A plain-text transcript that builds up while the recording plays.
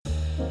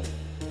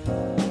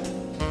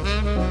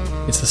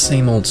It's the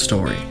same old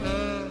story.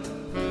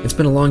 It's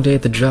been a long day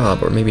at the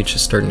job, or maybe it's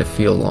just starting to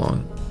feel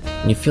long,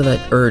 and you feel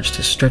that urge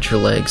to stretch your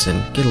legs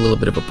and get a little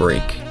bit of a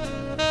break.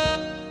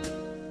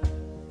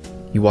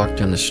 You walk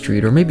down the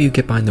street, or maybe you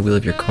get behind the wheel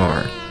of your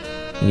car,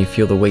 and you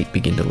feel the weight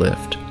begin to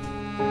lift.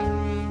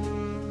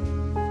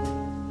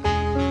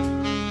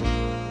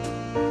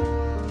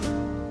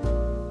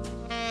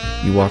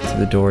 You walk through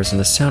the doors, and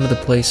the sound of the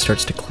place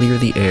starts to clear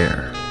the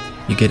air.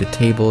 You get a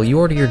table, you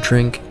order your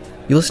drink,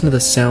 you listen to the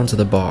sounds of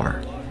the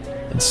bar,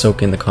 and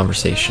soak in the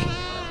conversation.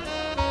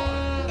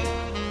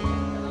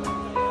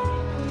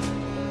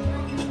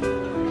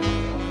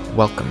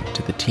 Welcome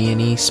to the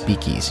T&E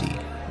Speakeasy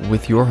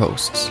with your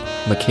hosts,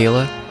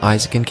 Michaela,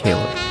 Isaac, and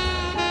Caleb.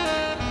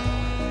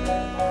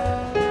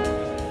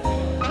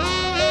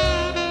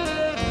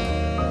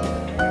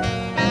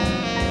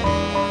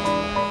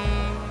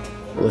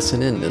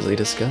 Listen in as they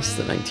discuss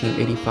the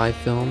 1985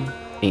 film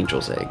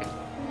Angel's Egg.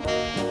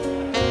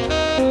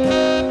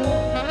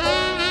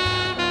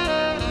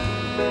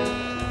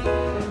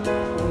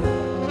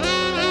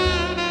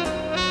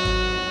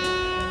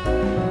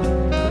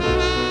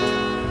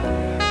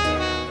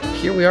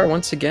 Here we are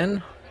once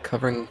again,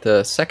 covering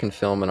the second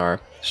film in our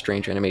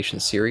strange animation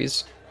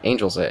series,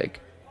 Angel's Egg.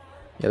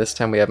 Yeah, this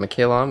time we have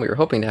Michaela on. We were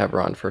hoping to have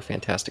her on for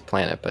Fantastic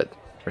Planet, but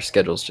our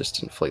schedules just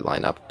didn't fully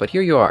line up. But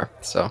here you are,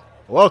 so...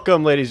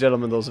 Welcome, ladies and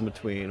gentlemen, those in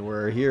between.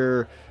 We're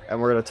here, and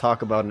we're going to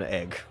talk about an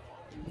egg.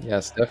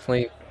 Yes,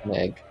 definitely an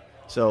egg.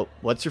 So,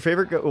 what's your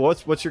favorite?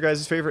 What's your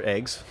guys' favorite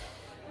eggs?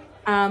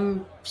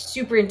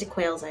 Super into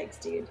quail's eggs,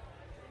 dude.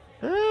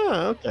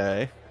 Ah,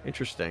 okay,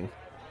 interesting.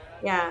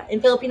 Yeah,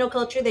 in Filipino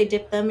culture, they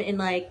dip them in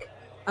like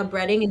a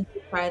breading and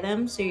deep fry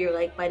them, so you're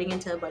like biting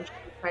into a bunch of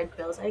deep fried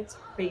quail's eggs.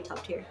 Pretty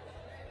top tier.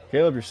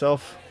 Caleb,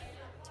 yourself?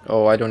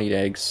 Oh, I don't eat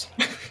eggs.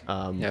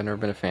 Yeah, I've never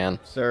been a fan.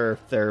 They're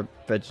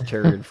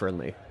vegetarian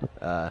friendly.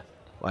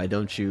 Why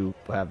don't you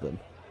have them?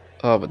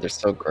 Oh, but they're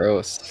so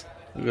gross.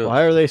 Ugh.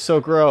 Why are they so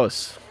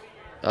gross?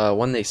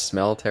 One, they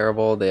smell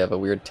terrible. They have a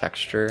weird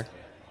texture.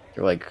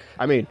 They're like...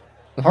 I mean,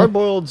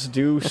 hard-boileds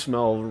do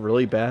smell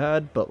really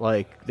bad, but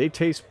like they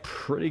taste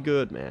pretty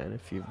good, man.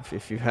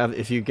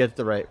 If you get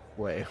the right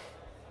way.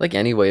 Like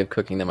any way of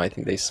cooking them, I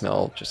think they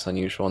smell just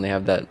unusual, and they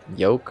have that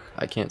yolk.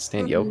 I can't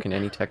stand yolk in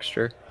any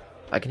texture.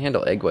 I can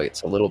handle egg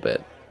whites a little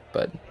bit,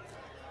 but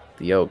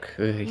the yolk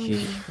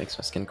makes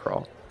my skin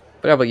crawl.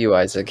 But how about you,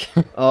 Isaac?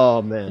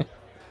 Oh man,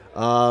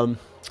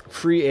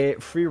 free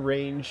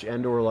range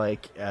and or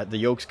like the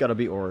yolk's got to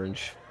be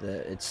orange.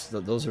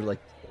 Those are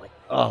like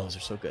oh, those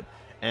are so good.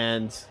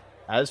 And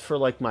as for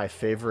like my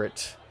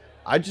favorite,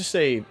 I'd just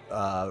say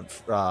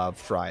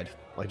fried.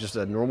 Like just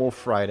a normal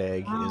fried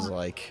egg is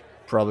like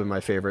probably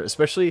my favorite,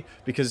 especially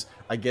because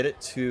I get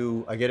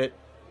it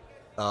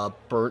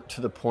burnt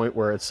to the point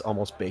where it's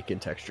almost bacon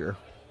texture.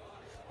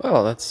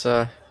 Well, that's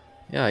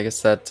yeah, I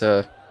guess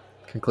that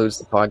concludes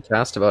the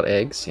podcast about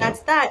eggs.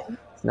 That's that.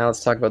 Now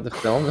let's talk about the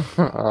film.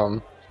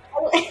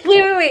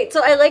 Wait.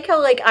 So I like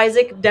how like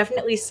Isaac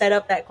definitely set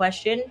up that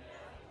question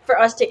for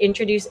us to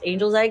introduce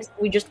Angel's Eggs.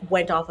 We just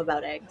went off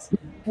about eggs.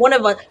 One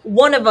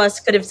of us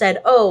could have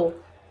said, "Oh,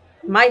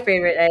 my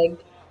favorite egg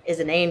is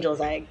an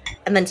Angel's Egg,"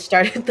 and then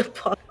started the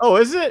podcast. Oh,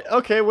 is it?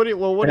 Okay.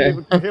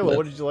 Kayla,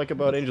 what did you like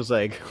about Angel's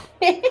Egg?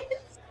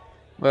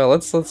 Well,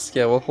 let's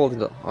we'll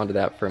hold on to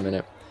that for a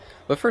minute.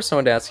 But first, I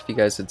wanted to ask if you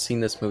guys had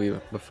seen this movie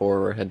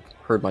before or had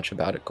heard much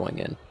about it going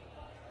in.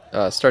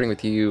 Starting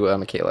with you,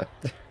 Michaela.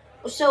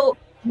 So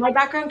my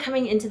background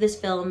coming into this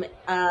film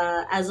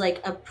as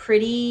like a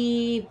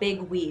pretty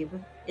big weeb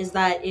is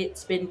that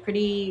it's been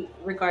pretty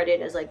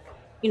regarded as like,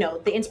 you know,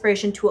 the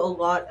inspiration to a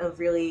lot of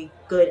really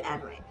good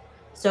anime.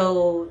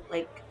 So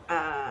like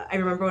I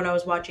remember when I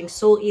was watching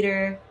Soul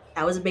Eater,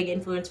 that was a big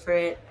influence for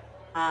it.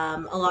 A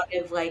lot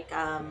of like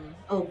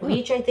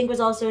Bleach I think was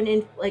also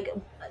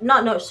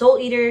Soul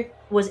Eater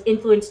was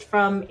influenced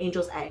from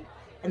Angel's Egg,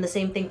 and the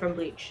same thing from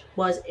Bleach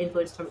was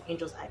influenced from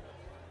Angel's Egg.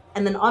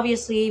 And then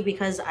obviously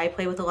because I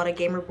play with a lot of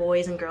gamer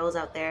boys and girls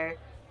out there,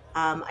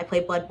 I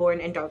play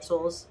Bloodborne and Dark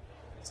Souls.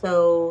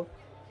 So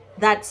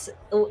that's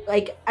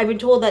like I've been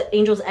told that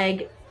Angel's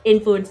Egg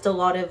influenced a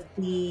lot of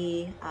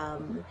the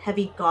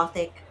heavy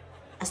gothic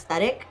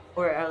aesthetic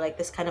or like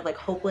this kind of like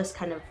hopeless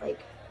kind of like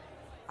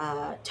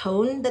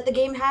tone that the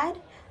game had,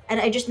 and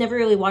I just never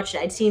really watched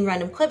it. I'd seen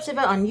random clips of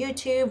it on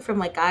YouTube from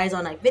like guys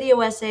on like video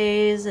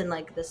essays and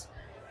like this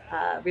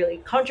really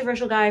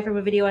controversial guy from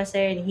a video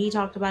essay, and he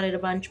talked about it a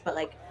bunch, but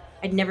like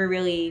I'd never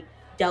really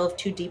delved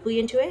too deeply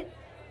into it.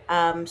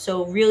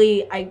 So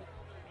really I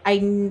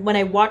when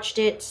I watched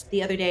it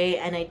the other day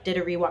and I did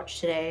a rewatch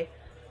today,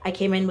 I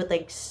came in with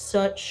like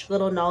such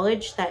little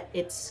knowledge that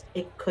it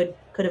could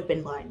have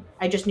been blind.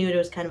 I just knew it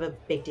was kind of a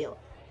big deal.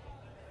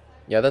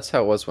 Yeah, that's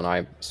how it was when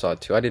I saw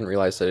it too. I didn't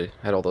realize that it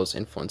had all those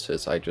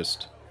influences. I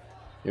just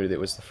knew that it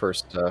was the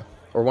first,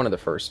 or one of the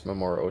first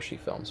Mamoru Oshii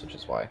films, which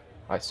is why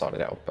I sought it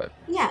out. But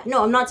yeah,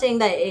 no, I'm not saying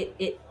that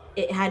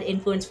it had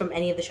influence from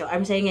any of the show.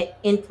 I'm saying it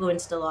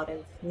influenced a lot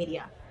of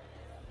media.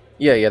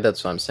 Yeah,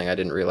 that's what I'm saying. I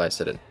didn't realize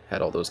that it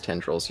had all those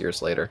tendrils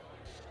years later.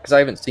 because I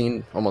haven't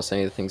seen almost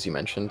any of the things you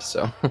mentioned,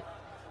 so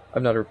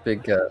I'm not a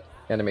big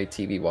anime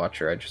TV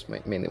watcher. I just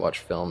mainly watch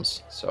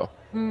films, so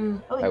I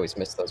Okay. always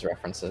miss those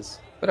references.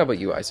 But how about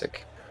you,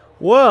 Isaac?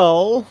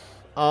 Well,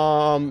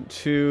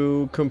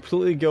 to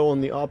completely go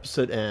on the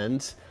opposite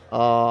end,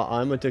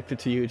 I'm addicted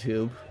to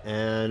YouTube,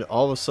 and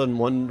all of a sudden,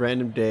 one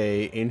random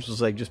day,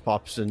 Angel's Egg just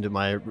pops into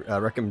my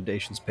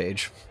recommendations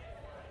page,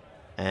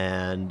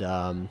 and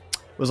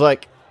was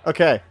like,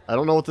 okay, I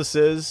don't know what this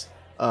is,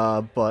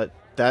 but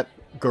that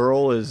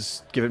girl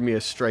is giving me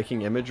a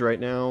striking image right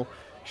now.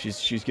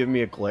 She's giving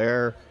me a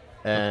glare,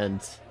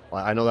 and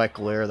I know that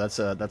glare. That's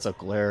a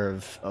glare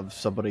of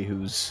somebody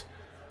who's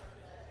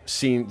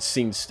seen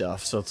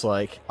stuff. So it's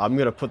like I'm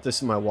gonna put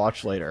this in my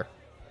watch later,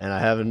 and I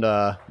haven't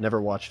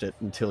never watched it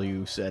until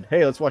you said,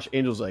 "Hey, let's watch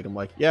Angel's Egg." I'm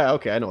like, "Yeah,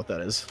 okay, I know what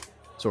that is,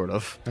 sort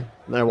of." And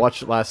then I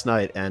watched it last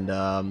night,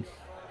 and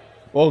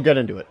we'll get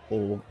into it.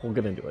 We'll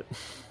get into it.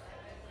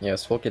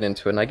 Yes, we'll get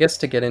into it. And I guess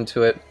to get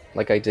into it,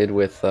 like I did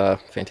with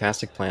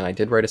Fantastic Plan, I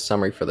did write a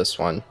summary for this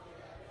one.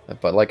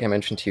 But like I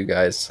mentioned to you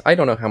guys, I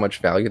don't know how much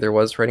value there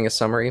was writing a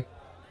summary.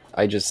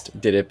 I just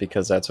did it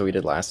because that's what we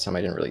did last time.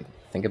 I didn't really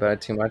think about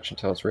it too much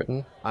until it's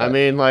written. I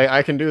mean, like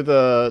I can do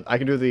the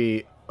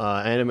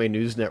Anime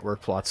News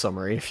Network plot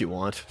summary if you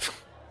want.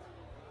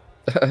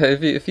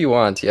 If you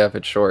want, yeah, if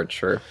it's short,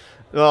 sure.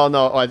 Well,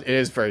 no, it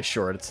is very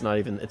short. It's not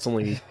even. It's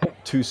only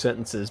 2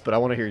 sentences, but I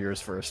want to hear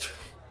yours first.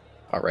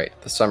 All right,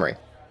 the summary.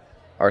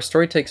 Our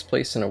story takes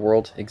place in a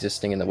world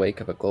existing in the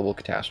wake of a global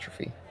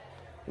catastrophe.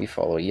 We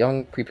follow a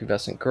young,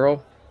 prepubescent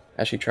girl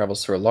as she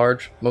travels through a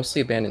large,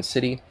 mostly abandoned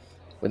city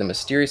with a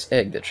mysterious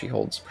egg that she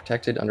holds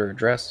protected under her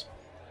dress,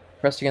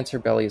 pressed against her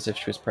belly as if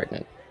she was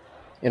pregnant.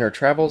 In her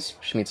travels,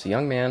 she meets a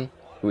young man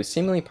who is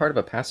seemingly part of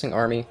a passing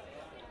army,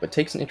 but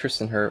takes an interest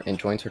in her and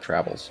joins her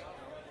travels.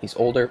 He's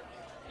older,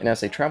 and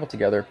as they travel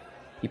together,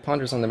 he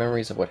ponders on the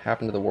memories of what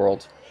happened to the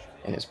world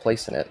and his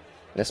place in it,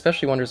 and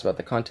especially wonders about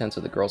the contents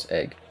of the girl's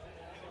egg.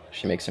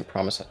 She makes him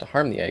promise not to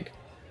harm the egg,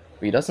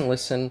 but he doesn't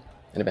listen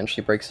and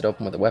eventually breaks it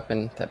open with a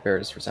weapon that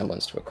bears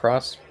resemblance to a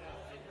cross.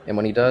 And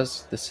when he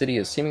does, the city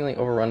is seemingly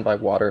overrun by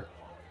water,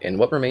 and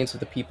what remains of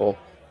the people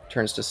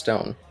turns to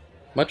stone,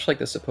 much like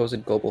the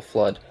supposed global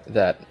flood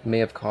that may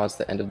have caused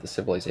the end of the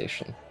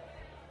civilization.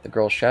 The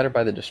girl is shattered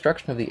by the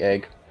destruction of the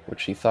egg,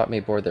 which she thought may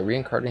bore the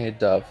reincarnated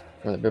dove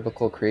from the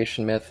biblical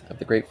creation myth of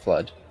the Great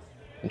Flood,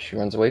 and she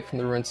runs away from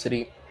the ruined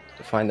city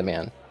to find the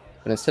man.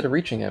 But instead of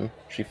reaching him,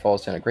 she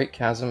falls down a great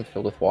chasm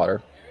filled with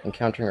water,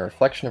 encountering a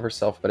reflection of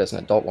herself but as an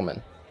adult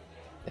woman.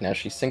 And as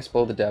she sinks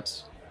below the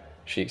depths,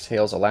 she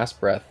exhales a last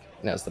breath,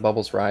 and as the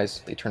bubbles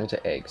rise, they turn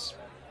into eggs,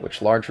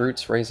 which large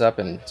roots raise up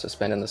and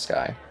suspend in the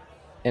sky.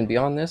 And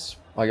beyond this,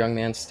 our young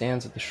man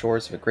stands at the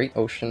shores of a great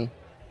ocean,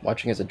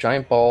 watching as a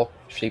giant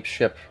ball-shaped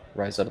ship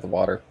rise out of the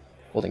water,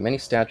 holding many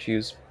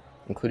statues,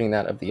 including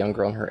that of the young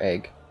girl and her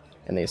egg,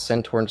 and they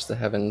ascend towards the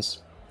heavens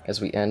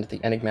as we end the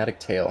enigmatic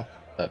tale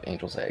of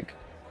Angel's Egg.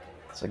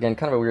 So again,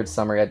 kind of a weird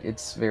summary.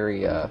 It's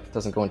very,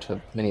 doesn't go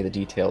into many of the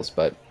details,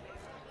 but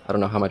I don't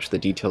know how much the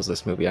details of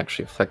this movie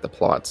actually affect the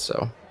plot,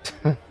 so...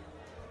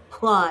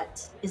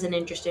 Plot is an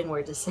interesting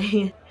word to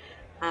say.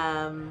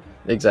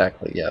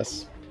 Exactly,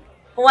 yes.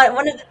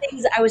 One of the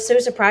things that I was so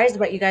surprised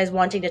about you guys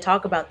wanting to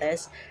talk about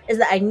this is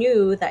that I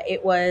knew that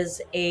it was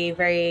a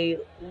very,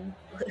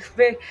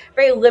 very,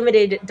 very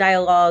limited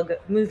dialogue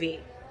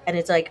movie, and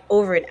it's like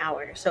over an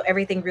hour. So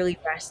everything really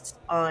rests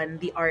on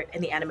the art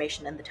and the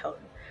animation and the tone.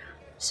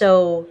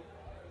 So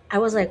I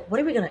was like, what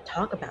are we going to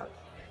talk about?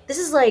 This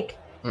is like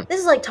Hmm. this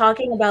is like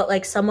talking about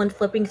like someone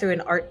flipping through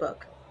an art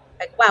book.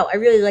 Like, wow, I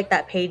really like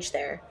that page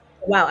there.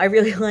 Wow, I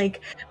really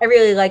like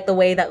the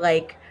way that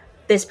like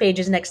this page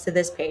is next to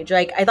this page.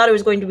 Like I thought it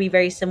was going to be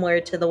very similar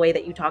to the way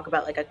that you talk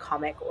about like a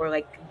comic or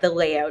like the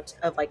layout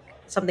of like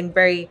something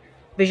very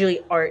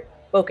visually art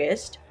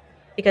focused,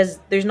 because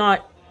there's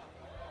not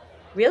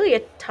really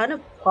a ton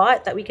of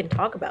plot that we can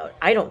talk about.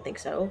 I don't think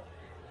so.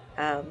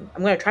 I'm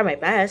going to try my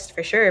best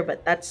for sure,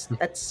 but that's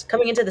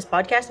coming into this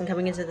podcast and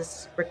coming into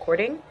this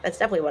recording. That's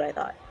definitely what I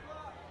thought.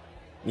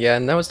 Yeah,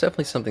 and that was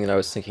definitely something that I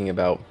was thinking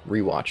about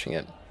rewatching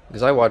it.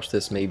 Because I watched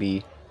this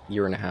maybe a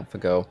year and a half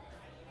ago,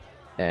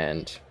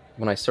 and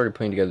when I started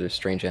putting together this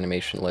strange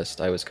animation list,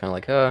 I was kind of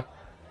like,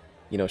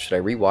 should I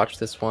rewatch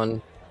this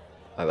one?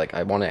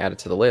 I want to add it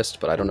to the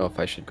list, but I don't know if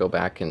I should go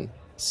back and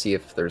see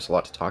if there's a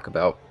lot to talk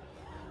about.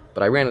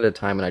 But I ran out of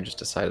time, and I just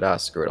decided,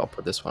 screw it, I'll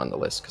put this one on the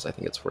list, because I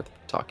think it's worth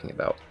talking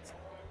about.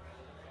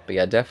 But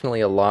yeah,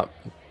 definitely a lot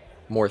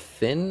more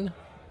thin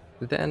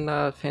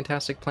than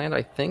Fantastic Planet,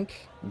 I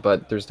think.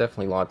 But there's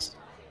definitely lots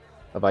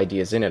of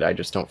ideas in it. I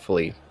just don't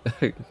fully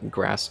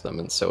grasp them,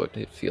 and so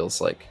it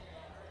feels like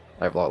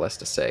I have a lot less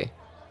to say.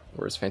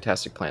 Whereas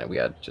Fantastic Planet, we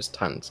had just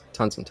tons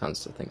and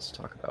tons of things to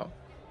talk about.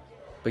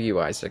 But you,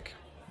 Isaac,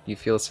 do you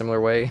feel a similar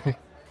way?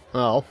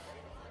 Well,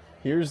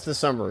 here's the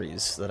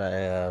summaries that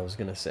I was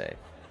gonna say.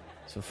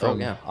 So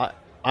from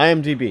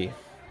IMDb,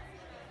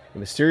 a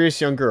mysterious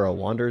young girl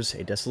wanders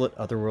a desolate,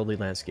 otherworldly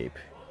landscape,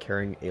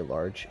 carrying a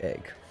large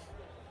egg.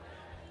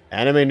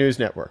 Anime News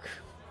Network.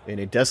 In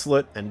a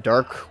desolate and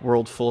dark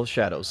world full of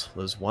shadows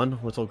lives one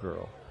little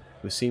girl.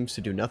 who seems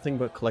to do nothing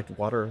but collect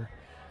water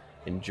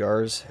in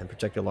jars and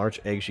protect a large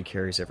egg she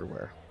carries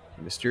everywhere.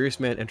 A mysterious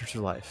man enters her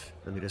life,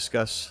 and they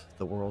discuss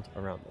the world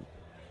around them.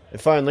 And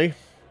finally,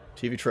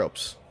 TV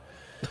tropes.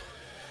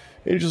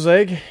 Angel's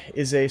Egg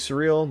is a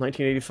surreal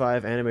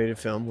 1985 animated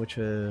film which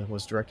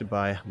was directed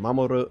by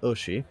Mamoru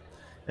Oshii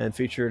and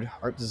featured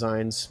art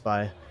designs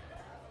by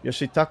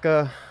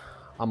Yoshitaka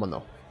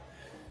Amano.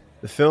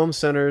 The film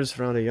centers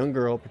around a young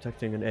girl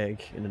protecting an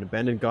egg in an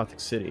abandoned Gothic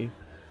city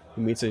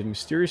who meets a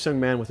mysterious young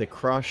man with a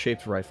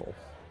cross-shaped rifle.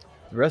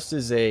 The rest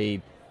is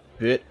a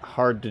bit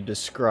hard to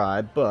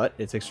describe, but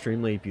it's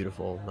extremely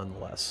beautiful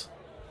nonetheless.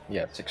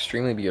 Yeah, it's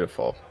extremely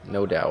beautiful,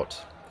 no doubt.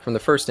 From the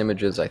first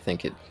images, I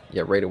think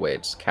right away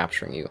it's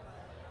capturing you,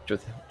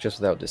 just with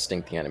how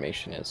distinct the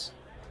animation is.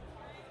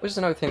 Which is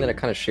another thing that it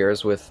kind of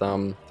shares with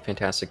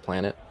Fantastic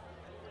Planet.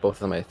 Both of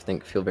them, I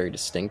think, feel very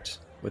distinct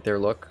with their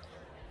look.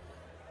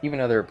 Even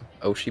other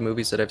Oshii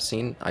movies that I've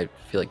seen, I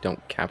feel like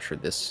don't capture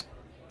this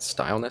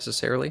style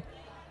necessarily.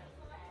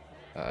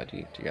 Do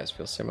you guys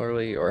feel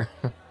similarly, or?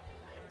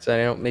 So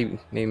I don't. Maybe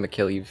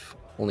Mikhail, you've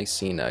only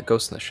seen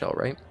Ghost in the Shell,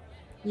 right?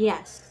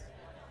 Yes.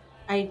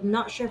 I'm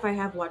not sure if I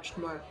have watched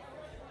more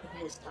of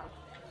his stuff.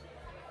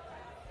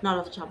 Not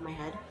off the top of my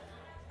head.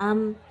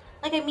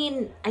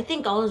 I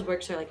think all his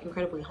works are like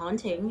incredibly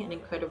haunting and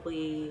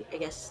incredibly, I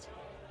guess,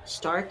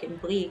 stark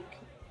and bleak.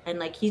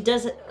 And he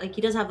does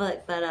have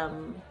like that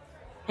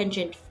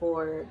penchant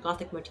for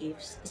gothic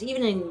motifs. 'Cause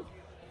even in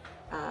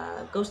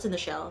Ghost in the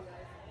Shell,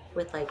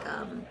 with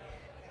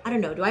I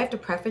don't know. Do I have to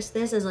preface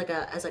this as like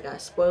a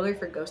spoiler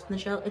for Ghost in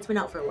the Shell? It's been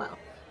out for a while.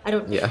 I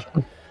don't. Yeah.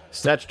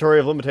 Statutory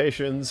of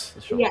limitations.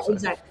 Yeah,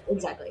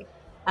 exactly.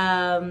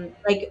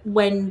 Like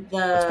when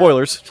the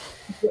Spoilers.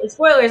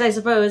 spoilers, I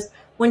suppose,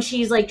 when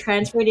she's like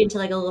transferred into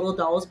like a little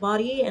doll's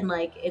body and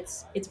like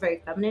it's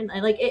very feminine. I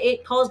like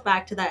it calls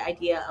back to that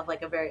idea of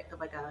like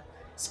a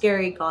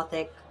scary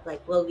gothic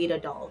like Lolita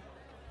doll.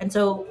 And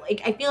so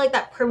like I feel like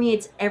that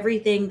permeates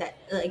everything that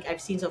like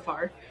I've seen so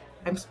far.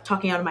 I'm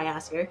talking out of my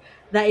ass here.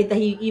 That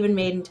he even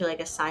made into like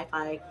a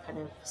sci-fi kind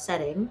of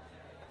setting.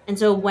 And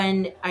so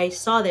when I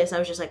saw this, I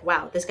was just like,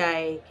 wow, this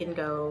guy can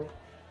go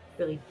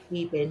really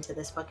deep into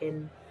this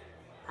fucking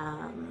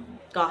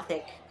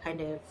gothic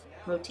kind of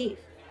motif.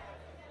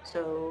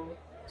 So,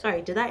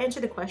 sorry, did that answer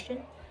the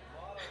question?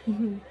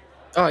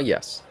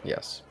 Yes.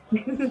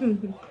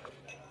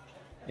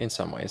 In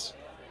some ways.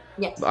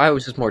 Yes. But I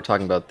was just more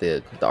talking about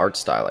the art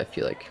style. I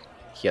feel like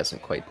he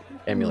hasn't quite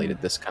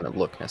emulated this kind of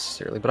look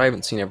necessarily, but I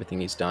haven't seen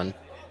everything he's done.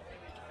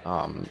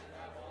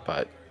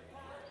 But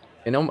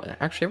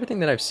actually, everything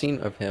that I've seen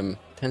of him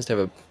tends to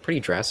have a pretty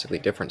drastically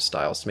different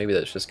style. So maybe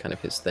that's just kind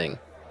of his thing.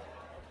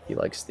 He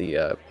likes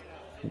the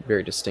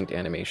very distinct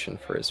animation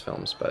for his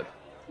films, but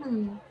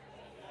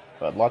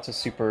lots of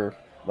super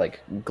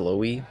like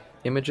glowy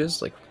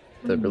images, like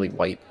the really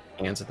white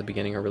hands at the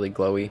beginning are really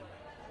glowy,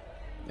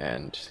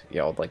 and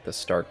yeah, all like the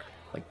stark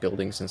like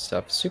buildings and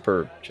stuff.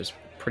 Super just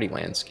pretty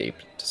landscape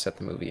to set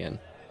the movie in.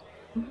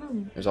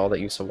 There's all that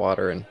use of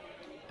water, and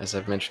as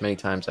I've mentioned many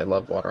times, I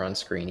love water on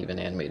screen, even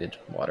animated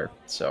water.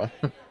 So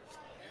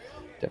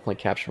definitely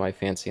capture my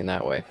fancy in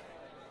that way.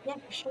 Yeah,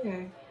 for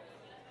sure.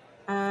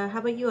 How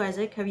about you,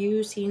 Isaac? Have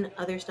you seen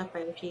other stuff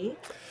by Oshii?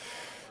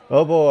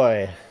 Oh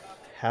boy,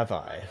 have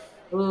I?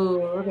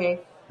 Ooh, okay.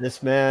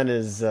 This man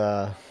is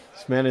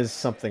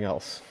something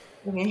else.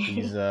 Okay.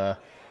 He's I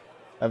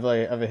have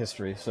a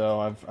history.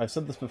 So I've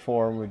said this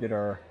before when we did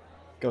our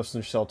Ghost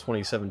in the Shell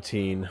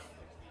 2017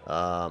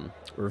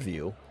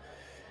 review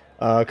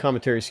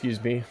commentary.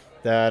 Excuse me.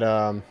 That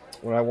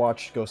when I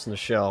watched Ghost in the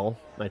Shell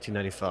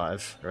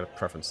 1995, I gotta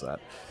preference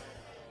that.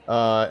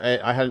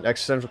 I had an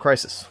existential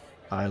crisis.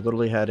 I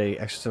literally had a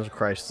existential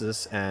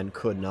crisis and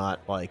could not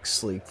like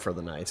sleep for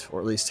the night, or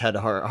at least had a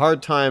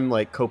hard time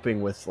like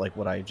coping with like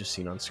what I had just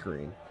seen on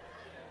screen,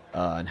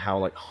 and how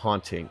like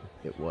haunting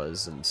it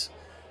was, and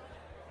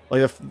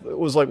like it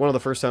was like one of the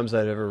first times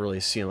I'd ever really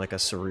seen like a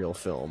surreal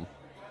film.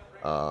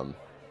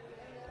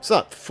 It's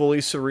not fully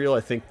surreal.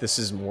 I think this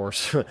is more.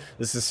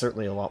 This is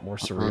certainly a lot more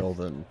surreal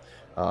than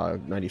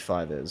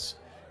 95 is,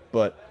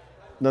 but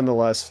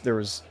nonetheless, there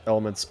was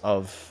elements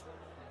of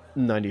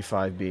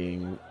 95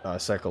 being a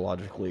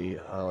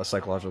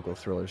psychological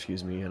thriller,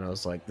 excuse me, and I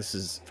was like, this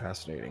is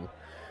fascinating.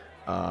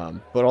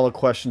 But all the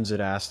questions it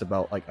asked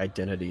about like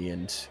identity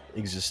and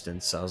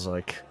existence, I was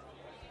like,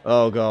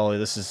 oh golly,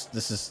 this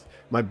is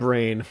my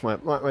brain,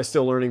 my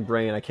still learning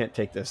brain. I can't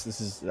take this.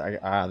 This is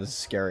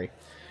scary.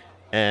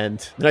 And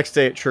the next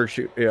day at church,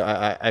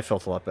 I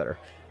felt a lot better.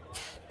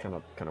 kind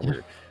of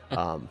weird.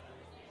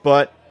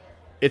 But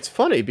it's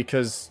funny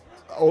because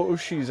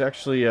Oshii's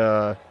actually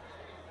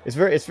it's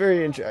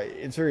very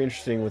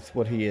interesting with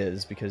what he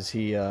is, because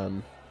he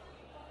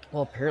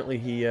apparently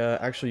he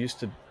actually used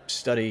to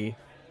study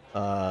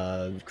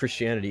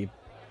Christianity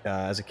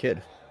as a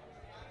kid.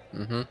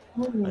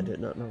 I did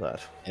not know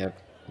that. Yeah,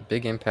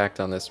 big impact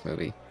on this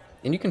movie,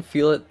 and you can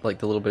feel it like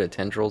the little bit of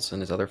tendrils in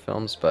his other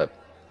films, but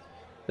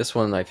this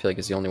one I feel like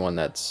is the only one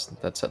that's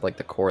at like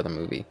the core of the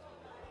movie,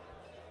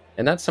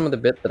 and that's some of the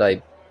bit that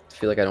I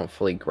feel like I don't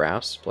fully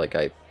grasp. Like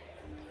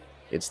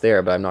it's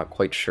there, but I'm not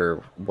quite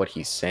sure what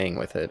he's saying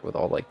with it, with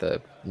all like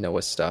the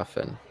Noah stuff,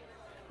 and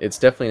it's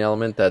definitely an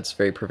element that's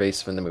very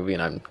pervasive in the movie,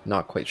 and I'm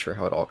not quite sure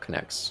how it all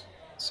connects.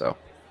 So,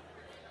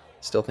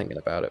 still thinking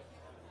about it.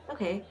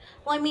 Okay.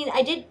 Well, I mean,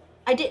 I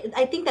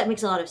think that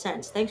makes a lot of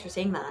sense. Thanks for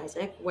saying that,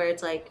 Isaac. Where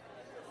it's like,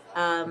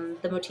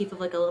 the motif of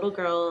like a little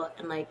girl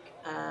and like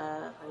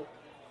I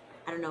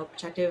don't know,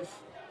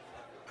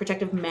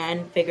 protective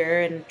man figure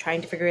and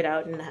trying to figure it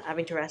out and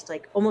having to rest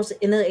like almost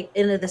in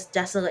this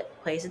desolate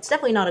place. It's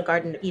definitely not a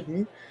Garden of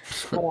Eden,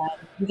 but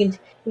you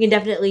can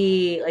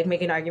definitely like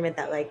make an argument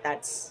that like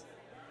that's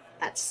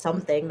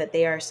something that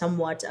they are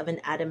somewhat of an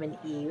Adam and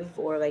Eve,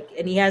 or like,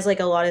 and he has like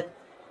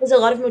there's a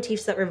lot of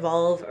motifs that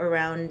revolve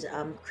around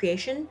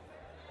creation.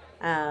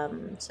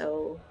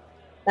 So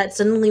that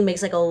suddenly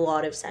makes like a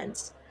lot of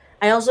sense.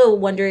 I also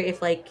wonder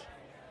if like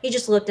he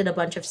just looked at a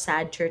bunch of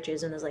sad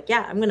churches and was like,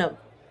 yeah, I'm gonna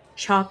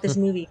chalk this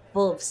movie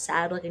full of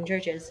sad looking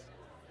churches.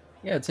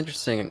 Yeah, it's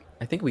interesting.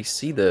 I think we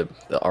see the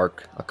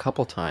arc a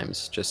couple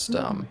times, just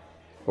Mm.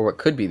 or what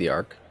could be the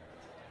arc.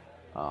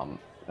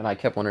 And I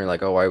kept wondering,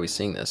 like, oh, why are we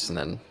seeing this? And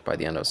then by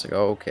the end, I was like,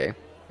 oh, okay.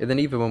 And then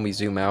even when we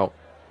zoom out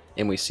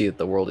and we see that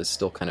the world is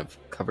still kind of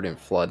covered in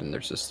flood, and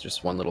there's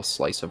just one little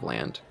slice of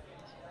land,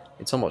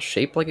 it's almost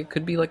shaped like it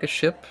could be like a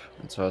ship.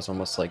 And so I was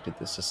almost like, did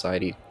this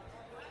society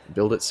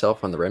build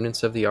itself on the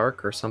remnants of the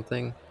ark or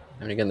something?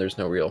 I mean, again, there's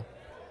no real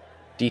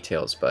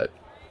details, but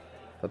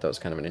I thought that was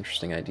kind of an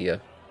interesting idea.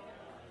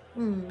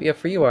 But Mm. yeah,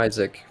 for you,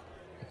 Isaac,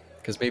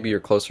 because maybe you're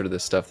closer to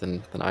this stuff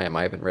than I am.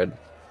 I haven't read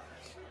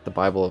the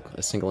Bible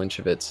a single inch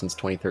of it since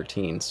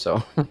 2013,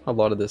 so a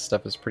lot of this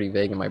stuff is pretty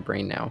vague in my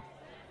brain now.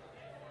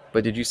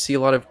 But did you see a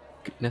lot of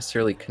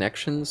necessarily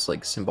connections,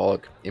 like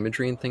symbolic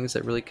imagery and things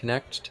that really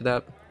connect to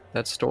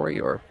that story,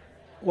 or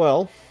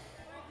Well,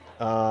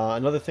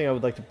 another thing I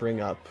would like to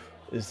bring up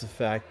is the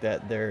fact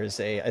that there is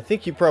a. I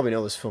think you probably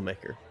know this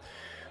filmmaker.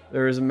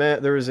 There is a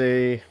man. There is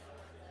a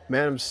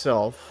man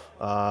himself.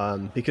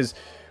 Because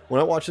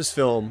when I watched this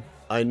film,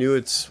 I knew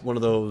it's one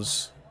of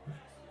those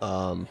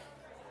um,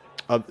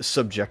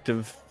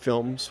 subjective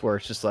films where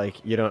it's just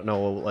like you don't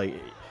know, like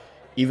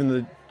even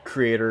the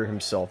creator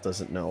himself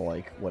doesn't know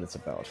like what it's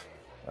about.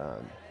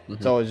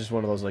 It's Mhm. always just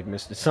one of those like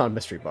it's not a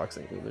mystery box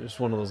thing. It's just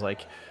one of those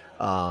like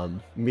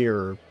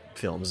mirror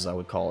films, as I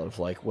would call it, of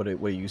like what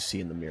do you see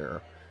in the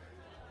mirror.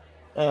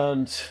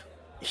 And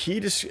he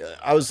just,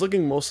 I was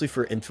looking mostly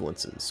for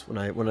influences when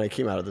I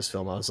came out of this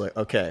film. I was like,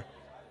 okay,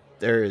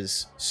 there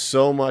is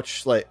so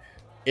much like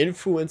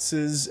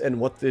influences, and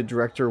what the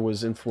director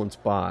was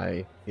influenced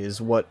by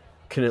is what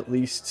can at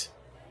least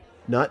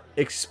not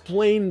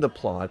explain the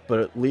plot, but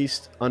at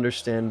least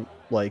understand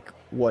like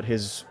what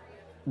his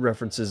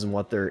references and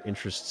what their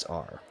interests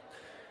are.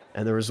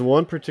 And there was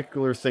one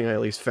particular thing I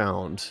at least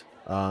found.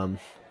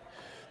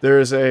 There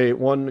is a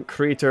one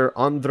creator,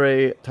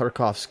 Andrei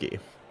Tarkovsky.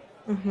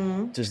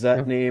 Mm-hmm. Does that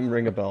Yeah. name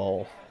ring a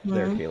bell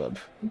there, Mm-hmm. Caleb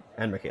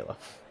and Michaela?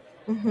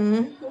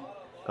 Mm-hmm.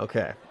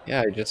 Okay.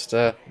 Yeah, I just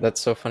that's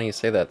so funny you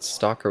say that.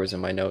 Stalker was in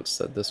my notes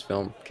that this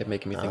film kept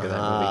making me think of that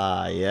movie.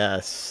 Ah,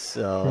 yes.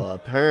 So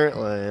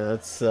apparently,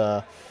 that's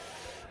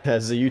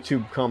as a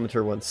YouTube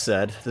commenter once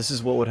said, this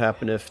is what would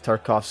happen if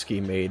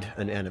Tarkovsky made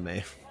an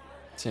anime.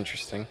 It's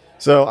interesting.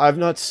 So I've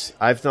not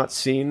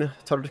seen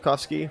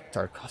Tarkovsky,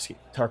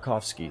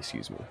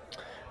 excuse me.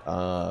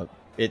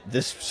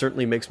 This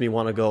certainly makes me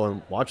want to go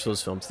and watch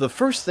those films. The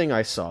first thing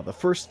I saw, not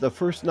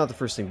the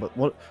first thing,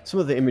 but some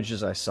of the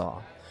images I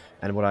saw,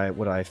 and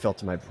what I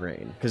felt in my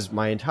brain, because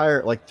my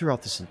entire like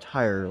throughout this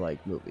entire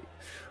like movie,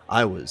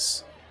 I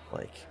was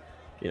like,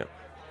 you know,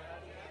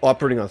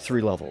 operating on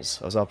three levels.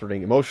 I was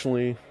operating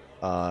emotionally,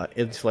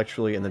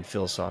 intellectually, and then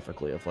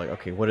philosophically. Of like,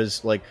 okay, what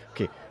is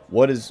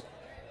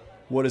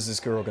this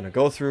girl going to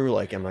go through?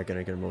 Like, am I going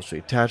to get emotionally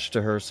attached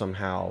to her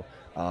somehow?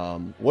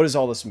 What does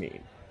all this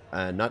mean?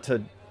 And not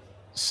to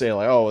say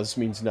like, oh, this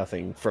means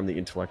nothing from the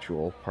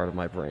intellectual part of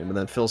my brain, but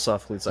then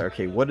philosophically, it's like,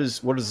 okay, what is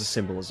the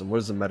symbolism? What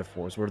is the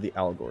metaphors? What are the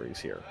allegories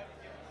here?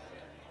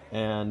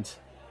 And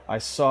I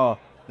saw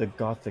the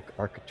Gothic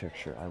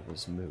architecture. I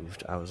was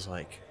moved. I was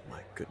like, my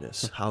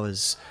goodness, how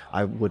is?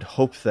 I would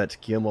hope that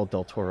Guillermo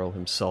del Toro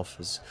himself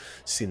has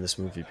seen this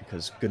movie,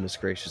 because goodness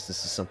gracious,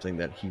 this is something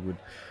that he would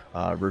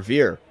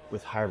revere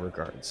with high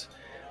regards.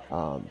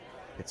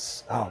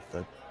 It's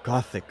the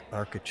Gothic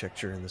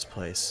architecture in this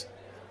place,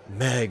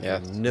 Yeah,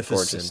 it's gorgeous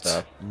magnificent.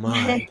 stuff.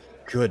 My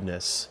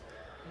goodness.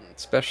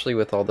 Especially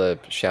with all the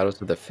shadows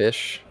of the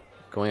fish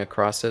going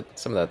across it.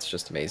 Some of that's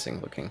just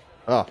amazing looking.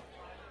 Oh,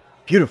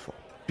 beautiful,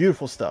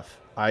 beautiful stuff.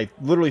 I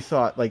literally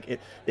thought like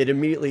it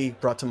immediately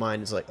brought to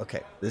mind is like,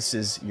 okay, this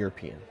is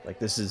European. Like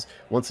this is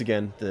once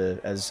again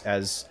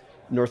as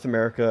North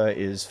America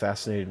is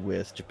fascinated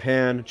with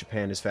Japan,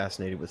 Japan is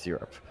fascinated with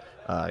Europe.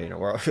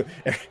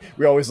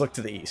 We always look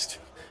to the east.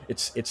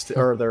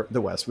 Or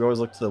the west. We always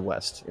look to the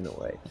west in a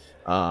way,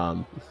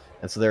 and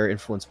so they're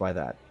influenced by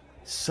that.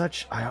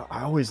 I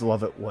always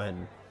love it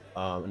when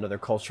another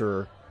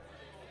culture.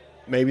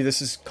 Maybe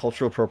this is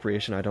cultural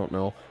appropriation. I don't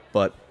know,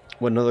 but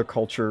when another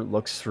culture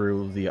looks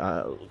through the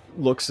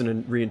looks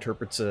and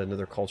reinterprets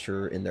another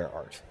culture in their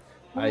art,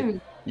 I Hmm.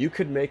 you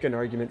could make an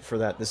argument for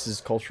that. This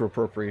is cultural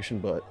appropriation,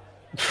 but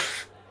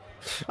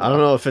I don't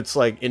know if it's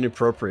like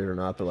inappropriate or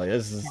not. But like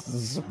this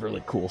is some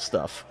really cool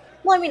stuff.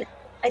 Well, I mean,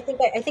 I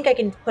think I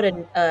can put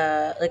in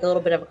like a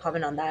little bit of a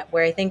comment on that,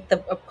 where I think the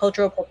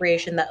cultural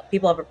appropriation that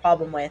people have a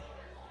problem with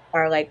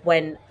are like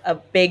when a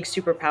big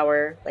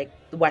superpower, like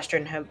the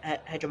Western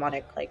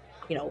hegemonic, like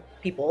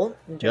people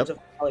in terms Yep.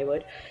 of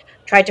Hollywood,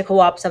 tried to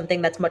co-opt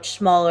something that's much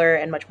smaller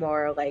and much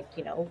more like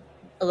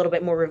a little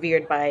bit more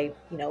revered by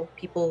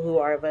people who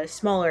are of a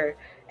smaller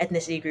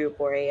ethnicity group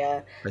or I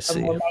a more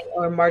see.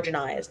 or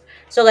marginalized.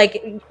 So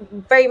like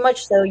very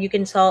much so, you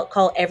can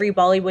call every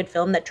Bollywood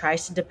film that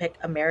tries to depict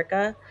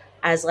America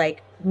as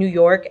like New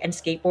York and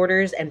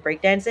skateboarders and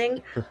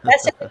breakdancing.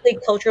 That's typically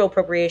cultural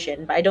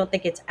appropriation, but I don't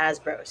think it's as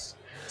gross.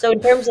 So in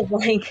terms of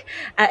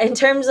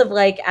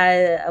like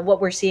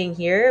what we're seeing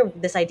here,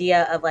 this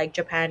idea of like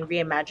Japan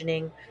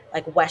reimagining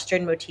like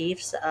Western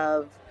motifs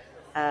of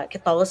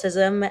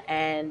Catholicism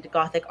and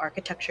Gothic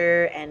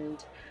architecture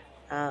and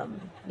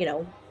you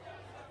know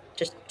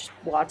just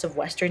lots of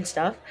Western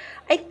stuff.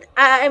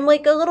 I'm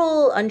like a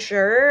little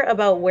unsure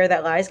about where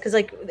that lies because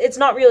like it's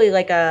not really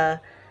like a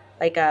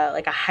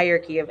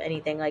hierarchy of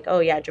anything. Like oh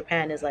yeah,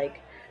 Japan is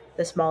like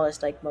the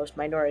smallest, like most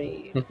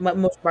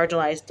most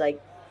marginalized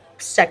like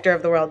sector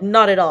of the world.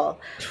 Not at all.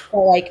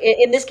 But like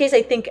in this case,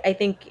 I think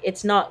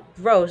it's not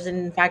gross. And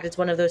in fact, it's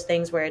one of those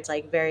things where it's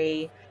like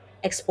very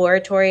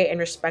exploratory and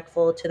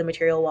respectful to the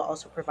material while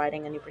also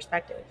providing a new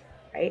perspective.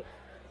 Right?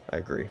 I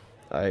agree.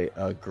 I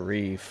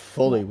agree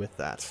fully with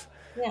that.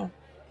 Yeah.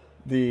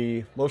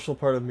 The emotional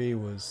part of me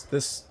was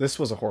this. This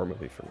was a horror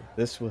movie for me.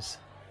 This was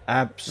Mm.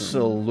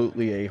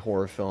 absolutely a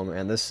horror film,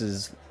 and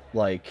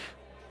like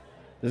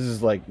this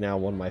is like now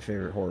one of my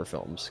favorite horror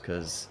films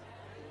because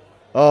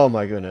oh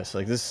my goodness,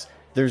 like this.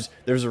 There's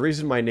a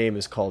reason my name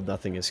is called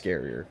Nothing Is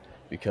Scarier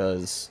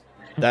because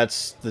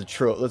that's the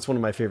trope. That's one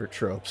of my favorite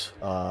tropes,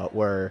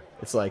 where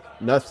it's like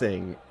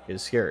nothing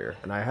is scarier,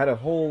 and I had a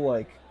whole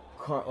like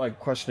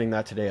questioning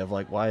that today of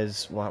like why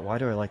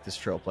do I like this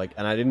trope, like,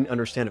 and I didn't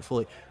understand it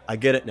fully. I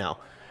get it now.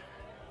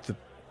 The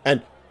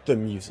and the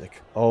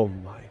music. Oh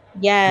my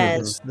Yes.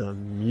 goodness, the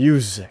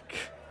music.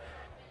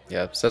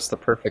 Yeah, it sets the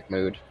perfect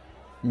mood.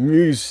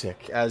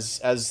 Music, as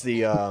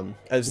the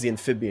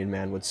amphibian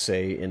man would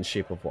say in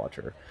Shape of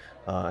Water,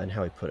 and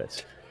how he put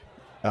it.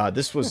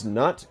 This was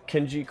not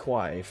Kenji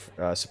Kwai,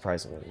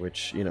 surprisingly,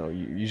 which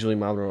usually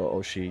Mamoru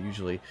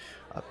Oshii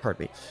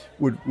pardon me,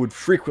 would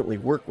frequently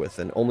work with,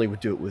 and only would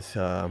do it with.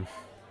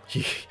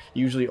 He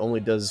usually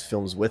only does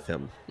films with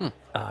him. Hmm.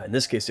 In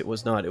this case, it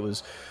was not. It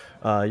was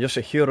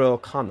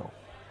Yoshihiro Kano.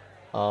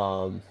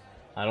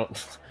 I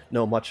don't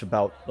know much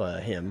about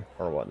him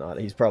or whatnot.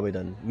 He's probably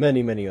done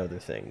many, many other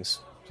things.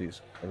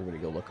 Please, everybody,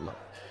 go look him up.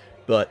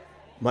 But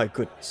my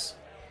goodness,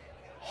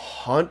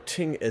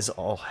 haunting as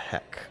all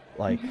heck.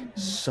 Like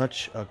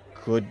such a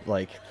good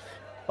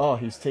oh,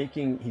 he's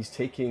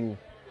taking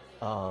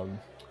um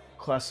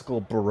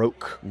classical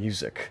baroque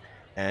music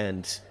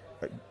and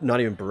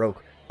not even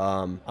baroque.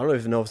 I don't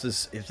even know if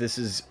this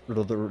is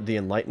the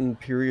enlightened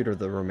period or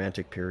the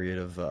romantic period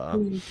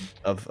Mhm.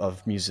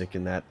 of music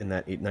in that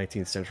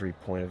 19th century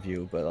point of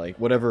view, but like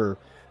whatever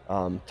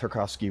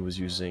Tarkovsky was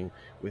using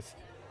with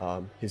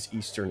his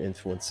Eastern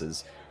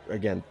influences.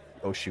 Again,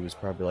 Oshii was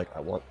probably like, I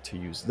want to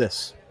use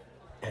this,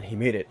 and he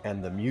made it,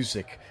 and the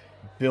music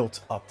built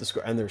up the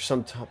score. And there's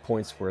some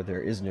points where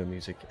there is no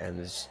music, and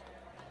there's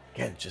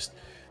again just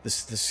the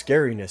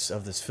scariness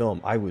of this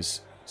film. I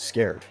was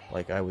scared,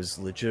 like I was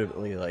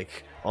legitimately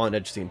like on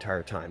edge the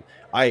entire time.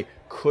 I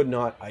did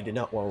not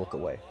want to look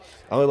away.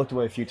 I only looked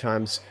away a few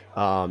times,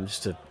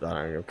 just to, I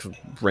don't know, 'cause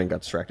brain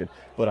got distracted,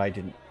 but I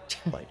didn't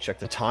like check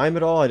the time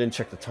at all. I didn't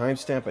check the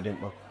timestamp. I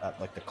didn't look at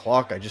like the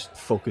clock. I just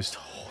focused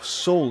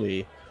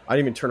solely. I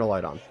didn't even turn a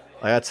light on.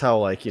 Like, that's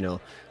how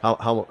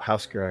how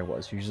scared I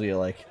was. Usually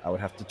like I would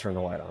have to turn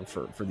the light on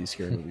for these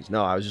scary movies.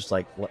 No, I was just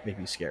like, let me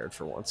be scared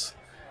for once.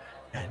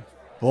 And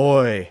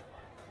boy,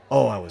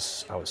 oh, I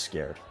was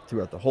scared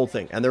throughout the whole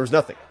thing, and there was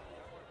nothing.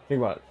 Think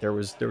about it. There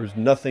was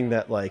nothing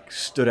that like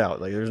stood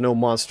out. Like there's no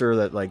monster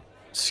that like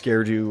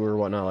scared you or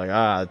whatnot.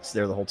 Like it's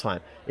there the whole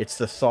time. It's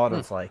the thought Hmm.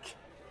 of like,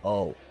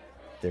 oh,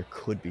 there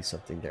could be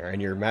something there,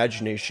 and your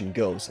imagination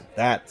goes. And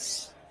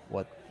that's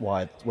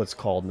what's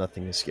called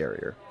nothing is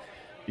scarier,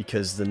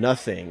 because the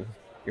nothing,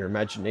 your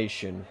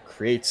imagination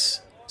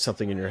creates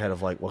something in your head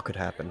of like what could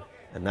happen,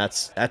 and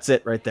that's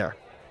it right there.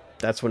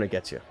 That's when it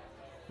gets you.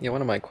 Yeah,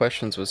 one of my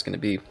questions was going to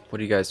be, what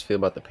do you guys feel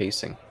about the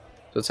pacing?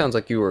 So it sounds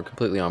like you were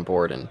completely on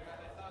board and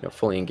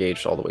fully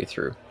engaged all the way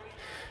through.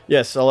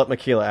 Yes, I'll let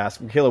Michaela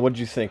ask. Michaela, what did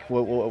you think?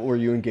 What were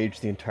you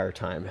engaged the entire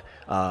time?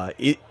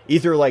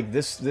 Either like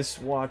this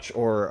watch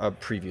or a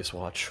previous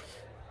watch.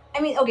 I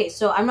mean, okay,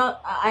 so I'm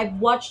not. I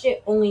watched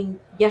it only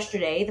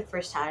yesterday, the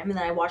first time, and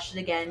then I watched it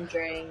again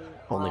during.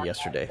 Only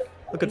yesterday.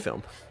 A good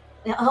film.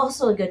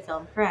 Also a good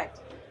film, correct?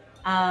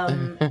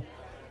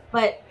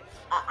 But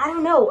I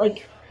don't know.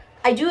 Like,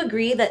 I do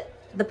agree that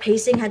the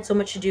pacing had so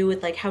much to do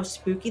with like how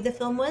spooky the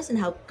film was and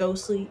how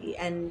ghostly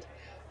and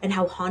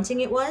how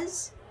haunting it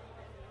was.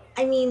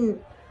 I mean,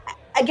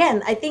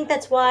 again, I think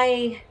that's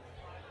why.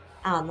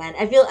 Oh man,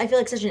 I feel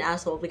like such an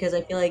asshole because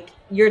I feel like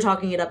you're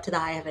talking it up to the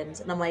high heavens,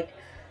 and I'm like,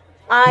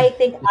 I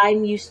think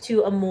I'm used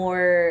to a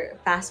more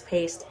fast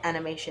paced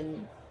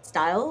animation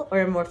style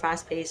or a more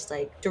fast paced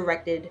like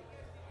directed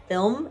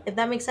film, if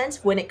that makes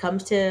sense. When it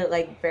comes to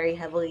like very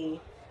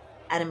heavily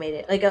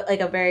animated, like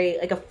a very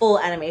like a full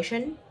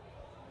animation,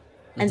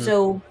 and Hmm.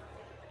 so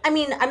I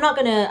mean, I'm not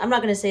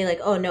gonna say like,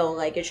 oh no,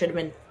 like it should have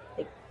been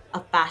like a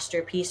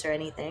faster piece or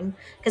anything,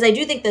 because I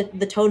do think that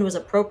the tone was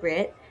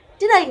appropriate.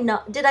 Did I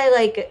not? Did I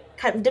like?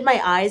 Did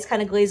my eyes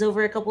kind of glaze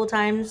over a couple of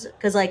times?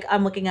 Because like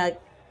I'm looking at,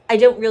 I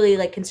don't really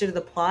like consider the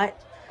plot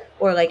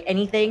or like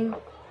anything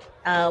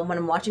when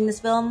I'm watching this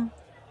film,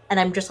 and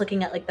I'm just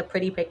looking at like the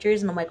pretty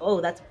pictures, and I'm like, oh,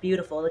 that's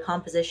beautiful, the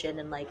composition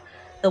and like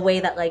the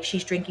way that like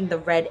she's drinking the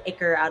red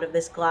ichor out of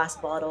this glass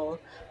bottle,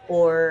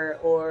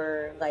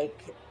 or like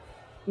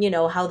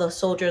how the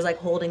soldier's like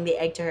holding the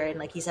egg to her and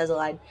like he says a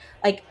line,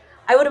 like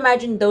I would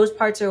imagine those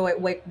parts are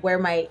where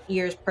my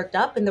ears perked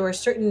up, and there were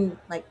certain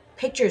like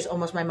pictures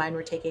almost my mind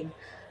were taking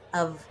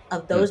of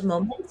those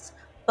moments.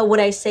 But would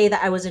I say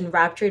that I was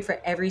enraptured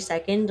for every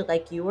second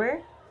like you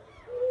were?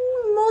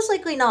 Most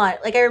likely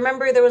not. Like I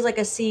remember there was like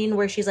a scene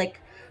where she's like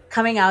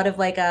coming out of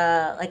like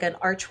a like an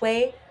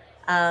archway,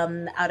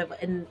 out of,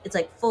 and it's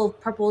like full of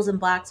purples and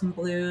blacks and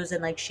blues,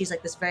 and like she's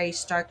like this very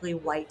starkly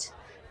white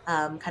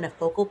kind of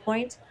focal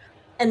point.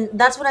 And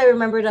that's what I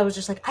remembered. I was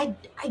just like, I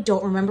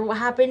don't remember what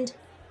happened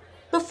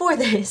before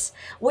this.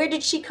 Where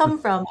did she come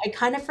from? I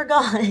kind of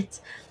forgot.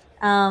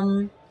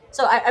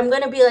 So I'm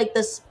gonna be like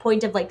this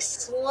point of like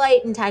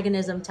slight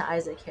antagonism to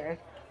Isaac here.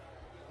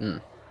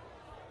 Mm.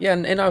 Yeah,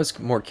 and I was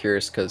more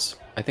curious because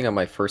I think on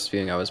my first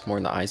viewing I was more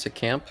in the Isaac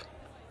camp,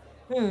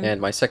 Hmm.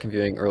 and my second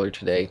viewing earlier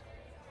today,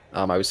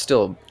 I was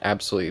still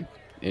absolutely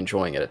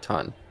enjoying it a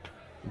ton.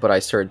 But I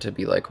started to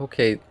be like,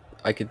 okay,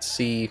 I could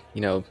see,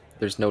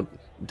 there's no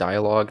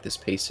dialogue. This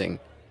pacing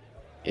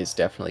is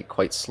definitely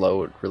quite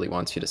slow. It really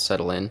wants you to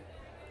settle in.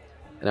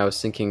 And I was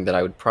thinking that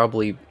I would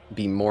probably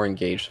be more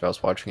engaged if I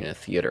was watching it in a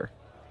theater,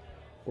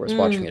 whereas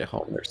watching Mm. it at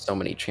home, there's so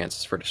many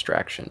chances for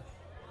distraction.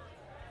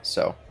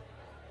 So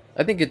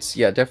I think it's,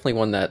 yeah, definitely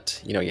one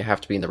that, you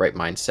have to be in the right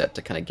mindset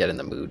to kind of get in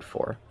the mood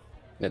for.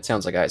 And it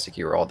sounds like, Isaac,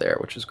 you were all there,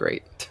 which is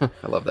great.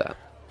 I love that.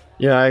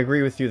 Yeah, I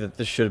agree with you that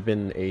this should have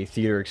been a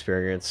theater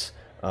experience.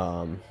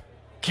 Um,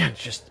 yeah,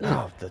 just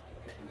Hmm. the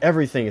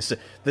everything is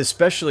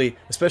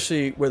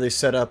especially where they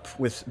set up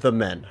with the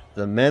men.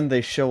 The men,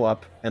 they show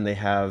up and they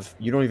have,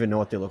 you don't even know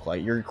what they look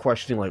like. You're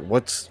questioning like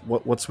what's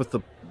with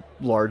the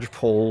large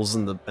poles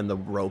and the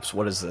ropes.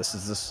 What is this?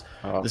 Is this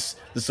Oh, this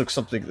looks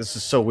something? This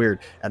is so weird.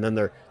 And then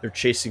they're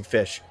chasing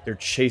fish. They're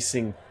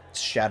chasing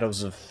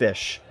shadows of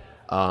fish.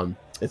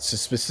 It's a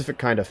specific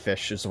kind of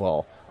fish as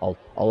well. I'll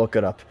look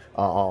it up.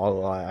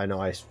 I know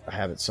I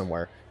have it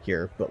somewhere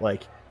here, but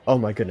like, oh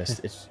my goodness,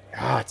 it's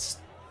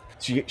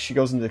she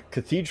goes into the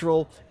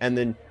cathedral, and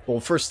then, well,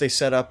 first they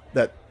set up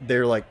that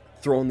they're like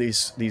throwing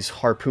these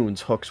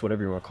harpoons, hooks,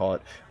 whatever you want to call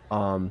it,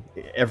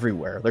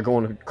 everywhere. They're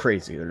going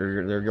crazy.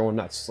 They're going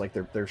nuts. Like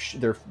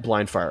they're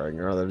blind firing,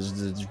 or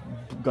there's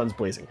guns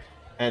blazing,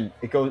 and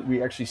it goes.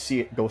 We actually see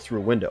it go through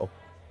a window.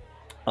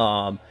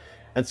 Um,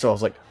 and so I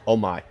was like, oh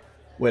my,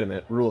 wait a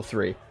minute, rule of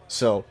three.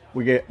 So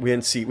we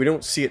don't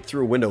see it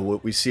through a window.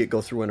 We see it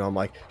go through a window. I'm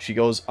like, she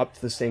goes up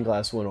to the stained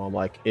glass window. I'm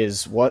like,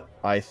 is what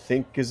I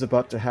think is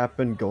about to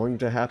happen going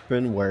to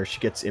happen, where she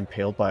gets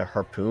impaled by a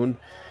harpoon?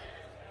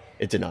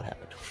 It did not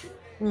happen,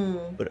 Hmm.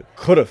 but it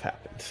could have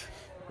happened.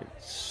 It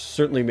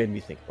certainly made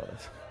me think about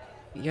it.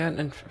 yeah,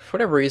 and for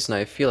whatever reason,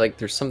 I feel like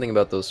there's something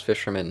about those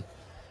fishermen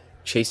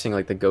chasing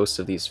like the ghosts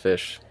of these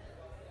fish.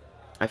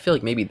 I feel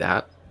like maybe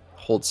that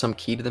holds some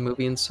key to the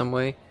movie in some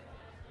way.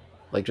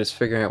 Like just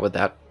figuring out what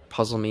that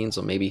puzzle means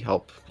will maybe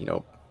help,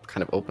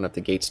 kind of open up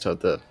the gates to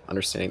the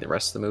understanding the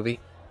rest of the movie.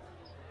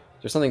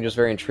 There's something just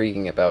very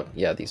intriguing about,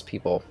 yeah, these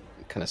people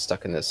kind of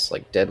stuck in this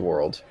like dead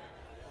world,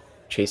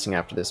 chasing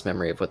after this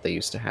memory of what they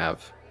used to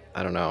have.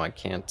 I don't know, I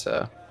can't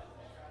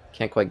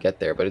quite get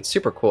there, but it's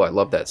super cool. I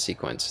love that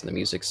sequence. And the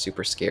music's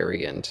super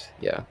scary and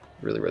yeah,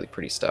 really really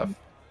pretty stuff.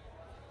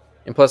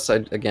 And plus,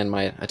 again,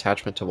 my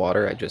attachment to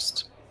water,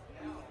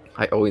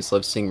 I always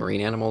love seeing marine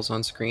animals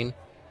on screen,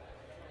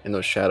 and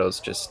those shadows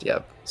just, yeah,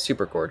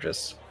 super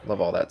gorgeous. Love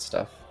all that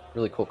stuff.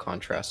 Really cool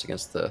contrast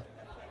against the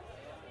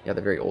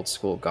very old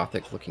school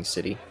gothic looking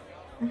city.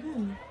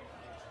 Hmm.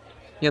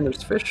 Yeah, and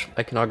there's fish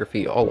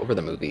iconography all over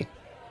the movie.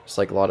 Just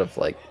like a lot of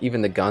like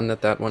even the gun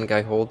that one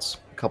guy holds.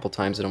 A couple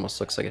times it almost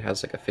looks like it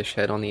has like a fish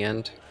head on the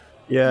end.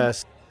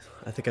 Yes,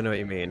 I think I know what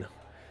you mean.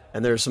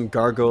 And there's some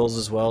gargoyles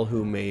as well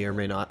who may or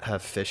may not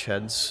have fish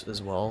heads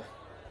as well.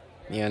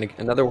 Yeah, and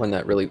another one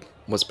that really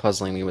was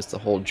puzzling me was the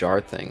whole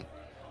jar thing.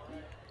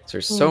 So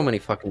there's so Hmm. many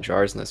fucking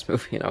jars in this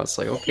movie, and I was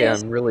like, okay,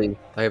 Yes.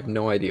 I have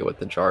no idea what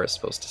the jar is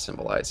supposed to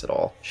symbolize at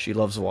all. She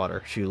loves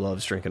water. She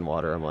loves drinking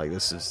water. I'm like,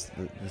 this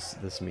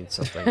means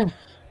something.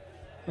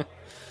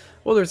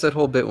 Well, there's that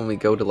whole bit when we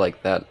go to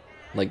like that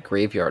like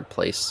graveyard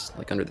place,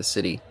 like under the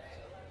city,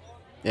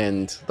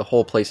 and the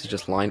whole place is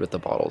just lined with the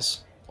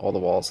bottles. All the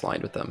walls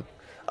lined with them.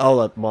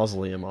 Oh, that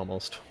mausoleum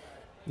almost.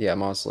 Yeah,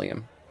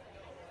 Mausoleum.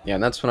 Yeah,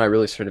 and that's when I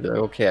really started to be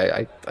like,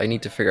 okay, I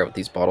need to figure out what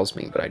these bottles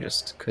mean, but I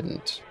just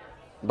couldn't.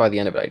 By the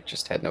end of it, I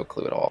just had no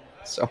clue at all.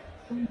 So,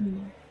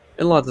 Mhm.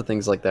 and lots of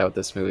things like that with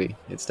this movie.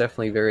 It's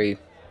definitely very,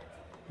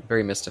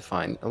 very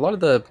mystifying. A lot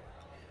of the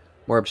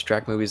more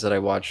abstract movies that I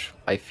watch,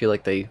 I feel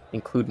like they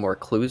include more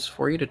clues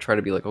for you to try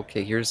to be like,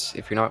 okay, here's,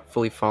 if you're not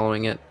fully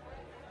following it,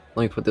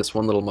 let me put this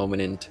one little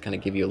moment in to kind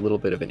of give you a little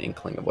bit of an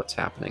inkling of what's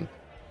happening.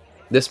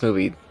 This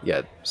movie,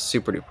 yeah,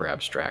 super duper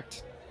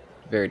abstract.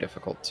 Very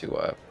difficult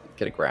to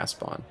get a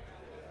grasp on,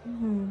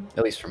 Mhm.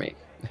 at least for me.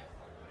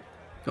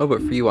 Oh, but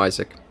for you,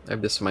 Isaac, I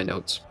have this in my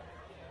notes.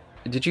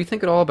 Did you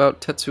think at all about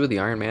Tetsuo the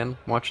Iron Man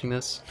watching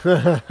this?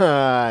 Not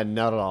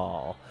at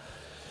all.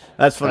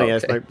 That's Oh, funny.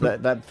 okay.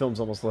 That film's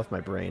almost left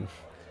my brain.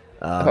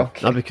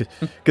 Not Okay.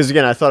 because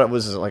again, I thought it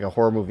was like a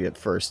horror movie at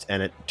first,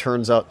 and it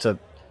turns out to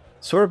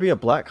sort of be a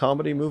black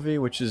comedy movie,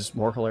 which is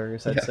more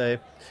hilarious, I'd Yeah. say.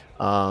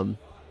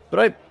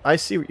 But I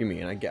see what you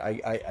mean. I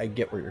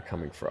get where you're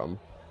coming from.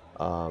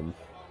 Um,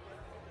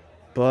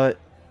 but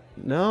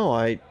no,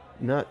 I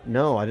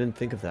didn't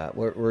think of that.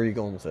 Where are you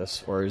going with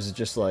this? Or is it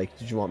just like,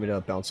 did you want me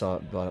to bounce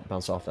off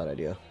that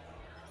idea?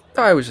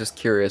 I was just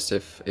curious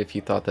if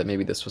you thought that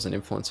maybe this was an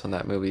influence on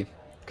that movie,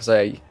 because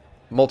I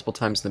multiple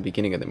times in the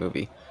beginning of the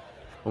movie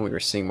when we were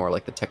seeing more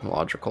like the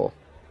technological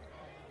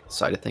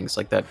side of things,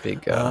 like that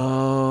big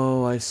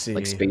Oh, I like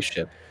see.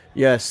 spaceship,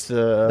 Yes,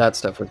 the that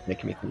stuff was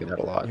making me think of that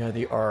a lot. yeah,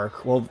 the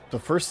arc. Well, the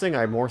first thing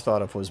I more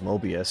thought of was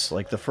Mobius.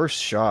 Like the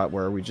first shot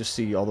where we just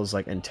see all those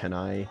like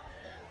antennae,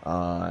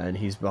 and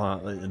he's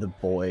behind the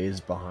boy is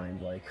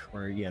behind like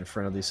or yeah in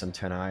front of these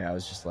antennae. I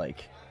was just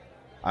like,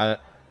 I,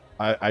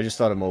 I just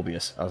thought of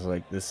Mobius. I was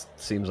like, this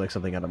seems like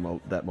something out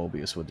of that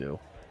Mobius would do.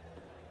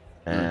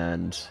 Hmm.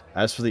 And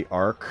as for the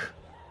arc,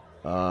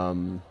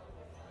 um,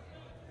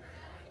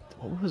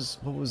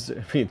 what was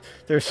I mean,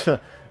 there's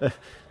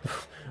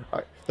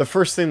the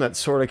first thing that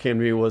sort of came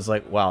to me was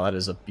like, wow, that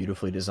is a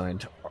beautifully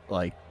designed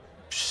like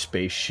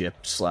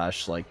spaceship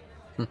slash like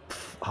Hmm.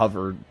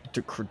 hover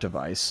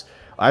device.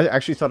 I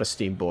actually thought of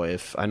Steam Boy.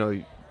 If I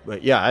know,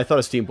 but yeah, I thought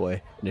of Steam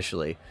Boy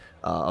initially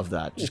of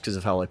that just because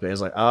of how like it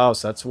was like, oh,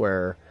 so that's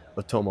where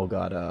Otomo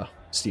got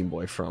Steam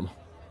Boy from,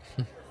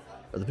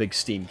 or the big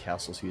steam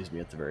castle. Excuse me,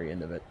 at the very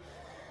end of it.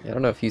 Yeah, I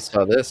don't know if you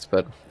saw this,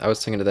 but I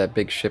was thinking of that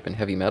big ship in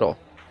Heavy Metal,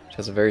 which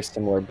has a very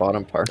similar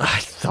bottom part. I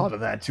thought of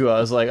that too. I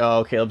was like,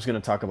 oh, Caleb's gonna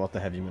talk about the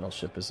heavy metal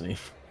ship, isn't he?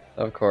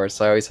 Of course,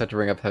 I always had to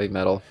bring up Heavy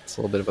Metal. It's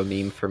a little bit of a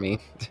meme for me.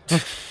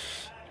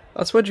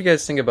 So, what did you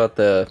guys think about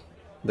the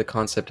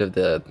concept of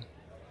the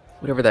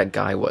whatever that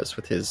guy was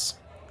with his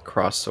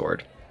cross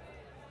sword?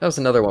 That was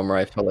another one where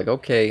I felt like,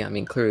 okay, I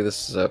mean, clearly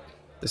this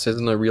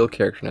isn't a real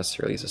character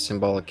necessarily. He's a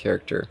symbolic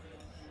character.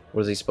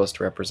 What is he supposed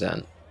to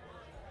represent?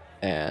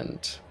 And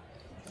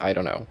I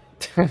don't know.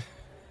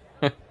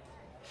 Do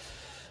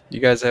you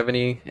guys have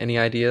any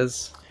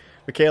ideas?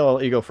 Michaela, I'll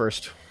let you go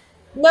first.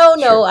 No, Sure.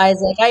 no,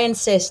 Isaac. I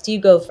insist. You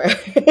go first.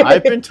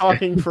 I've been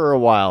talking for a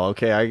while.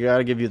 Okay, I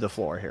gotta give you the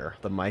floor here.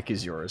 The mic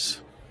is yours.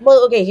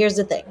 Well, okay, here's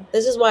the thing.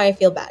 This is why I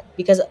feel bad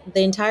because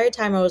the entire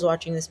time I was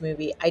watching this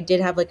movie, I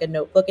did have like a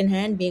notebook in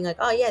hand, being like,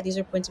 "Oh yeah, these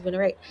are points I'm gonna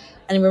write,"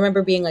 and I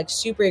remember being like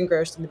super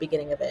engrossed in the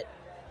beginning of it,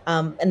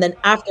 and then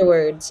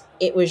afterwards,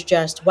 it was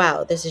just,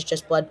 "Wow, this is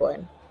just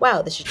Bloodborne.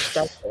 Wow, this is just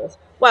Dark Souls.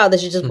 Wow,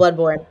 this is just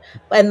Bloodborne."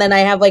 And then I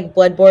have like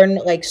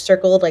Bloodborne like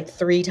circled like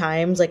 3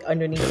 times like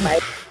underneath my.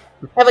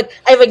 I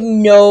have like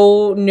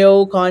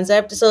no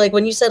concept. So like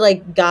when you said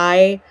like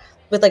guy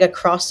with like a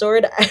cross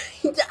sword,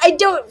 I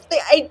don't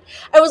think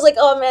I was like,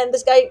 oh man,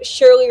 this guy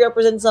surely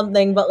represents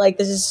something, but like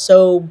this is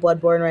so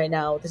Bloodborne right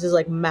now. This is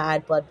like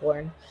mad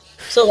Bloodborne.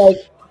 So like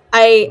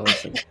I Well,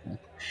 that's interesting.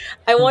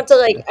 I want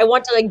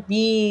to like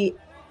be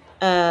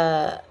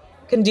uh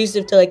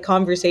conducive to like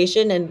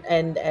conversation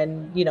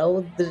and you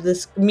know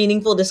this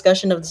meaningful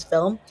discussion of this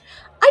film.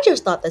 I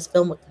just thought this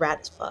film looked rad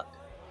as fuck.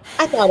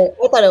 I thought it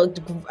looked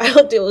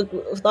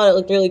thought it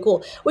looked really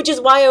cool, which is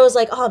why I was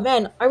like, oh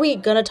man, are we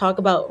gonna talk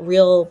about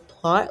real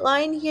plot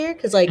line here?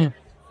 Because like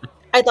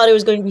I thought it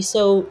was going to be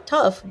so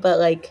tough, but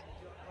like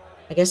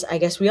I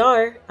guess we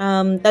are.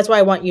 That's why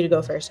I want you to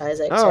go first,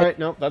 Isaac. All So right,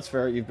 no, that's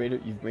fair. You've made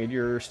it. You've made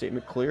your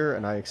statement clear,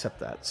 and I accept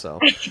that. So,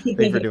 thank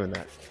you for doing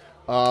that.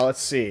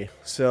 Let's see.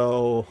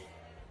 So,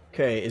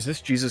 okay, is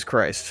this Jesus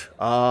Christ?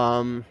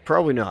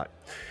 Probably not.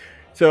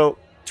 So,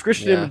 it's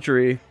Christian Yeah.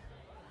 imagery,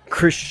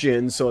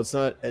 Christian. So it's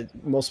not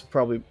most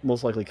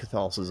likely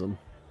Catholicism.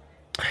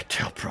 I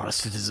tell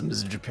Protestantism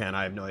is in Japan.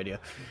 I have no idea.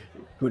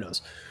 Who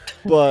knows?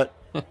 But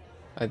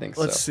I think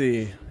let's so.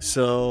 see.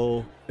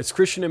 So it's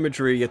Christian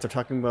imagery, yet they're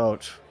talking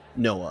about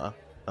Noah.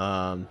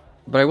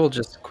 But I will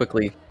just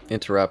quickly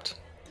interrupt.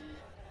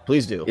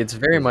 Please do. It's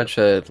very much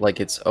a like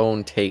its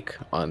own take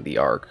on the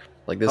arc.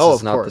 Like this Oh, is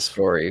of not the course.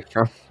 story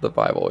from the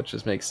Bible, which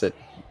just makes it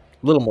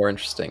a little more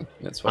interesting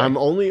in its way. I'm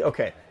only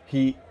okay.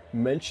 He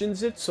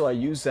mentions it, so I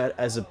use that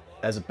as a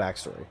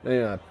backstory.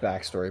 Not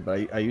backstory,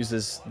 but I use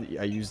this.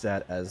 I use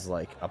that as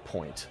like a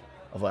point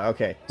of like,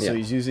 okay, so Yeah.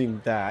 he's using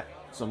that.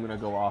 So I'm gonna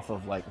go off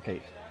of like,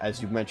 okay,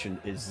 as you mentioned,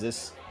 is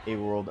this a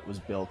world that was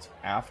built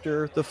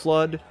after the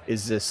flood?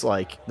 Is this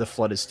like the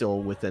flood is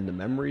still within the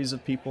memories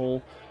of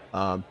people?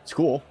 It's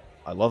cool.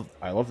 I love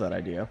that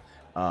idea.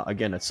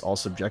 Again, it's all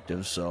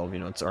subjective, so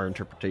it's our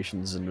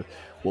interpretations and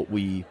what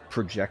we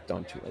project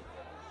onto it.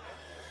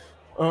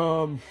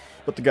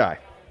 But the guy,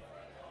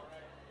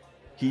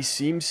 he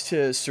seems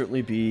to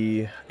certainly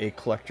be a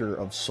collector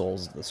of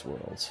souls of this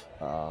world.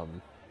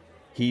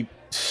 He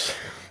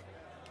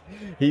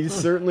he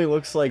certainly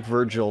looks like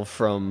Virgil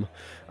from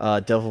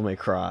Devil May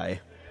Cry.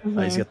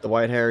 He's got the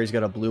white hair. He's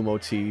got a blue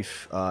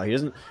motif. He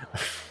doesn't.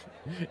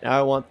 Now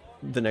I want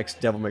the next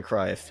Devil May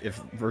Cry.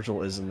 If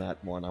Virgil is in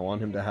that one, I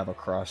want him to have a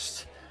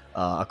cross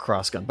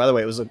gun. By the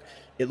way,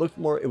 it looked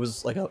more. It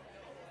was like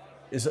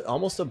is it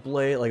almost a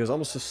blade? Like it was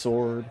almost a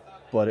sword,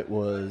 but it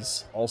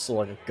was also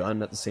like a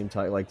gun at the same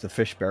time. Like the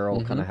fish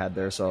barrel kind of had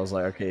there. So I was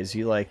like, okay, is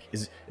he like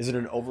is it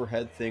an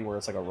overhead thing where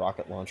it's like a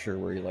rocket launcher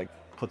where he like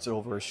puts it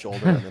over his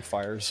shoulder and then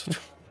fires?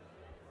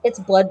 It's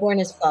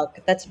Bloodborne as fuck.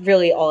 That's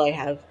really all I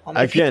have on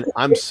my Again,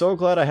 I'm so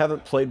glad I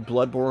haven't played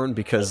Bloodborne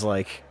because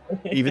like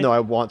even though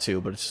I want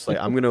to, but it's just like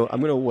I'm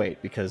gonna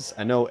wait because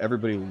I know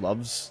everybody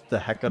loves the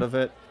heck out of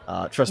it.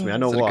 Trust me, I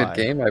know Is it why. a good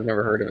game? I've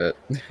never heard of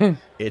it.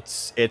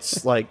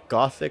 It's like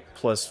Gothic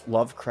plus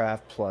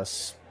Lovecraft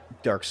plus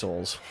Dark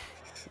Souls.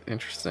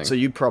 Interesting. So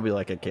you'd probably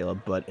like it,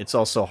 Caleb, but it's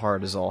also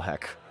hard as all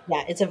heck.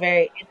 Yeah, it's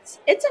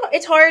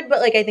hard, but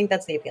like I think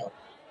that's the appeal.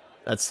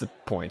 That's the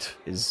point.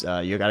 Is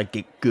you gotta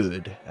get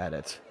good at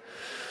it.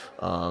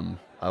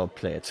 I'll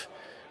play it.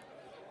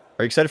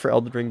 Are you excited for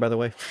Elden Ring, by the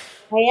way?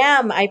 I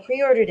am. I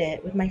pre-ordered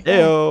it with my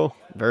friend. Heyo,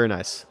 very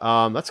nice.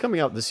 That's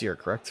coming out this year,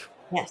 correct?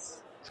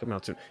 Yes. It's coming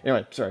out soon.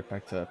 Anyway, sorry.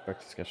 Back to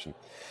discussion.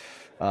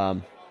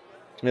 It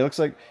looks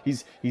like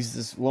he's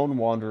this lone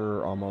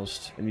wanderer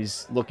almost, and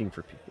he's looking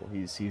for people.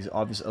 He's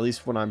obviously, at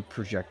least what I'm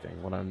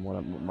projecting,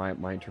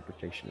 my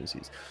interpretation is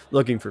he's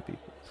looking for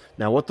people.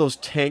 Now, what those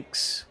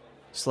tanks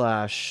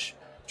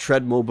 /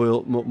 tread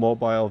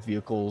mobile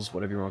vehicles,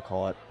 whatever you want to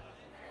call it,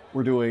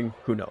 were doing,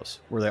 who knows?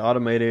 Were they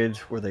automated?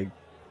 Were they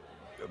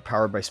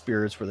powered by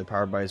spirits? Were they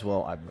powered by his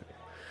will? I don't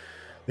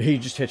know. He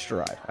just hitched a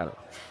ride. I don't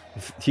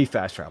know. He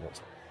fast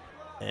traveled,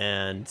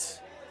 and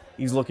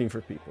he's looking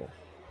for people.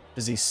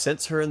 Does he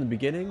sense her in the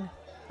beginning?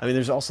 I mean,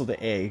 there's also the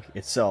egg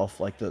itself,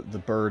 like the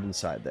bird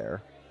inside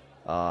there.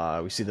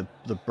 We see the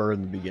bird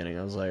in the beginning.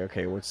 I was like,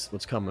 okay,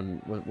 what's coming?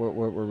 Where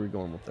are we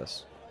going with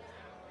this?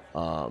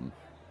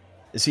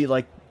 Is he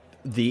like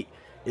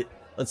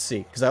let's see,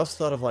 because I also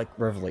thought of like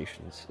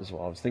Revelations as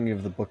well. I was thinking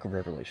of the Book of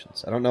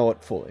Revelations. I don't know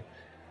it fully.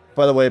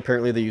 By the way,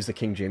 apparently they use the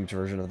King James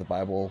version of the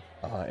Bible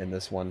in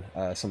this one.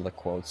 Some of the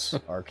quotes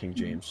are King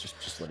James.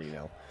 Just letting you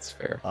know. That's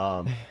fair.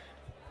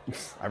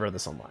 I read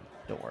this online.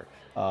 Don't worry.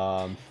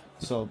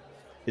 So,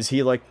 is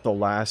he like the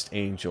last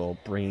angel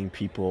bringing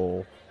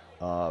people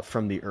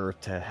from the earth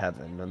to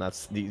heaven, and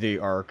that's the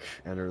ark,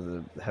 and or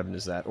the heaven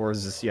is that, or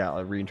is this a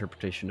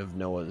reinterpretation of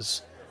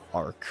Noah's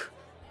ark?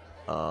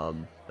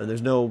 And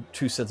there's no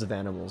two sets of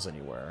animals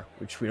anywhere,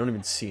 which we don't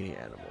even see any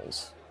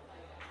animals.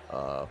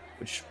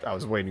 Which I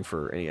was waiting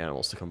for any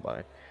animals to come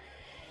by.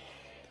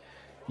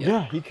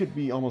 Yeah, he could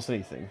be almost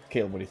anything.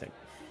 Caleb, what do you think?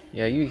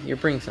 Yeah, you're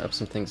bringing up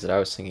some things that I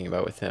was thinking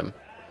about with him.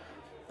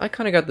 I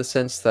kind of got the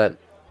sense that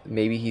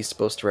maybe he's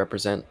supposed to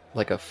represent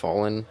like a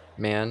fallen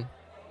man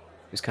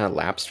who's kind of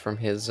lapsed from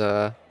his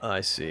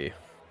I see.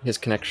 his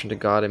connection to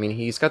God. I mean,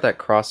 he's got that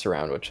cross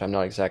around, which I'm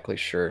not exactly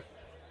sure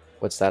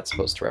what's that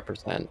supposed to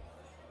represent.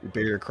 You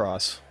bear your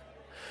cross.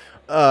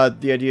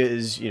 The idea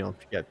is,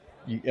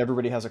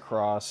 everybody has a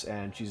cross,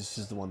 and Jesus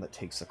is the one that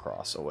takes the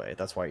cross away.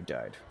 That's why he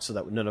died, so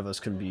that none of us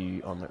can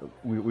be on the.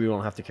 We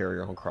don't have to carry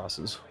our own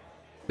crosses.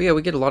 But yeah,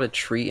 we get a lot of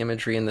tree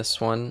imagery in this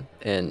one,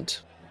 and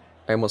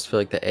I almost feel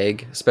like the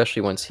egg,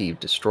 especially once he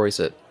destroys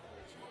it,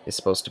 is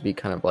supposed to be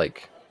kind of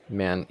like,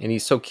 man, and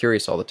he's so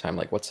curious all the time,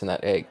 like what's in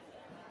that egg.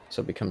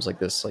 So it becomes like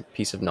this like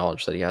piece of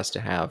knowledge that he has to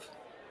have.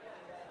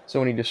 So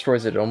when he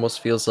destroys it, it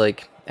almost feels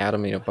like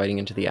Adam, biting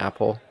into the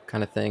apple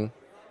kind of thing.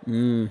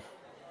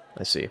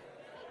 I see.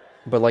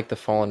 But like the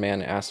fallen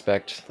man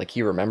aspect, like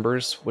he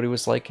remembers what it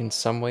was like in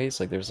some ways.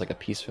 Like there's like a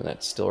piece of him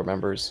that still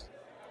remembers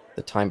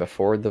the time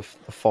before the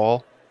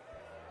fall.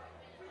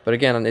 But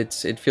again,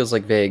 it feels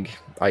like vague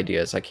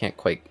ideas. I can't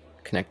quite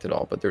connect it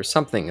all. But there's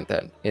something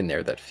in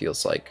there that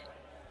feels like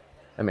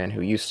a man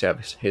who used to have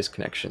his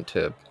connection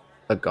to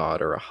a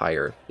god or a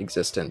higher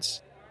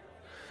existence,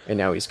 and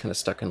now he's kind of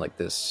stuck in like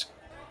this,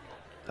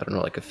 I don't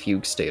know, like a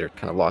fugue state, or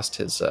kind of lost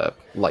his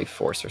life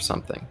force or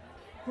something.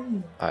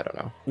 I don't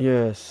know.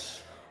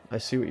 Yes, I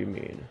see what you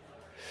mean.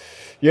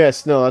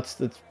 Yes, no, that's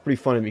pretty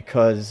funny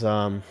because,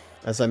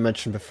 as I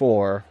mentioned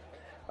before,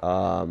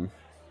 Mamoru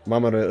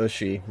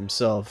Oshii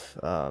himself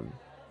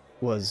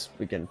was,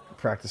 again,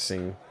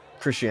 practicing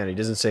Christianity. He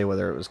doesn't say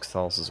whether it was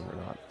Catholicism or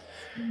not.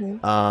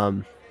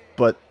 Mm-hmm.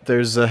 But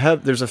there's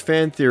a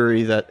fan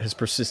theory that has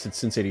persisted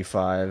since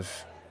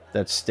 '85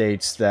 that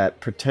states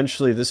that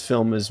potentially this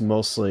film is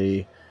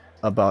mostly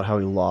about how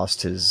he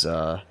lost his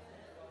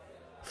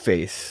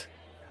faith.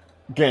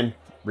 Again,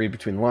 read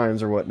between the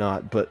lines or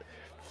whatnot, but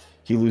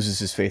he loses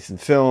his faith in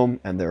film,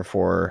 and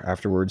therefore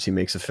afterwards he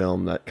makes a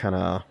film that kind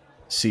of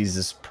sees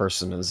this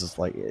person as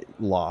like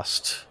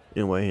lost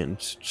in a way and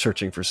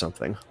searching for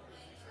something.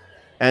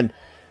 And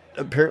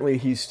apparently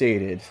he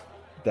stated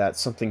that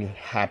something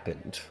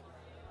happened.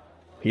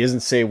 He doesn't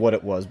say what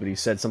it was, but he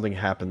said something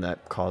happened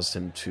that caused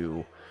him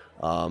to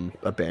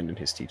abandon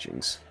his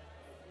teachings.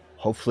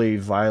 Hopefully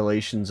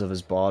violations of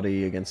his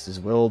body against his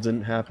will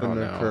didn't happen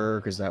or occur,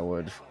 because that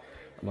would...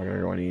 I'm not going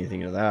to go into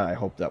anything into that. I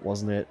hope that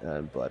wasn't it,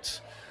 but...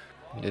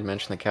 You did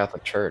mention the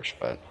Catholic Church,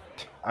 but...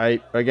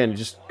 Again,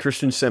 just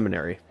Christian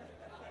seminary.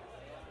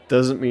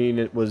 Doesn't mean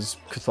it was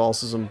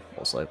Catholicism.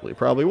 Most likely it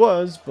probably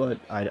was, but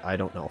I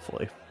don't know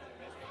fully.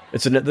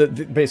 It's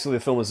basically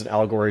the film is an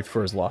allegory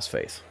for his lost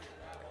faith.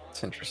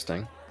 It's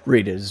interesting.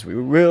 Read it as we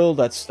will.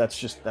 That's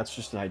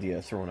just an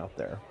idea thrown out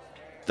there.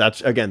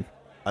 That's, again,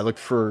 I looked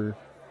for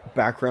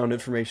background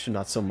information,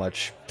 not so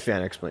much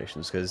fan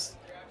explanations, because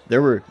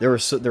there were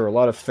a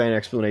lot of fan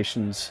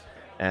explanations,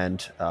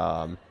 and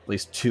at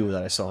least 2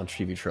 that I saw on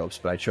TV Tropes,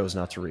 but I chose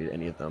not to read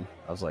any of them.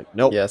 I was like,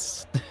 nope.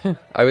 Yes,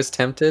 I was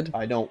tempted.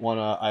 I don't want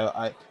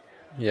to.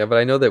 Yeah, but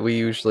I know that we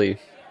usually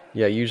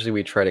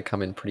we try to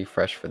come in pretty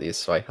fresh for these,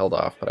 so I held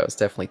off. But I was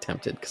definitely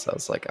tempted because I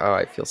was like, oh,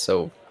 I feel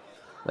so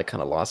like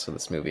kind of lost with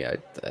this movie. And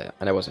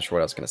I wasn't sure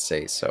what I was going to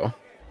say, so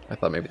I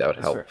thought maybe that would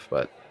help. Fair.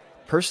 But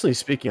personally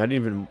speaking, I don't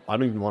even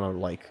want to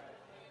like.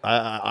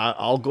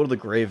 I'll go to the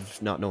grave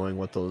not knowing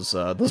what those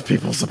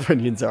people's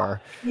opinions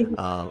are,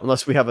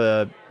 unless we have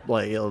a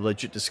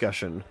legit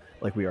discussion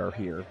like we are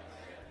here.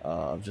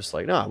 Just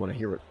like, no, I want to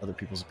hear what other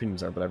people's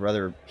opinions are, but I'd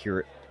rather hear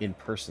it in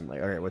person.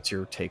 Like, all right, what's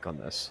your take on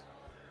this?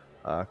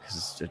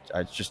 Because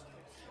I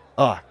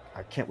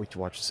can't wait to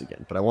watch this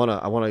again. But I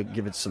want to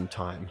give it some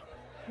time,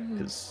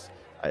 because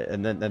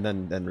and then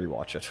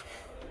rewatch it.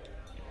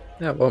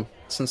 Yeah, well,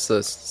 since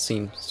the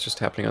scene is just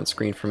happening on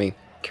screen for me,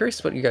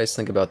 curious what you guys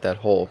think about that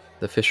whole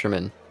the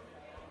fishermen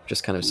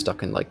just kind of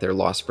stuck in like their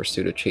lost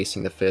pursuit of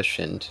chasing the fish,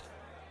 and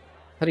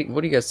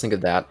what do you guys think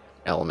of that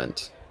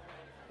element?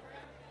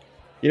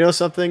 You know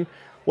something?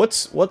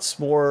 What's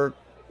more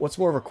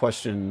of a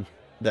question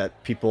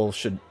that people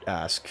should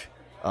ask?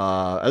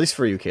 At least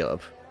for you,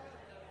 Caleb.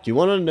 Do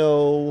you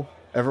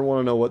ever want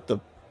to know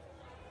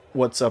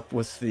what's up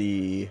with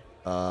the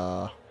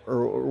or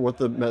what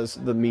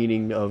the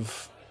meaning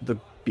of the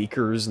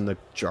beakers and the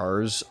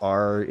jars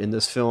are in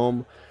this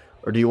film,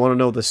 or do you want to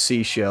know the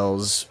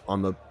seashells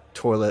on the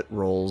toilet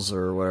rolls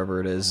or whatever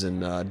it is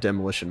in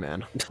Demolition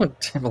Man?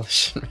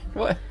 Demolition Man?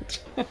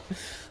 What?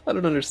 I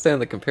don't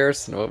understand the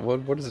comparison.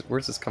 What is it?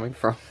 Where's this coming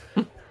from?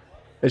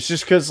 It's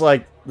just because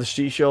like the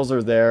seashells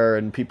are there,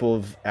 and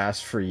people have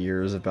asked for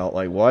years about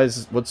like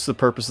what's the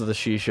purpose of the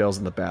seashells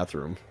in the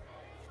bathroom?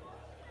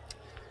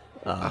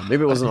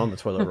 Maybe it wasn't on the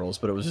toilet rolls,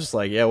 but it was just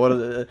like, yeah, what are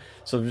the...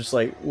 So I'm just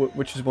like,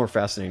 which is more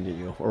fascinating to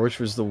you, or which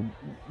was the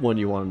one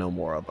you want to know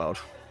more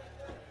about?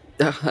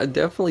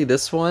 Definitely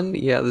this one.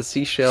 Yeah, the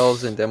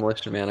seashells and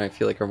Demolition Man, I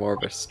feel like, are more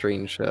of a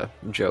strange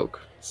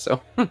joke.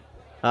 So,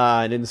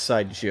 an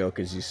inside joke,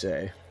 as you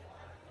say.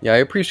 Yeah, I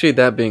appreciate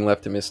that being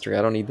left a mystery.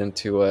 I don't need them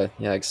to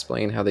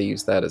explain how they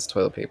use that as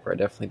toilet paper. I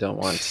definitely don't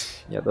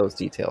want those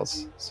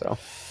details. So,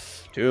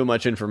 too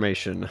much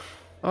information.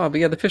 Oh,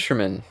 but yeah, the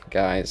fishermen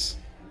guys.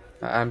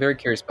 I'm very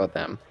curious about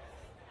them.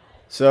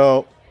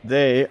 So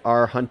they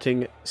are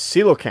hunting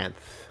coelacanth.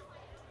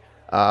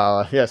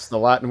 Yes, the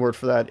Latin word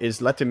for that is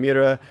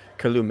Latimira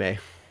calume.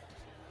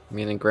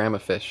 Meaning grandma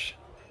fish.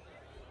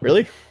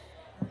 Really?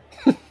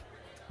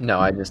 No,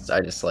 I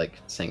just like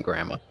saying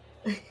grandma.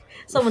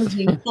 Someone's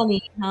being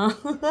funny, huh?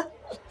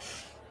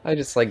 I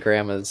just like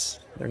grandmas.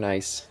 They're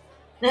nice.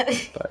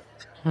 But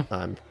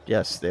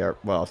yes, they are.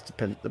 Well,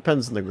 it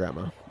depends on the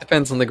grandma.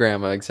 Depends on the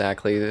grandma,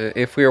 exactly.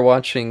 If we were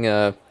watching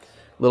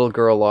Little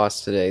Girl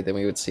Lost today, then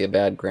we would see a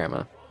bad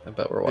grandma.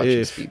 But we're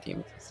watching Speed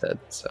Demons instead.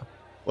 So,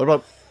 what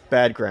about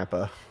Bad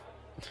Grandpa?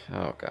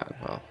 Oh God,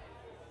 well.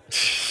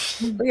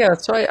 But yeah,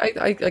 so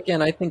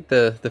I think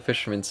the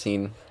fisherman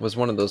scene was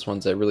one of those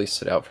ones that really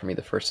stood out for me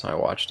the first time I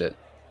watched it,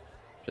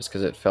 just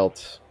because it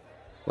felt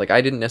like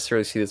I didn't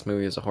necessarily see this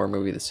movie as a horror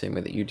movie the same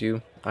way that you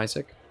do,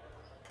 Isaac.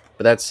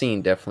 But that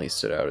scene definitely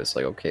stood out as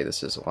like, okay,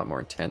 this is a lot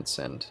more intense,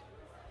 and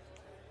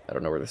I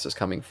don't know where this is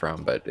coming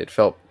from, but it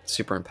felt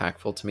super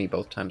impactful to me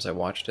both times I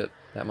watched it,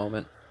 that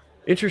moment.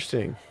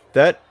 Interesting.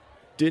 That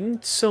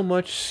didn't so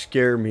much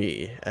scare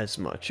me as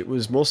much. It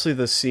was mostly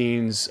the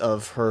scenes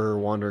of her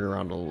wandering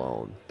around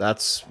alone.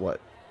 That's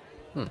what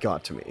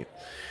got to me.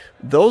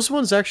 Those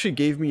ones actually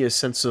gave me a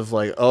sense of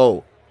like,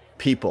 oh,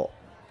 people.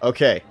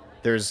 Okay,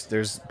 there's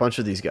a bunch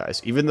of these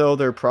guys. Even though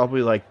they're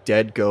probably like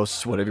dead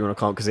ghosts, whatever you want to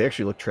call them, because they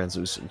actually look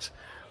translucent.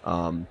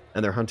 And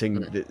they're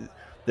hunting...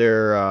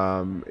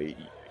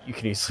 You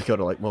can easily go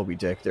to like Moby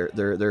Dick.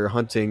 They're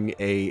hunting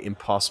a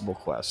impossible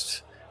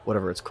quest,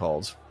 whatever it's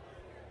called.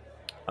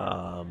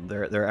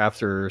 They're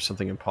after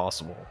something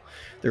impossible.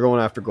 They're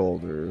going after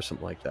gold or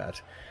something like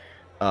that.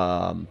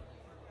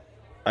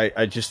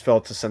 I just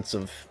felt a sense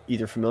of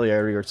either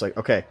familiarity, or it's like,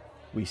 okay,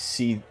 we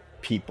see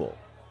people.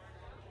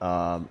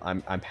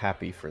 I'm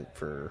happy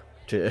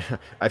to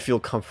I feel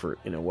comfort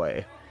in a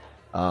way.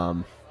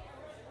 Um,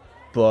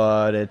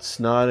 but it's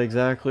not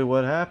exactly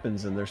what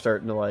happens, and they're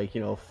starting to like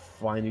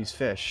find these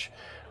fish.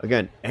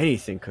 Again,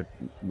 anything could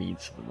mean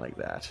something like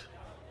that.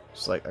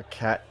 It's like a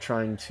cat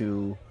trying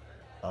to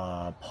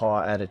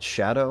paw at its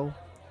shadow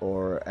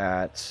or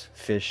at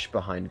fish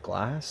behind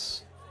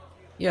glass.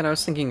 Yeah, and I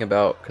was thinking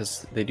about,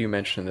 because they do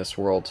mention in this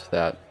world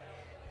that,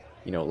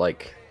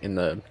 like in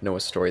the Noah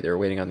story, they were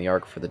waiting on the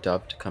ark for the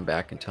dove to come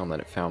back and tell them that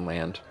it found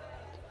land.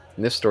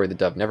 In this story, the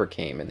dove never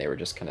came, and they were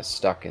just kind of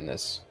stuck in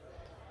this,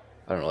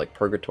 I don't know, like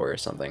purgatory or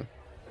something.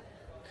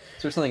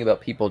 So there's something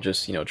about people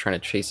just, trying to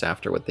chase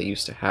after what they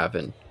used to have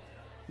and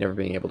never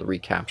being able to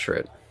recapture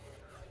it.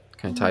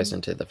 Kind of ties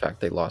into the fact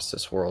they lost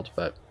this world,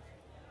 but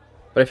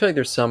I feel like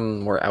there's some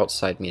more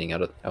outside meaning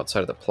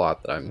outside of the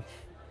plot that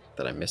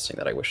I'm missing,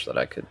 that I wish that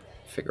I could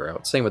figure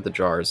out. Same with the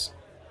jars.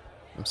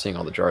 I'm seeing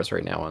all the jars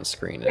right now on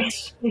screen.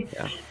 It's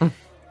yeah.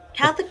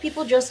 Catholic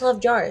people just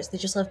love jars. They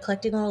just love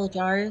collecting all the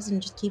jars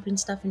and just keeping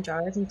stuff in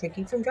jars and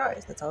drinking from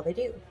jars. That's all they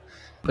do.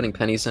 Putting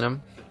pennies in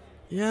them,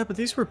 Yeah, but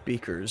these were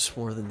beakers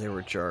more than they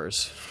were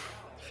jars.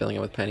 filling it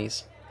with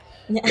pennies.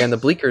 Yeah, and the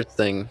bleakers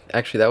thing,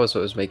 actually, that was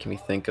what was making me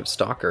think of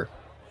Stalker.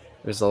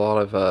 There's a lot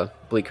of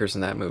bleakers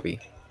in that movie.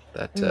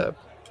 That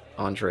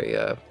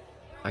Andre,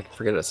 I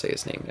forget how to say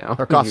his name now.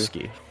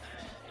 Tarkovsky.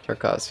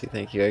 Tarkovsky,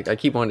 thank you. I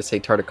keep wanting to say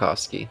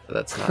Tartakovsky, but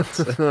that's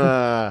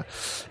not.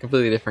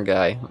 Completely different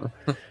guy.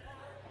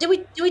 Did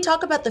we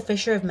talk about the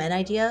Fisher of Men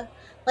idea?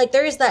 Like,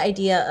 there is that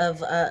idea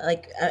of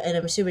and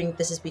I'm assuming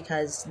this is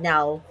because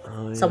now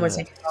someone's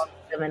taking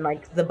them, and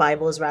like the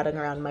Bible is rattling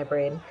around in my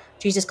brain.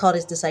 Jesus called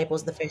his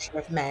disciples the Fisher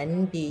of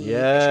Men.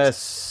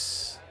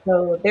 Yes.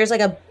 So there's like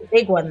a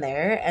big one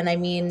there, and I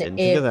mean, Didn't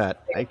think of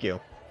that. Thank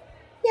you.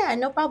 Yeah,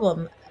 no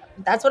problem.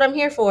 That's what I'm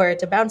here for,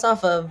 to bounce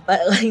off of.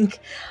 But like,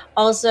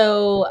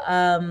 also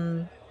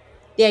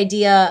the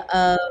idea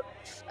of,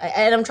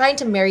 and I'm trying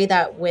to marry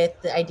that with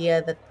the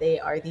idea that they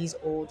are these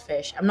old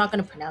fish. I'm not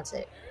going to pronounce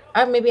it.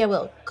 Maybe I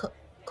will.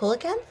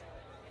 Coelacanth?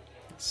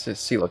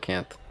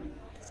 Coelacanth.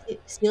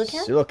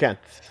 Coelacanth? Coelacanth.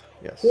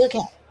 Yes.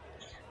 Coelacanth.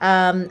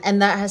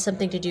 And that has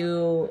something to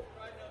do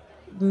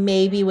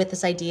maybe with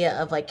this idea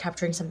of like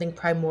capturing something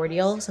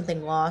primordial,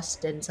 something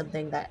lost, and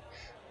something that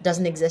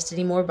doesn't exist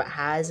anymore but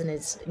has and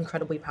is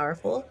incredibly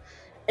powerful.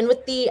 And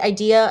with the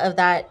idea of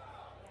that,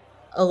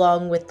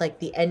 along with like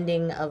the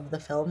ending of the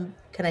film,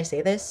 can I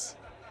say this?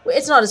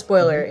 It's not a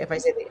spoiler if I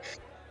say that.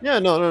 Yeah,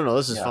 no.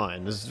 This is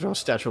fine. This is no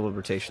statute of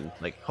limitation.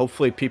 Like,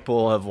 hopefully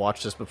people have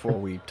watched this before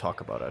we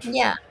talk about it.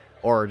 Yeah.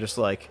 Or just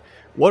like,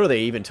 what are they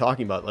even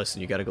talking about?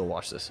 Listen, you got to go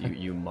watch this.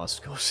 You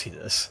must go see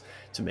this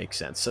to make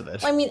sense of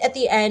it. I mean, at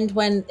the end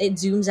when it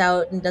zooms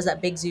out and does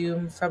that big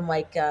zoom from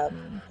like the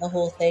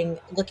whole thing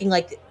looking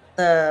like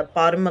the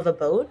bottom of a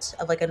boat,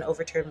 of like an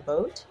overturned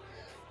boat,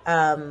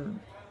 then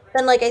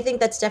like I think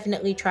that's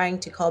definitely trying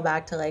to call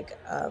back to like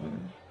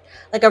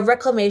a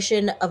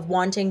reclamation of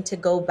wanting to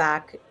go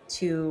back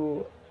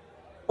to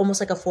almost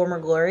like a former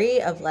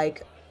glory of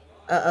like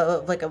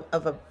of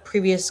a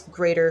previous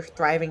greater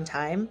thriving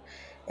time,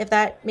 if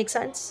that makes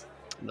sense.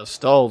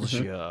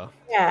 Nostalgia.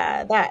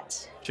 Yeah,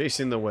 that.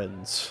 Chasing the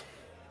winds.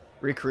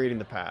 Recreating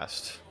the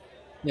past.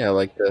 Yeah,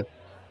 like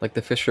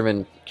the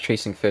fisherman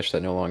chasing fish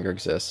that no longer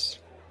exists.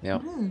 Yeah.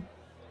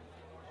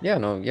 Yeah,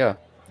 no, yeah,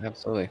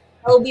 absolutely.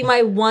 That will be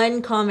my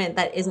one comment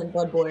that isn't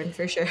Bloodborne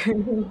for sure.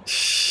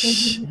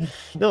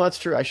 No, that's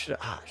true. I should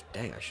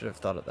have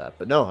thought of that.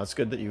 But no, it's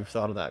good that you've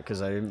thought of that,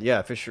 because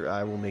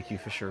I will make you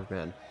Fisher of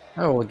Men.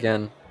 Oh,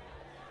 again,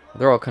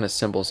 they're all kind of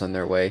symbols in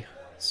their way.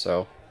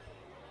 So,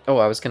 I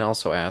was gonna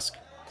also ask.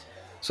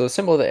 So the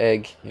symbol of the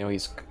egg,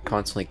 he's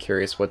constantly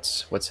curious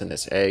what's in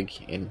this egg,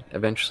 and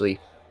eventually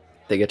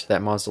they get to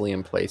that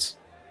mausoleum place,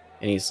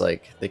 and he's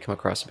like, they come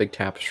across a big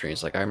tapestry.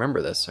 He's like, I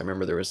remember this. I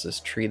remember there was this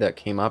tree that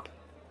came up,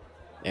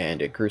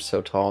 and it grew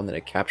so tall, and then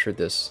it captured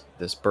this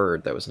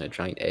bird that was in a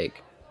giant egg.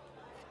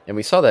 And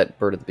we saw that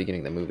bird at the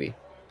beginning of the movie.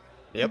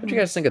 Yep. What do you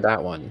guys think of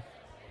that one?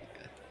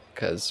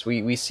 Because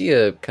we see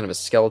a kind of a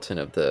skeleton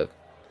of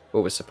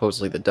what was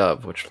supposedly the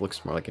dove, which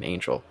looks more like an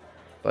angel.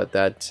 But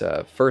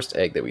that first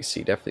egg that we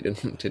see definitely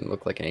didn't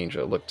look like an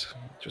angel. It looked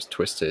just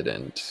twisted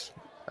and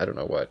I don't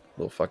know what, a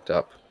little fucked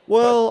up.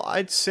 Well,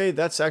 I'd say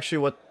that's actually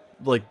what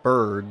like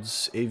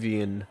birds,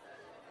 avian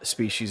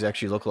species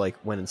actually look like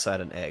when inside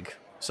an egg.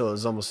 So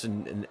it's almost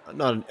in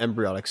not an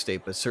embryonic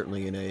state, but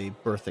certainly in a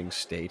birthing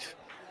state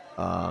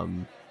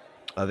of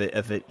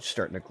it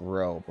starting to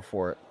grow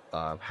before it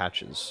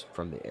hatches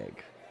from the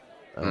egg.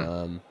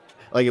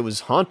 Like, it was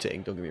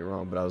haunting, don't get me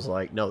wrong, but I was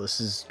like, no,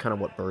 this is kind of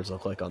what birds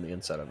look like on the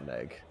inside of an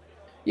egg.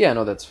 Yeah,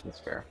 no, that's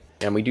fair.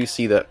 And we do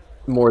see that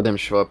more of them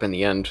show up in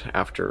the end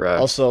after...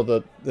 Also,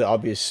 the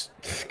obvious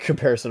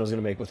comparison I was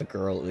going to make with a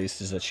girl, at least,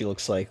 is that she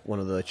looks like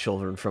one of the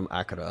children from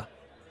Akira.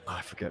 Oh,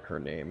 I forget her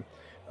name.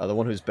 The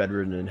one who's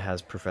bedridden and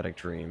has prophetic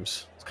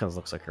dreams. It kind of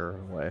looks like her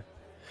in a way.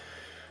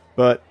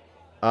 But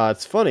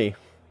it's funny,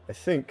 I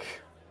think,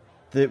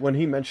 that when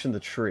he mentioned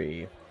the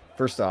tree,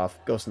 first off,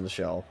 Ghost in the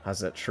Shell has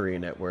that tree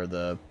in it where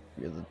the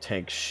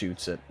tank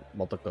shoots at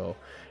Motoko,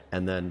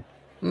 and then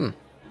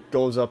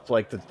goes up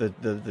like the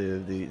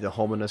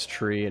Hominus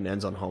tree and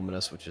ends on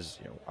Hominus, which is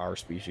our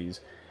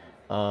species.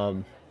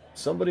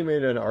 Somebody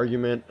made an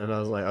argument, and I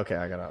was like, okay,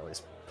 I gotta at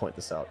least point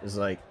this out. It's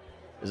like,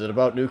 is it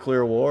about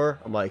nuclear war?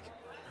 I'm like,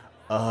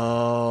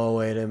 oh,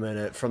 wait a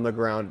minute. From the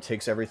ground, it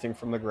takes everything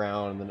from the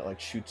ground, and then it like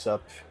shoots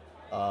up,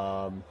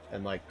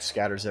 and like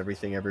scatters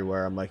everything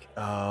everywhere. I'm like,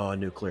 oh, a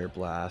nuclear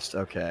blast.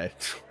 Okay,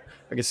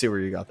 I can see where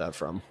you got that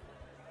from.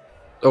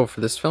 Oh,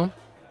 for this film?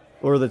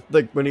 Or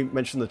like when he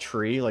mentioned the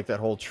tree, like that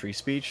whole tree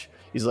speech,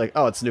 he's like,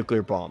 oh, it's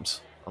nuclear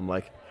bombs. I'm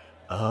like,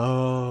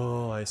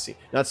 oh, I see.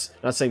 Not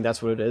saying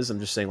that's what it is. I'm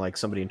just saying like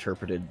somebody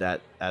interpreted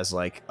that as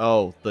like,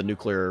 oh, the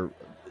nuclear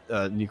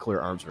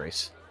arms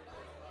race.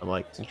 I'm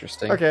like, It's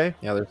interesting. okay.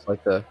 Yeah, there's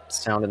like the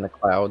sound in the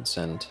clouds,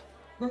 and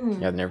Mhm.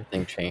 yeah, then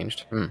everything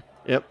changed.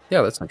 Yep.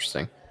 Yeah, that's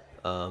interesting.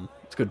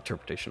 It's good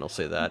interpretation. I'll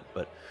say that.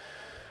 But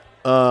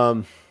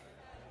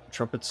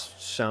trumpets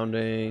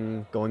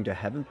sounding, going to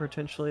heaven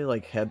potentially,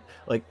 like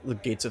the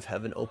gates of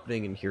heaven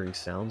opening and hearing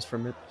sounds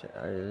from it.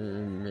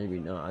 Maybe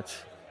not.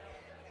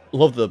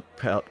 Love the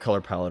color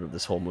palette of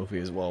this whole movie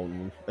as well.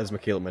 And as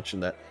Michaela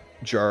mentioned, that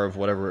jar of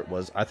whatever it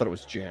was, I thought it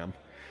was jam,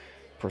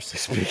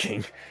 personally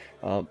speaking.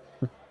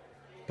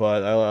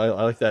 But I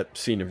like that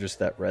scene of just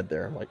that red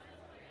there. I'm like,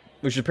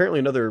 which is apparently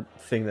another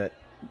thing that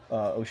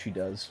Oshii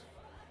does,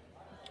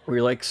 where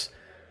he likes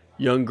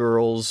young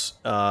girls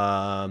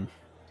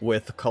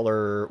with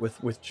color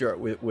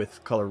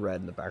with color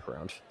red in the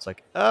background. It's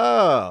like,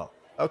 oh,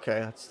 okay,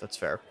 that's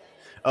fair.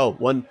 Oh,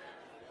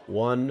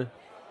 one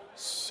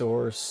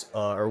source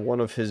or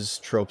one of his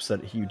tropes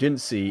that you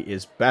didn't see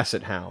is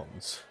basset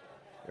hounds.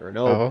 There are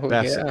no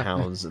basset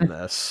hounds in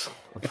this,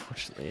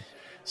 unfortunately.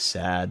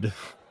 Sad.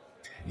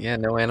 Yeah,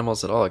 no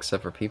animals at all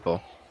except for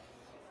people.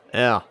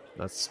 Yeah,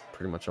 that's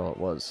pretty much all it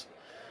was.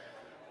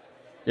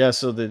 Yeah,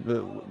 so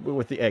the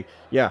with the egg,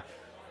 yeah,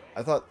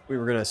 I thought we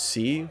were gonna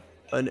see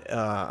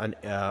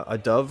a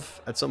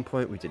dove at some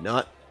point. We did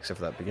not, except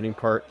for that beginning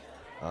part.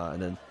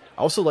 And then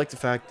I also like the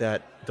fact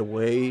that the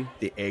way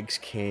the eggs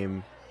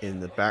came in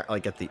the back,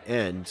 like at the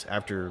end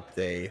after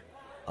they,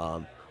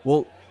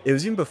 well, it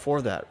was even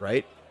before that,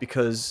 right?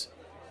 Because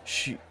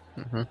she.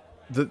 Mm-hmm.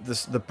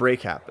 The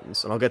break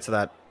happens, and I'll get to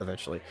that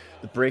eventually.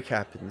 The break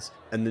happens,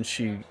 and then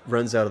she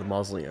runs out of the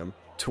mausoleum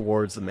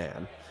towards the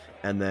man,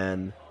 and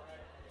then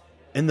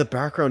in the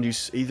background,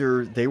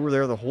 either they were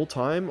there the whole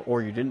time,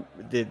 or you didn't.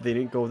 They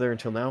didn't go there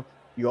until now.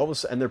 You all of a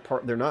sudden, and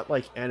they're not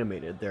like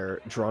animated;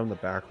 they're drawn in the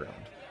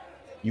background.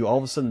 You all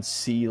of a sudden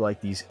see like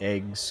these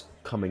eggs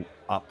coming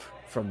up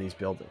from these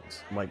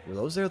buildings. I'm like, were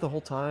those there the whole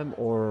time,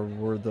 or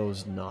were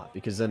those not?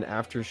 Because then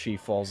after she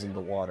falls in the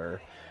water,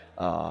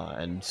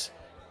 and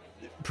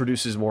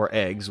produces more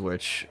eggs,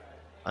 which,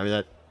 I mean,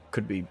 that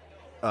could be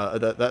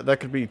that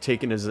could be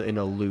taken as in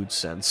a lewd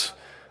sense.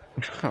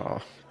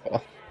 Oh,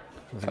 well,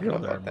 I don't know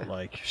about But that.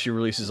 like she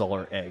releases all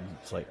her eggs.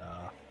 It's like,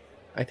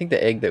 I think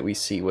the egg that we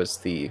see was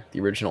the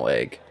original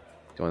egg,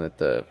 the one that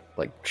the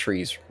like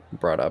trees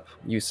brought up.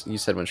 You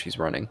said when she's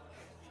running.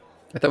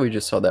 I thought we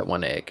just saw that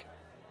one egg.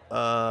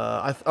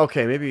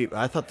 okay, maybe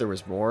I thought there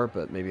was more,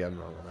 but maybe I'm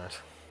wrong on that.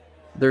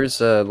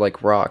 There's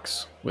like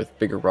rocks with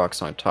bigger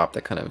rocks on top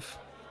that kind of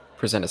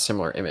present a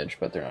similar image,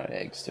 but they're not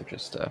eggs. They're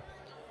just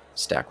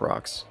stack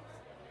rocks.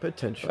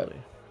 Potentially.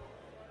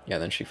 Yeah,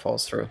 then she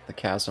falls through the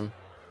chasm.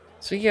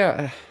 So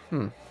yeah,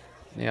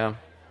 yeah,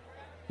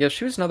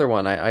 she was another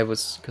one. I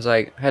was, because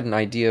I had an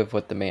idea of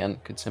what the man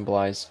could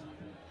symbolize.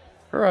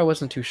 Her, I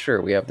wasn't too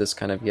sure. We have this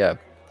kind of, yeah,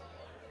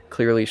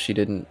 clearly she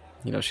didn't,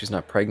 she's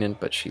not pregnant,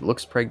 but she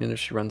looks pregnant as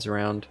she runs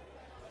around.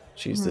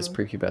 She's this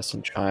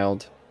prepubescent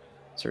child.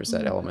 So there's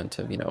that element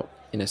of,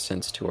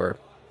 innocence to her.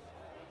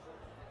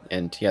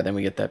 And yeah, then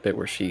we get that bit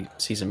where she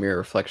sees a mirror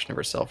reflection of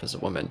herself as a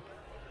woman,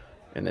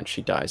 and then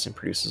she dies and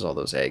produces all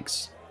those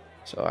eggs.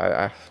 So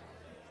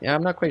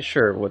I'm not quite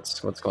sure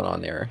what's going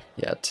on there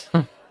yet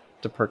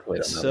to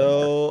percolate on that.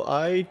 So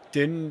I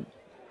didn't,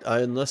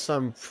 unless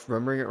I'm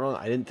remembering it wrong,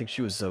 I didn't think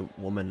she was a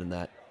woman in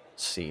that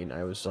scene.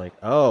 I was like,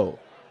 oh,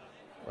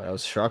 I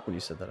was shocked when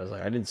you said that. I was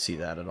like, I didn't see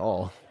that at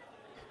all.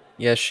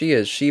 Yeah, she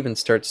is. She even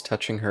starts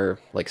touching her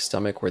like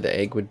stomach where the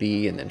egg would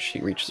be, and then she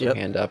reaches her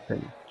hand up,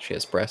 and she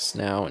has breasts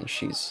now, and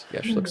she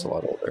looks a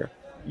lot older.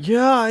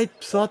 Yeah, I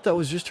thought that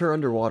was just her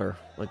underwater,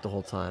 like the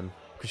whole time,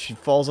 because she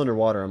falls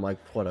underwater. I'm like,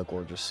 what a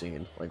gorgeous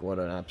scene! Like, what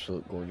an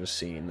absolute gorgeous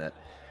scene that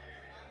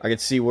I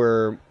could see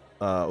where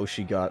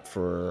Oshii got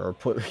for, or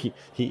put.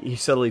 He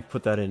subtly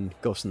put that in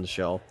Ghost in the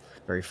Shell.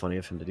 Very funny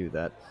of him to do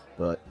that,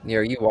 but Yeah,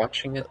 are you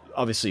watching it?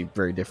 obviously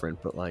very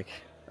different. But like,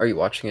 Are you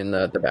watching in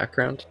the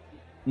background?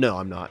 no,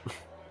 I'm not.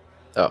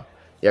 Oh,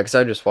 yeah, because I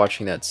was just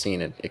watching that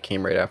scene, and it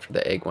came right after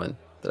the egg one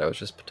that I was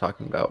just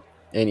talking about.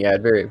 And yeah,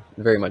 it very,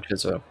 very much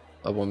is a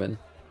woman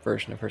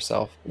version of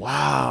herself.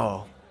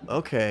 Wow.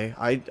 Okay.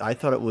 I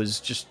thought it was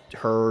just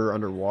her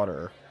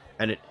underwater,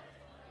 and it,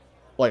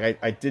 like,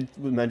 I did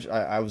mention,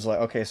 I was like,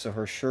 okay, so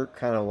her shirt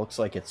kind of looks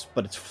like it's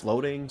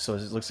floating, so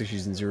it looks like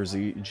she's in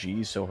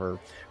 0G, so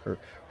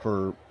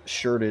her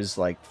shirt is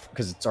like,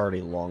 because it's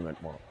already long,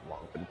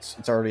 but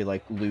it's already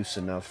like loose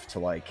enough to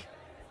like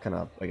kind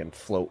of again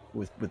float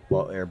with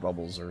air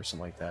bubbles or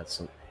something like that.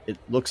 So it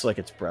looks like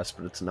it's breast,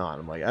 but it's not.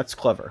 I'm like, that's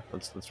clever.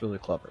 That's really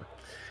clever.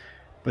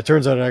 But it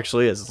turns out it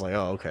actually is. It's like,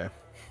 oh, okay.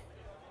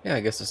 Yeah, I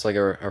guess it's like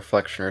a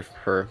reflection of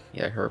her,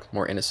 her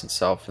more innocent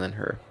self, and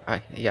then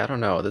I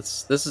don't know.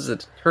 This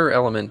is her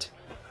element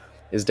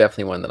is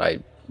definitely one that I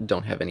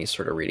don't have any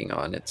sort of reading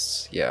on.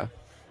 It's yeah,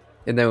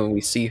 and then when we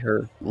see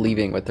her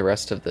leaving with the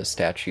rest of the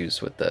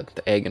statues with the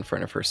egg in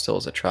front of her still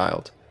as a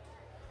child,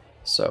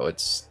 so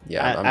it's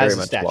yeah, I'm As very a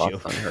much statue.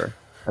 lost on her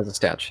as a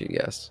statue.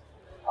 Yes.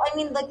 I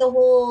mean, like the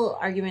whole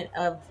argument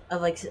of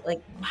like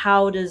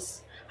how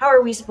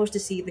are we supposed to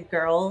see the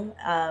girl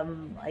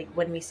like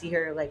when we see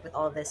her like with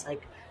all of this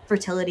like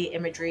fertility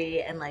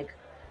imagery and like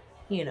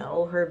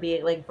her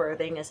being like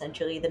birthing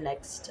essentially the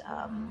next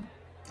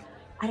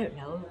I don't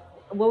know.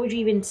 What would you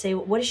even say?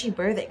 What is she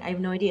birthing? I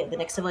have no idea. The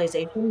next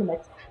civilization? The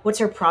next, what's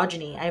her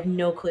progeny? I have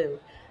no clue.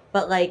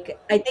 But like,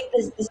 I think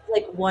this is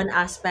like one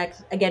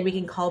aspect. Again, we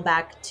can call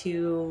back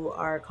to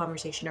our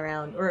conversation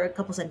around, or a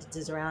couple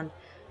sentences around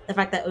the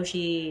fact that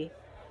Oshi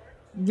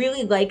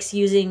really likes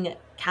using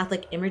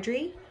Catholic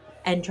imagery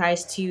and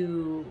tries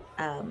to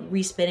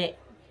respin it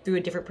through a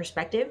different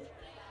perspective.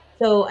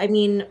 So, I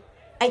mean,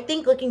 I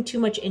think looking too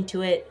much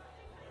into it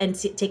and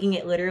taking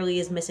it literally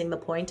is missing the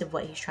point of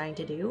what he's trying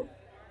to do,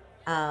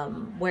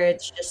 where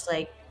it's just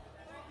like,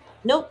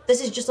 nope,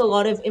 this is just a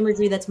lot of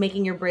imagery that's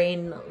making your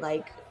brain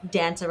like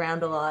dance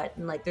around a lot,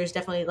 and like there's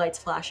definitely lights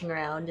flashing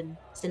around and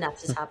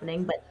synapses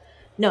happening, but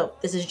no,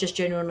 this is just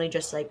genuinely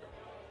just like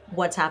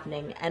what's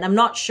happening, and I'm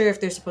not sure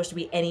if there's supposed to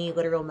be any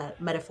literal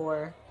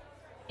metaphor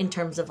in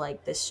terms of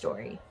like this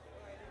story.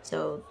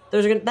 So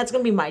that's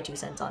gonna be my 2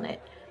 cents on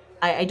it.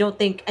 I don't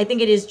think I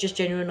think it is just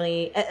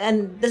genuinely,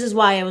 and this is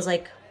why I was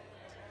like,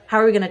 how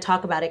are we going to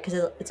talk about it?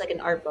 Because it's like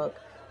an art book.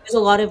 There's a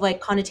lot of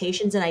like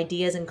connotations and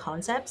ideas and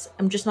concepts.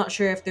 I'm just not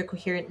sure if they're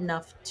coherent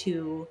enough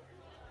to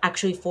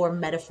actually form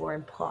metaphor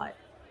and plot.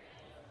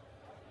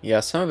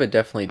 Yeah, some of it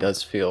definitely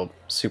does feel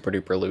super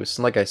duper loose,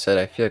 and like I said,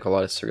 I feel like a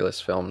lot of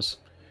surrealist films,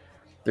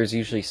 there's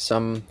usually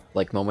some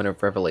like moment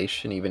of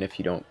revelation, even if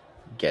you don't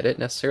get it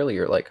necessarily.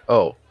 You're like,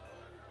 oh,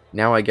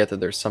 now I get that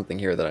there's something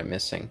here that I'm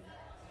missing.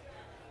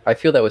 I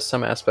feel that with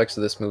some aspects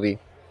of this movie,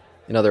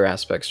 and other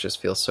aspects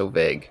just feel so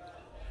vague,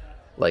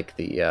 like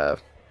the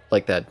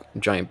like that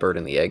giant bird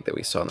in the egg that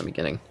we saw in the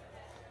beginning.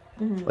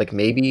 Hmm. Like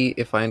maybe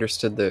if I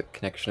understood the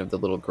connection of the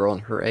little girl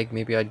and her egg,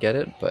 maybe I'd get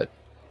it. But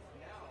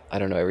I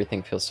don't know.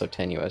 Everything feels so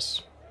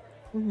tenuous.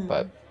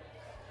 But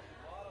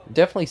Hmm.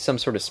 definitely some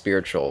sort of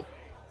spiritual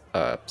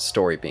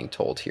story being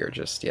told here.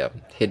 Just yeah,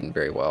 hidden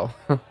very well.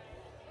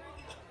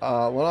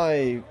 When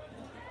I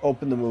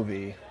opened the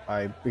movie,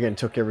 I again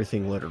took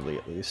everything literally,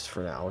 at least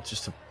for now. It's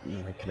just to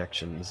make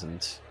connections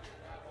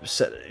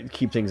and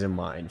keep things in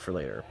mind for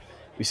later.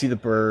 We see the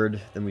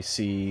bird, then we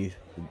see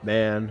the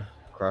man,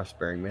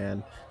 cross-bearing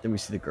man, then we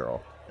see the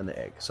girl and the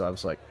egg. So I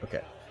was like,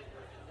 okay.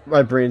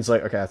 My brain's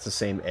like, okay, that's the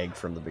same egg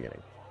from the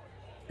beginning.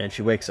 And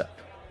she wakes up.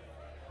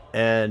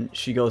 And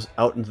she goes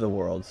out into the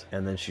world,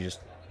 and then she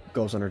just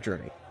goes on her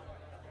journey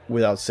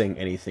without saying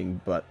anything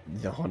but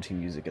the haunting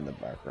music in the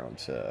background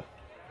to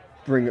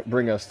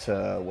bring us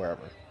to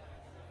wherever.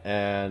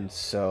 And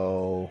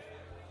so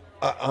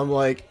I'm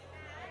like,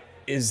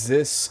 is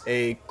this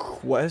a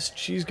quest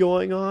she's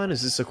going on?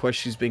 Is this a quest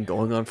she's been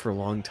going on for a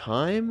long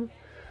time?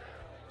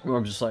 Or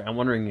I'm just like, I'm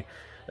wondering,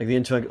 like the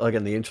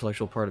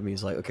intellectual part of me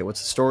is like, okay,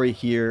 what's the story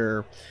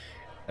here?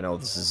 I know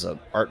this is a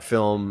art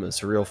film, a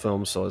surreal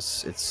film, so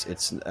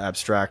it's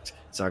abstract.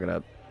 It's not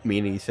gonna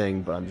mean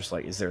anything, but I'm just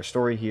like, is there a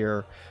story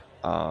here?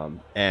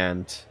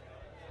 And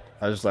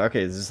I was just like,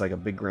 okay, this is like a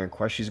big grand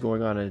quest she's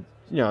going on, and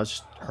it's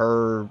just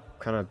her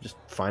kind of just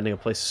finding a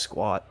place to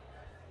squat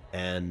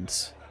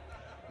and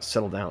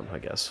settle down, I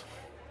guess.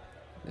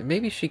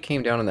 Maybe she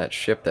came down on that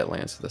ship that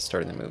lands at the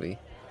start of the movie.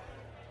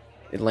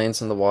 It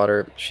lands in the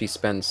water. She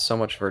spends so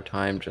much of her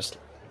time just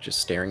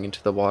staring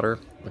into the water,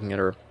 looking at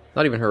her,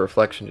 not even her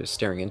reflection, just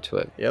staring into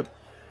it. Yep,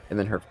 And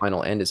then her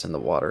final end is in the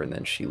water, and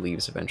then she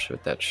leaves eventually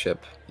with that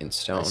ship in I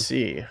stone.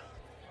 see.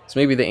 So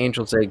maybe the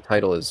Angel's Egg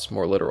title is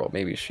more literal.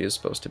 Maybe she is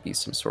supposed to be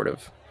some sort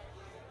of,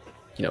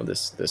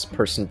 this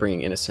person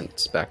bringing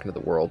innocence back into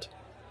the world,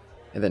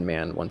 and then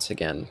man once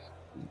again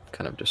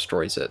kind of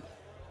destroys it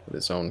with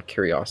his own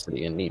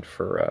curiosity and need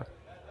for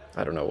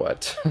I don't know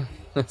what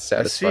I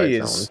satisfy see.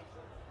 its own.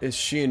 Is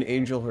she an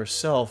angel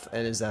herself,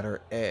 and is that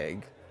her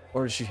egg,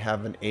 or does she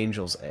have an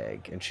angel's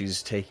egg and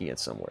she's taking it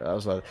somewhere? That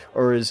was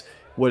or is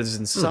what is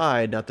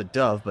inside not the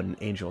dove but an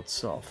angel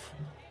itself?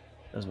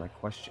 That was my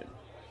question.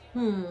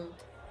 Hmm.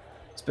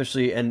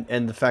 Especially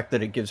and the fact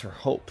that it gives her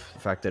hope, the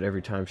fact that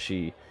every time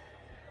she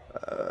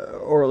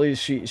or at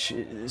least she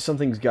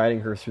something's guiding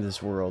her through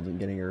this world and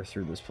getting her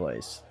through this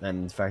place,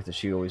 and the fact that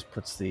she always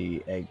puts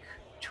the egg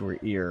to her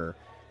ear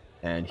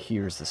and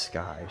hears the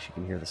sky. She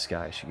can hear the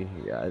sky. She can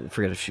hear. I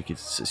forget if she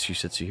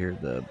said she hear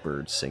the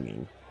birds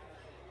singing.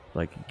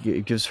 Like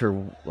it gives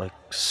her like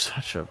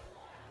such a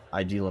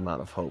ideal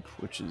amount of hope,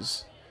 which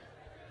is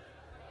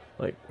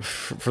like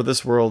for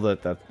this world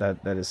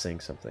that is saying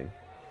something.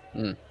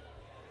 Mm.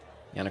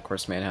 And of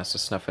course, man has to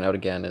snuff it out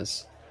again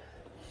as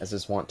as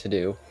is wont to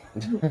do.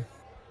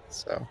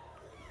 So,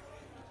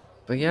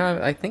 but yeah,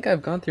 I think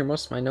I've gone through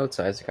most of my notes,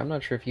 Isaac. I'm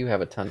not sure if you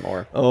have a ton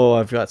more. Oh,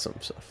 I've got some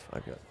stuff.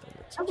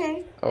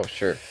 Okay. Oh,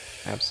 sure,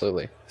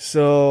 absolutely.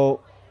 So,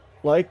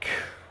 like,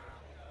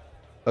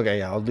 okay,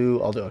 yeah, I'll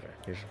do. Okay,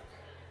 here's.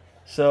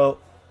 So,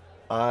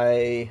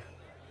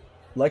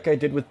 like I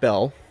did with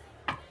Belle,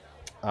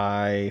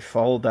 I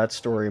followed that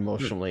story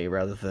emotionally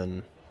rather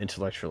than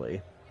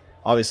intellectually.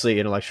 Obviously,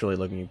 intellectually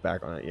looking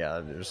back on it,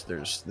 yeah, there's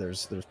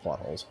plot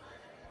holes.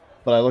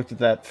 But I looked at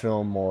that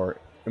film more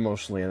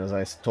emotionally, and as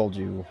I told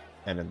you,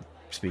 and in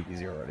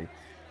Speakeasy already,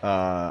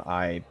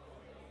 I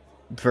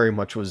very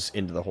much was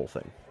into the whole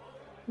thing.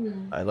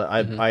 I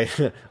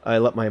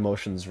let my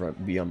emotions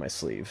be on my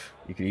sleeve.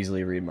 You could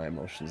easily read my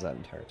emotions that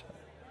entire time.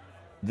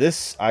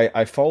 This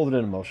I followed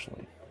it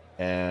emotionally,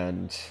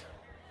 and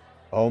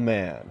oh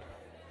man,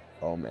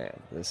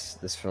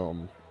 this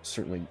film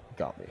certainly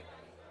got me,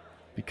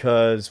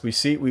 because we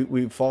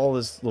follow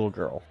this little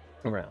girl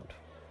around,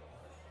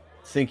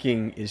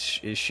 thinking is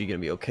she gonna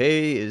be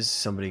okay? Is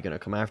somebody gonna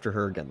come after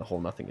her again? The whole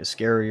nothing is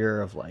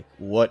scarier of like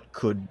what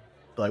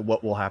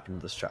will happen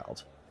to this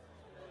child.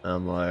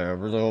 I'm like, I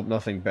really hope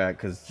nothing bad,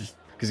 because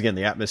again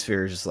the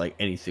atmosphere is just like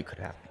anything could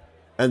happen.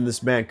 And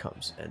this man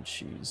comes, and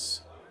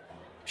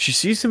she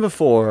sees him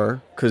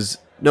before, because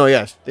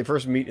they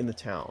first meet in the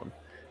town,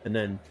 and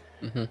then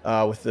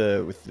with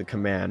the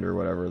command or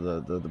whatever,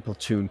 the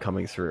platoon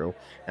coming through,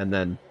 and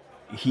then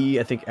he,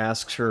 I think,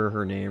 asks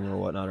her name or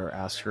whatnot, or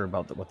asks her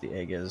about what the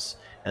egg is,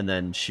 and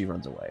then she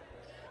runs away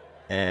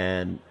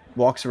and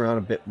walks around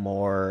a bit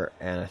more,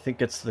 and I think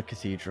gets to the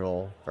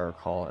cathedral, if I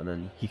recall, and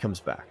then he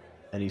comes back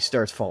and he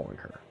starts following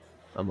her.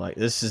 I'm like,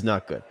 this is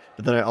not good.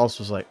 But then I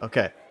also was like,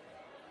 okay,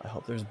 I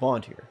hope there's a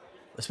bond here,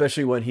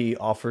 especially when he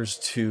offers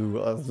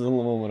to a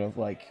little moment of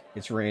like,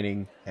 it's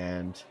raining,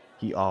 and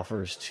he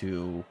offers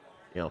to,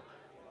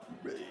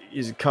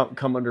 is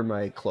come under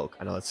my cloak.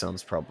 I know that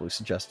sounds probably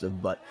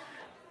suggestive, but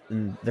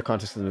in the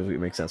context of the movie, it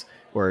makes sense.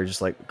 Where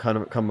just like kind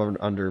of come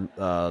under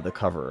the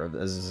cover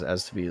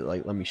as to be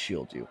like, let me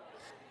shield you,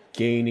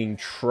 gaining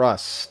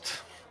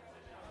trust.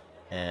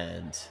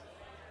 And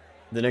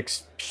the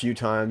next few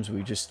times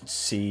we just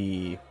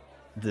see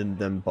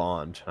them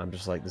bond. I'm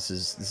just like, this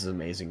is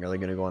amazing. Are they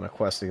going to go on a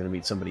quest? They're going to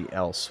meet somebody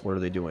else. What are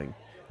they doing?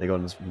 They go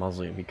in this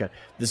mausoleum.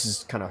 This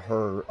is kind of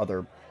her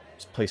other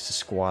place to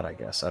squat, I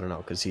guess. I don't know,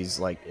 because he's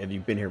like, have you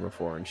been here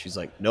before? And she's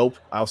like, nope.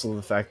 I also love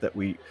the fact that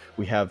we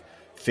have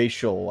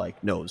facial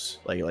like nose,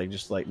 like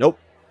just like nope.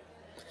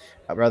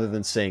 Rather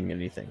than saying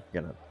anything,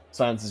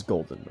 silence is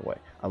golden in a way.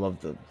 I love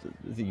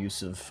the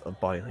use of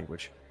body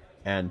language,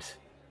 and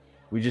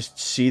we just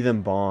see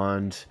them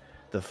bond.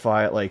 The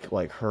fight,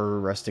 like her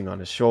resting on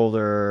his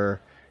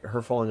shoulder,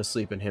 her falling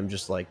asleep, and him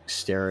just like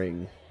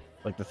staring,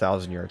 like the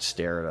 1,000-yard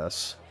stare at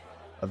us,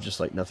 of just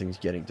like nothing's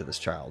getting to this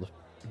child.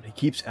 And he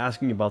keeps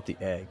asking about the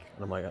egg,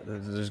 and I'm like,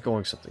 there's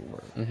going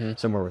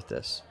somewhere with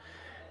this.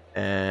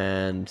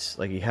 And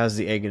like he has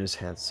the egg in his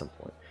hands at some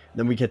point. And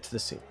then we get to the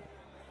scene.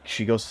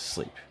 She goes to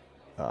sleep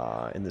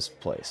in this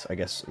place. I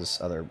guess this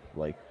other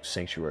like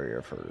sanctuary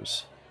of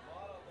hers.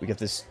 We get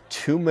this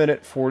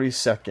 2-minute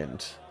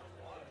 40-second,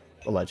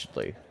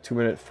 allegedly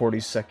 2-minute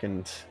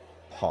 40-second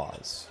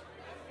pause,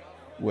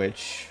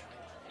 which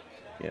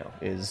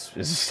is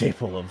a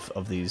staple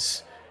of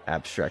these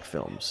abstract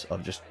films,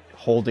 of just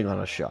holding on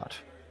a shot.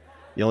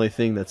 The only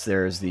thing that's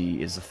there is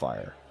the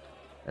fire,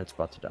 and it's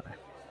about to die.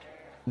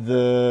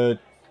 The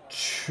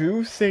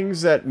two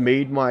things that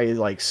made my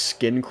like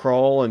skin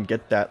crawl and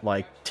get that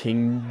like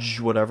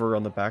tinge whatever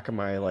on the back of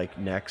my like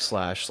neck /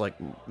 like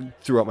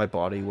throughout my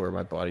body, where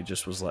my body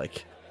just was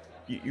like,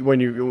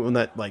 when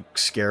that like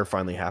scare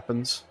finally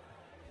happens.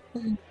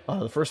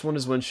 The first one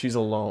is when she's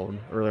alone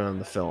earlier on in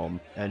the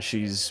film, and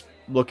she's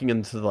looking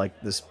into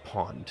like this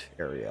pond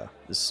area,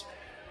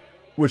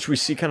 which we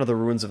see kind of the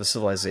ruins of a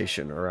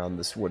civilization around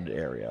this wooded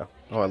area.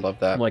 Oh, I love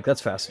that. I'm like,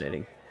 that's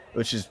fascinating.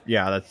 Which is,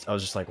 I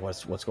was just like,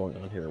 what's going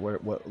on here?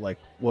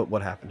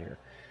 What happened here?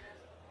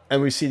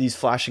 And we see these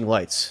flashing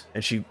lights,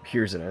 and she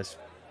hears it. And it's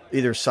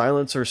either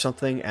silence or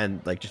something,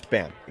 and like just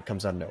bam, it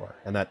comes out of nowhere,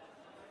 and that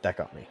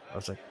got me. I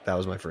was like, that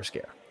was my first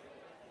scare.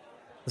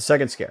 The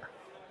second scare,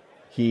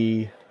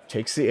 he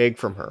takes the egg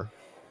from her,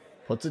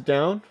 puts it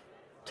down,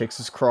 takes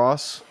his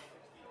cross,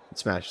 and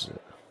smashes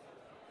it.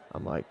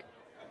 I'm like,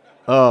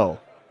 oh,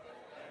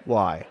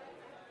 why?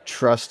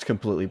 Trust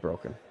completely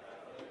broken.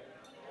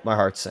 My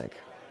heart sank.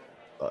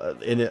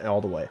 In it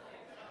all the way.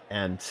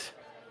 And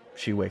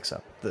she wakes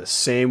up the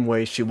same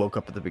way she woke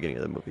up at the beginning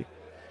of the movie.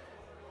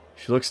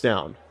 She looks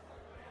down.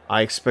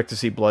 I expect to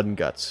see blood and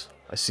guts.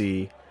 I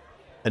see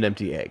an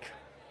empty egg.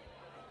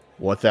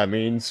 What that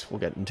means, we'll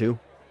get into.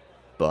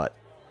 But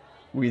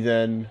we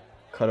then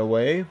cut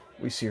away.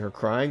 We see her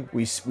crying.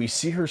 We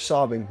see her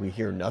sobbing. We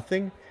hear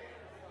nothing.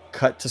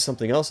 Cut to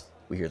something else.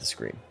 We hear the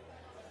scream.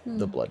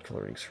 The blood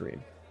curdling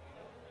scream.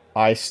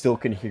 I still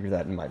can hear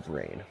that in my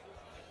brain.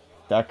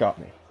 That got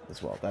me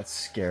as well. That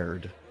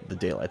scared the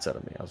daylights out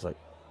of me. I was like,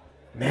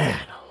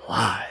 man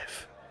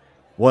alive.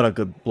 What a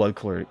good blood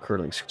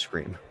curdling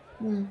scream.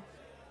 Yeah,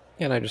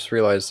 and I just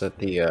realized that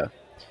the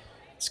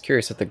It's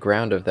curious that the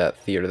ground of that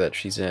theater that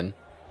she's in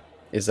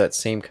is that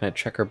same kind of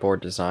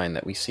checkerboard design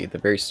that we see at the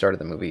very start of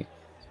the movie,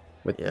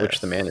 with which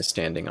the man is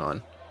standing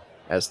on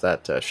as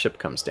that ship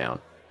comes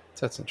down.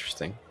 So that's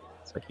interesting.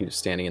 It's like he was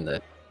standing in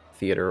the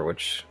theater,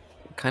 which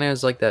kind of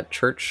is like that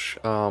church.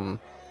 At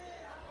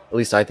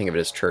least I think of it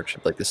as church,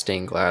 like the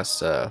stained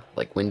glass,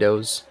 like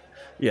windows.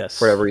 Yes.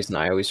 For whatever reason,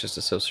 I always just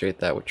associate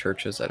that with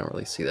churches. I don't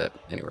really see that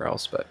anywhere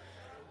else, but.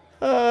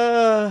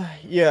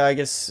 Yeah, I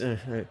guess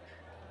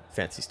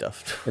fancy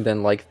stuff. And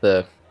then, like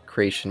the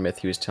creation myth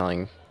he was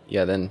telling,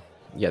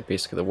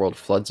 basically the world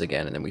floods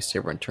again, and then we see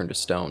everyone turn to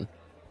stone,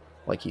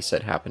 like he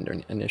said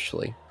happened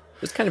initially.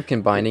 Just kind of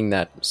combining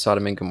that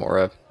Sodom and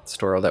Gomorrah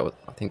story.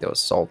 I think that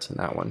was Salt in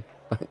that one,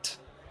 but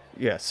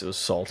yes, it was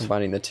Salt.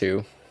 Combining the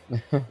two.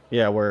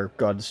 Yeah, where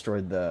God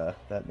destroyed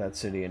that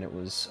city, and it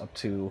was up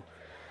to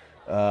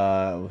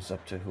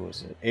who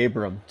was it?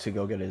 Abram to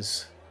go get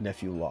his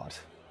nephew Lot.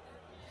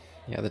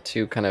 Yeah, the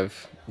two kind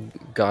of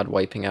God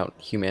wiping out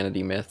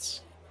humanity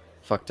myths,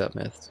 fucked up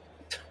myths.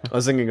 I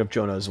was thinking of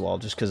Jonah as well,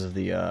 just because of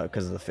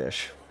the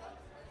fish.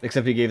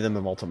 Except he gave them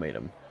an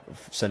ultimatum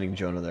of sending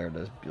Jonah there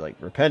to be like,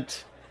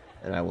 repent,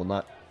 and I will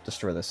not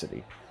destroy the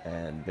city.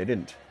 And they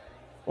didn't.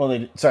 Well,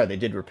 they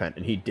did repent,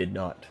 and he did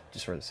not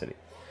destroy the city.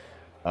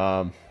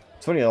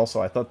 It's funny. Also,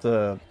 I thought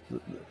the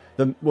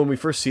when we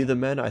first see the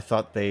men, I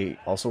thought they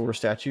also were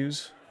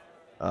statues,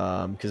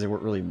 because they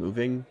weren't really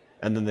moving,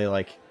 and then they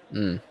like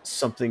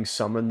something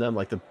summoned them,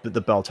 like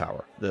the bell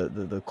tower,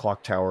 the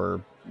clock tower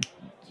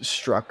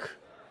struck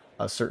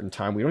a certain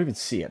time. We don't even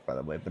see it, by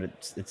the way, but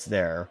it's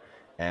there,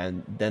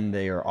 and then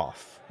they are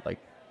off, like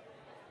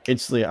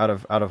instantly out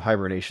of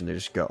hibernation. They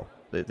just go.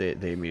 They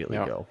immediately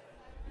go.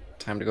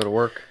 Time to go to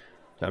work.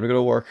 Time to go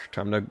to work.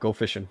 Time to go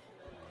fishing.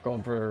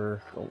 Going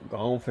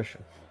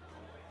fishing.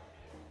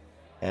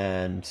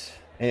 And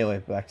anyway,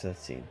 back to that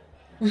scene.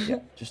 Yeah,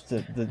 just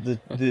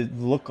the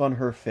look on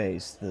her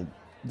face,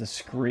 the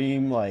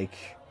scream, like,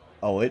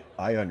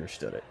 I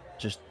understood it.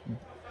 Just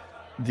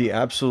the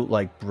absolute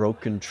like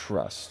broken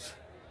trust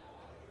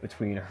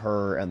between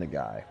her and the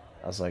guy.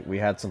 I was like, we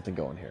had something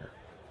going here.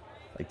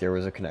 Like there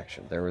was a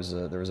connection. There was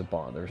a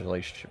bond. There was a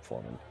relationship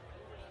forming.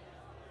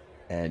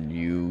 And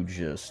you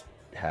just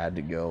had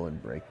to go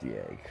and break the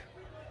egg.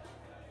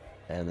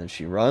 And then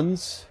she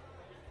runs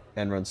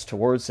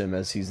towards him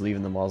as he's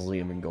leaving the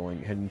mausoleum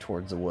and heading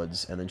towards the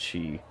woods, and then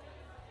she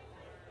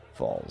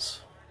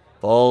falls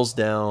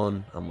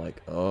down. I'm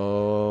like,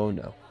 oh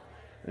no,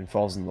 and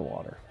falls in the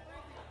water.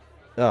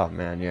 Oh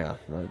man, yeah.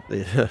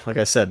 Like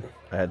I said,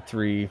 I had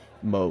 3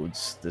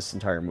 modes this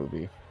entire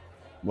movie: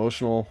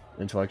 emotional,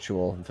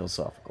 intellectual, and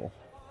philosophical,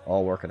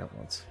 all working at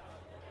once.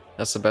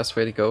 That's the best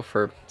way to go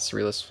for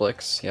surrealist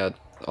flicks. Yeah,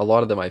 a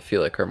lot of them I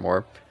feel like are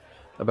more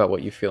about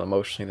what you feel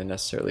emotionally than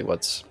necessarily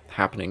what's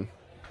happening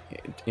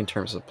in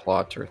terms of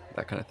plot or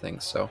that kind of thing.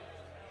 So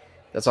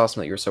that's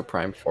awesome that you're so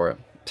primed for it.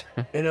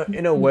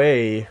 In a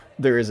way,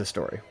 there is a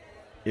story.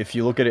 If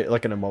you look at it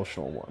like an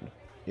emotional one,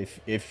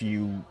 if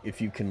you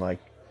can like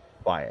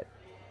buy it,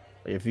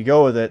 if you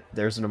go with it,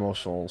 there's an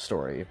emotional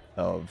story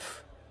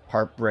of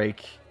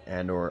heartbreak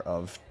and or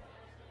of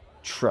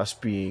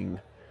trust being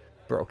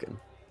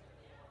broken.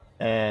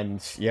 And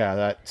yeah,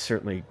 that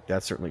certainly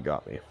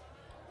got me.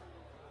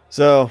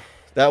 So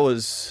that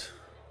was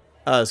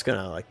kind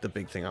of like the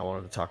big thing I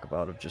wanted to talk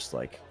about, of just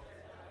like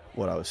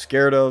what I was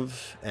scared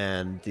of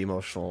and the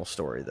emotional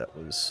story that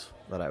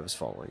I was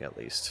following, at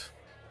least.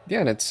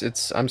 Yeah,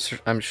 and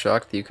I'm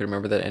shocked that you could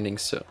remember that ending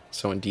so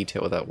in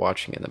detail without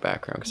watching it in the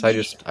background,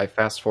 because I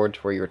fast forward to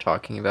where you were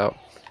talking about,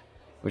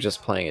 it was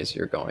just playing as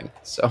you're going.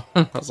 So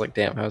I was like,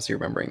 damn, how's he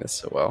remembering this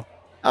so well?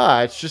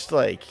 It's just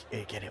like,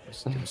 again, it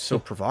was so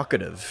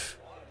provocative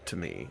to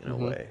me in a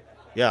way.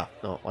 Yeah,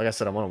 no, like I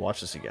said, I want to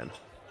watch this again.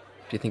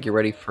 Do you think you're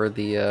ready for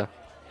the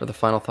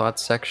final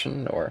thoughts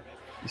section, or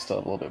you still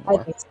have a little bit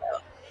more?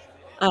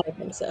 I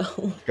think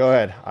so. Go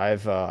ahead.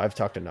 I've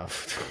talked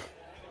enough.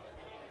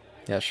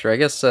 Yeah, sure. I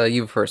guess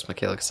you first,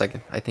 Michaela, because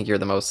I think you're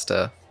the most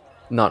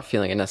not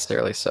feeling it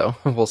necessarily. So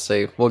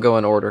we'll go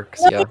in order.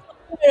 Cause, yeah.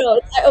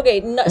 No,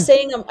 okay.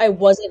 Saying I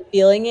wasn't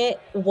feeling it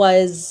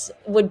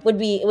would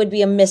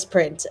be a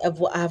misprint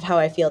of how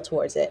I feel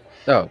towards it.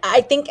 Oh,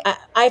 I think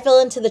I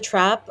fell into the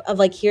trap of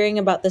like hearing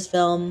about this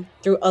film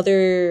through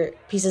other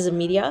pieces of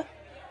media,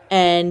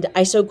 and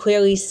I so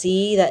clearly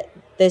see that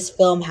this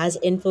film has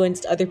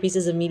influenced other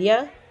pieces of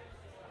media,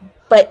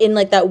 but in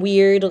like that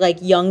weird like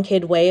young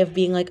kid way of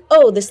being like,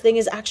 oh, this thing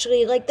is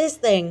actually like this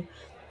thing,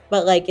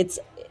 but like it's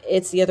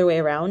the other way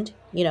around,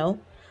 you know.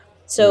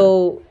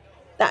 So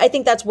I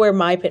think that's where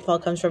my pitfall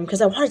comes from,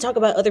 because I want to talk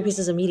about other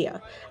pieces of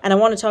media, and I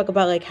want to talk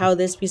about like how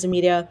this piece of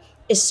media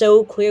is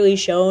so clearly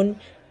shown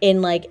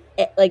in like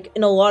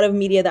in a lot of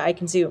media that I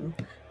consume,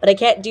 but I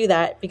can't do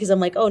that because I'm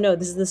like, oh no,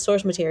 this is the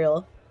source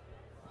material,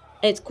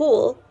 and it's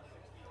cool.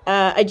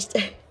 I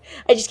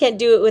just can't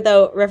do it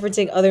without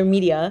referencing other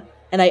media,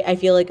 and I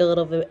feel like a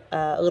little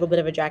bit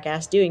of a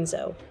jackass doing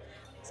so.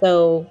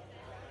 So,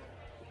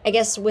 I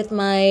guess with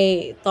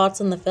my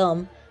thoughts on the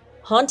film,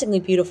 hauntingly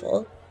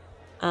beautiful.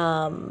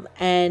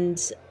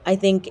 And I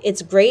think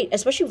it's great,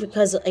 especially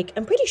because like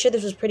I'm pretty sure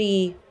this was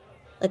pretty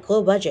like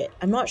low budget.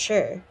 I'm not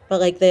sure, but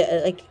like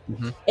the like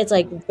Hmm. it's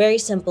like very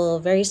simple,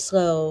 very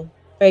slow,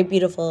 very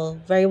beautiful,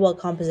 very well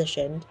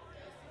compositioned.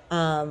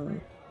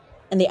 Um,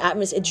 and the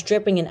atmosphere, it's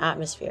dripping in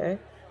atmosphere.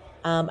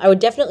 I would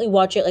definitely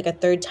watch it like a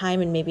third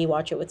time and maybe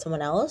watch it with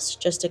someone else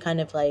just to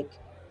kind of like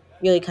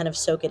really kind of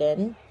soak it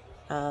in.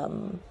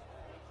 Um,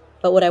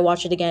 but would I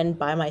watch it again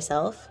by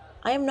myself?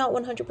 I am not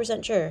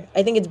 100% sure.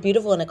 I think it's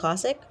beautiful and a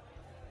classic.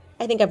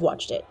 I think I've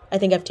watched it. I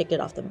think I've ticked it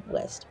off the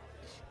list.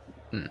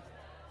 Hmm.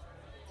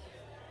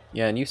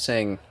 Yeah, and you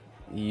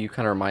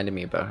kind of reminded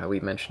me about how we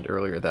mentioned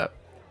earlier that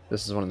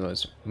this is one of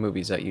those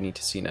movies that you need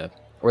to see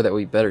or that would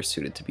be better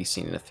suited to be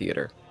seen in a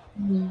theater.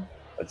 Mhm.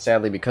 But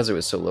sadly, because it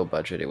was so low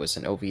budget, it was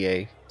an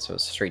OVA, so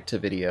it's straight to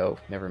video,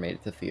 never made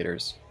it to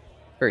theaters.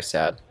 Very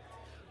sad.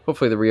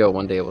 Hopefully the Rio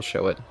one day will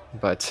show it.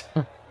 But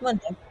One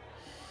day.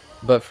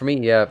 but for me,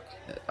 yeah,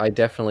 I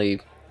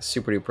definitely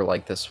super duper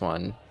like this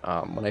one.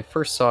 When I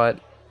first saw it,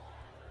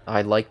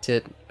 I liked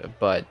it,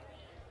 but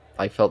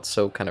I felt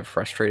so kind of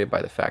frustrated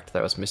by the fact that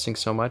I was missing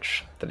so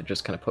much that it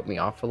just kind of put me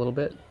off a little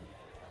bit.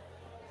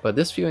 But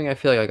this viewing, I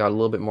feel like I got a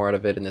little bit more out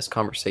of it, and this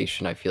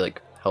conversation, I feel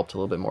like helped a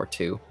little bit more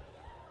too.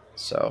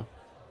 So,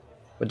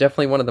 but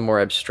definitely one of the more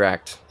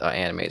abstract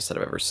animes that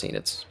I've ever seen.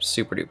 It's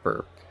super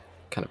duper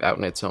kind of out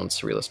in its own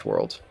surrealist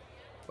world,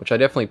 which I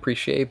definitely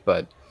appreciate.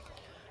 But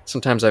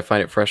sometimes I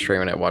find it frustrating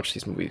when I watch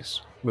these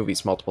movies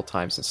multiple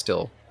times and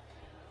still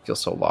feel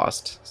so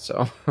lost.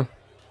 So,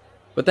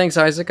 but thanks,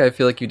 Isaac. I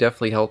feel like you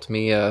definitely helped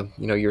me.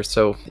 You're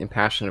so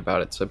impassioned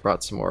about it, so it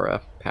brought some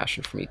more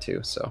passion for me too.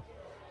 So,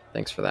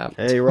 thanks for that.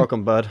 Hey, you're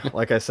welcome, bud.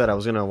 Like I said, I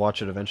was gonna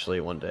watch it eventually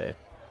one day.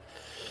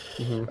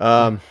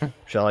 Mhm.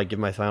 Shall I give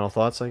my final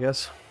thoughts? I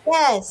guess.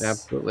 Yes.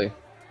 Absolutely.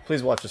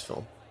 Please watch this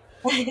film.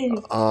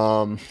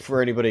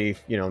 For anybody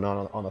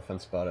not on the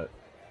fence about it.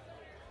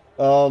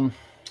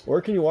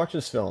 Where can you watch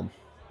this film?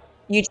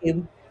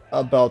 YouTube.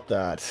 About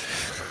that.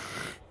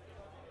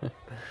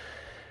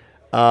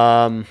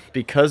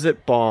 Because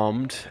it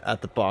bombed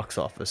at the box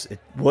office, it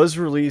was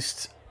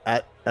released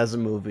as a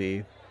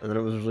movie, and then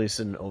it was released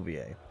in an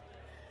OVA.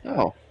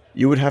 Oh,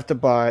 You would have to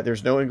buy.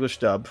 There's no English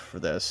dub for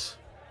this.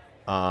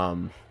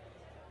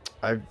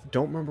 I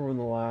don't remember when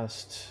the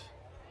last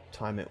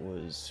time it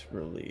was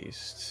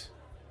released.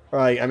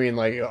 I mean,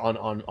 like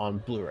on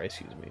Blu-ray.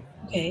 Excuse me.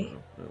 Okay.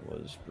 When it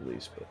was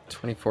released, but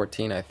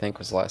 2014, I think,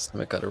 was the last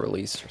time it got a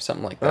release or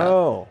something like that.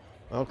 oh,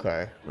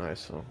 okay,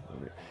 nice.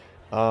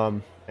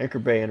 So, Anchor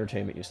Bay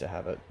Entertainment used to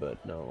have it,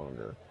 but no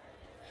longer.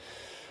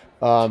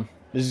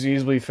 This is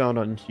easily found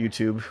on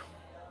YouTube,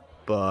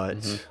 but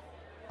Mhm.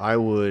 I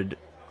would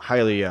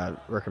highly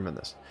recommend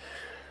this.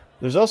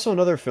 There's also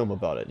another film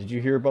about it. Did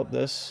you hear about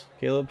this,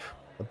 Caleb?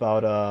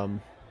 About a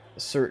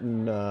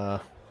certain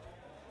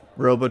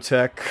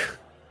Robotech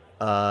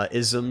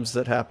isms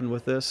that happened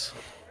with this.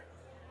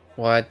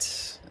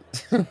 What?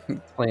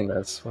 Explain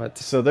this. What?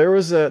 So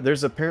there's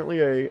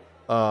apparently a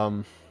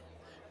if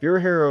you ever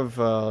hear of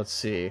let's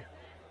see,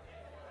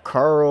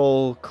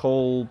 Carl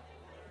Cole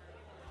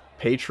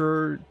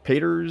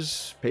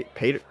Paters. I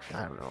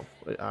don't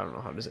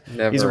know how to say.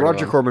 Never He's a heard of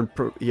Roger him. Corman.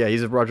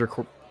 He's a Roger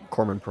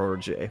Corman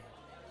protege.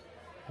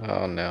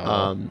 Oh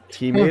no.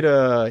 He made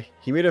a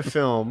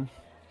film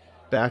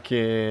back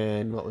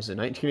in, what was it,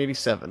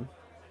 1987.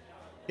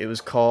 It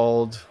was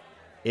called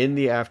In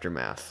the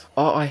Aftermath.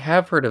 Oh, I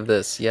have heard of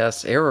this.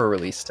 Yes, Arrow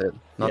released it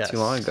not too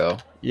long Yes. ago.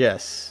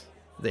 Yes,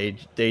 they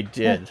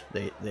did.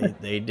 They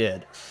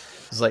did. It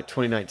was like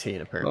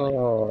 2019 apparently.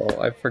 Oh,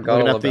 I forgot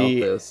Looking all at about the-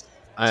 this.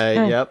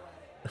 Yep.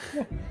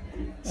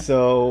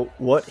 So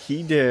what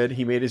he did,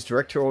 he made his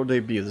directorial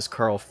debut. This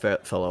Carl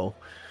fellow,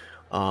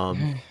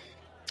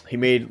 he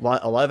made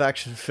a live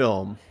action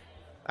film,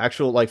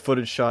 actual like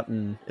footage shot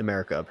in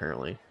America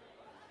apparently.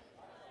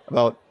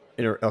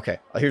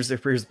 Here's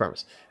the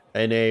premise.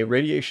 In a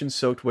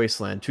radiation-soaked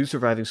wasteland, two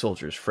surviving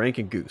soldiers, Frank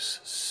and Goose,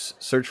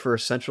 search for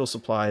essential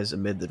supplies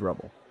amid the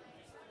rubble.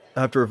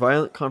 After a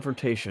violent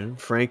confrontation,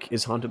 Frank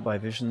is haunted by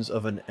visions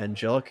of an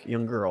angelic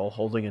young girl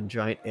holding a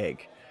giant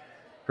egg,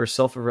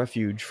 herself a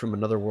refuge from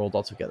another world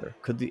altogether.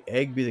 Could the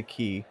egg be the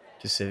key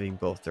to saving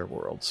both their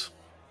worlds?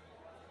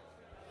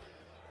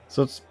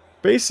 So it's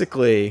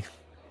basically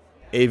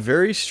a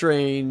very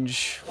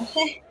strange...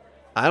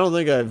 I don't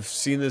think I've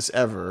seen this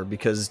ever,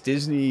 because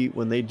Disney,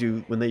 when they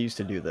used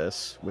to do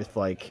this with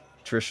like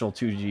traditional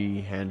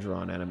 2D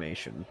hand-drawn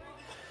animation,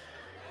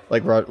 I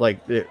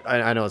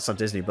know it's not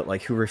Disney, but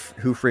like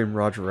Who Framed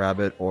Roger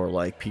Rabbit or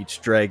like Pete's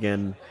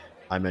Dragon.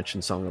 I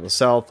mentioned Song of the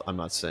South. I'm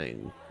not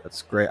saying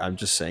that's great. I'm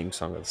just saying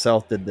Song of the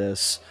South did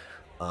this.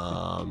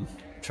 Trying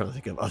to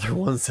think of other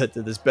ones that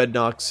did this.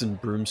 Bedknobs and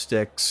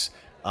Broomsticks.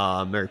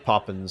 Mary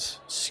Poppins.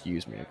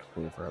 Excuse me, I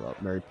completely forgot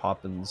about Mary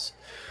Poppins.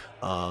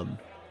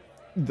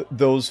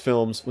 Those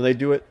films, when they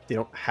do it, they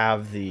don't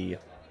have they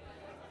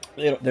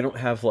don't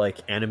have like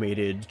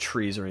animated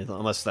trees or anything,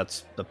 unless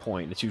that's the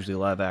point. It's usually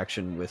live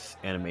action with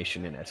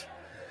animation in it.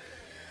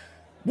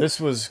 This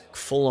was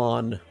full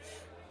on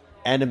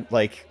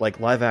like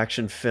live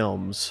action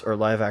films or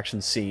live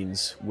action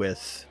scenes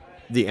with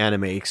the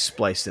anime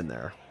spliced in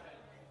there.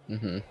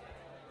 Mm-hmm.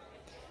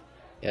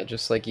 Yeah,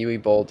 just like Yui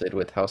Boll did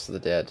with House of the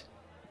Dead.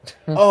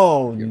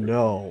 Oh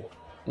no!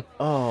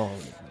 Oh,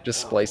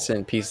 Just no. splice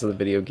in pieces of the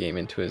video game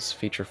into his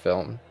feature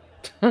film.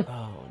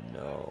 Oh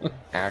no!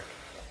 Hack.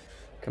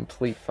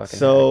 Complete fucking hack.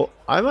 So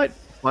I might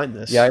find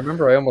this. Yeah, I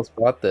remember I almost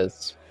bought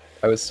this.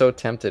 I was so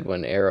tempted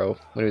when it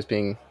was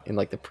being in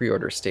like the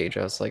pre-order stage.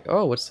 I was like,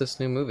 oh, what's this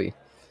new movie?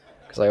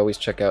 Because I always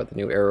check out the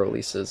new Arrow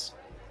releases.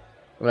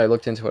 When I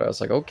looked into it, I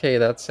was like, okay,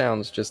 that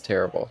sounds just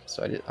terrible.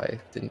 So I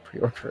didn't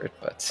pre-order it,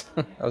 but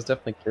I was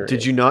definitely curious.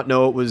 Did you not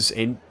know it was?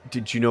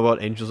 Did you know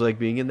about Angel's Egg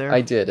being in there?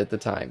 I did at the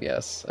time,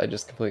 yes. I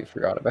just completely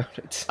forgot about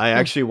it. I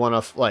actually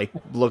want to like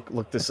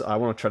look this. I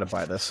want to try to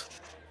buy this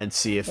and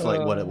see if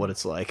like what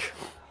it's like.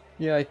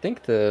 Yeah, I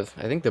think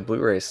the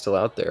Blu-ray is still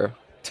out there.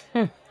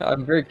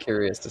 I'm very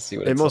curious to see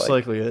what It it's most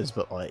like. likely is,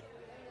 but like,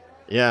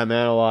 yeah,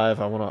 man, alive.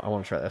 I want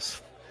to try this.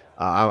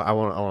 I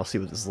want to see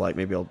what this is like.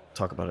 Maybe I'll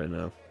talk about it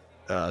in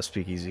a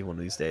speakeasy one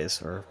of these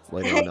days or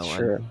later on the line.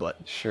 Sure. But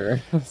Sure.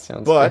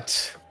 Sounds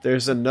but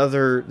there's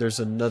another. There was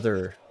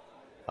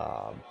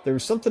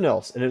something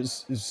else, and it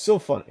was so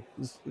funny.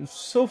 It was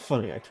so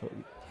funny. I told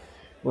you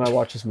when I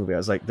watched this movie, I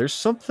was like, "There's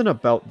something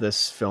about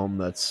this film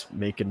that's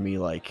making me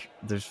like."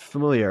 There's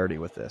familiarity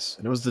with this,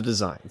 and it was the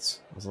designs.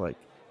 I was like,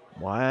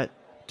 "What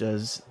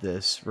does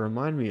this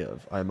remind me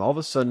of?" I'm all of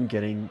a sudden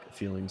getting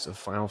feelings of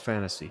Final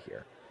Fantasy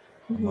here.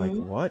 I'm like,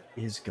 Mhm. what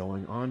is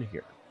going on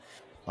here?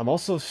 I'm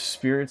also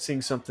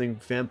experiencing something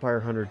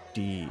Vampire Hunter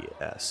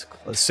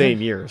D-esque. The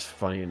same years,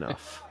 funny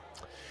enough.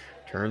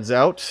 Turns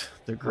out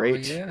the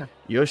great yeah.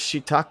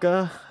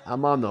 Yoshitaka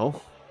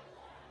Amano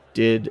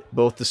did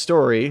both the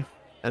story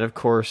and, of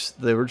course,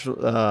 the original,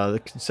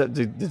 the concept,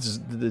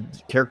 the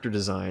character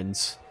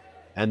designs,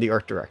 and the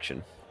art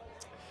direction.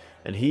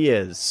 And he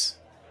is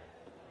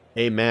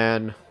a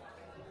man,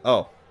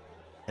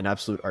 an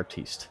absolute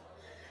artiste.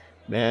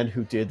 Man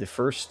who did the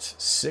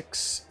first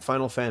 6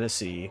 Final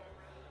Fantasy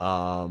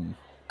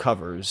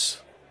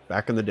covers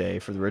back in the day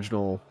for the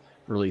original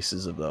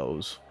releases of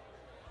those,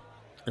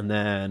 and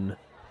then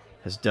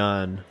has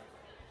done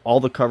all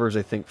the covers,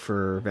 I think,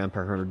 for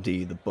Vampire Hunter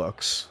D, the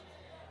books,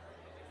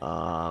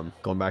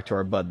 going back to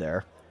our bud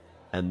there,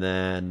 and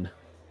then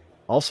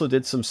also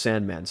did some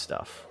Sandman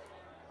stuff.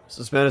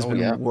 So this man has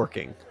been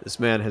working. This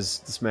man is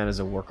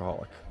a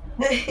workaholic,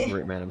 a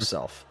great man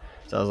himself.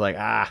 So I was like,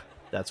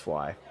 that's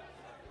why.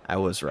 I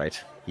was right.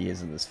 He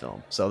is in this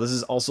film. So this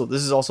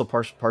is also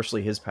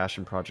partially his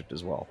passion project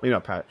as well. Maybe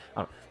not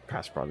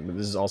past project, but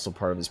this is also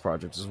part of his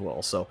project as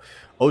well. So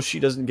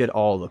Oshii doesn't get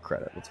all the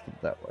credit. Let's put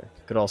it that way.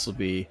 Could also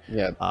be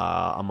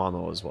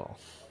Amano as well.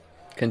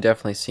 Can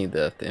definitely see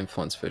the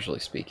influence visually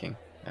speaking.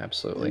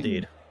 Absolutely.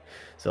 Indeed.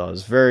 So I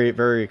was very,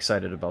 very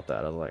excited about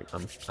that. I was like,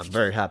 I'm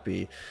very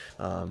happy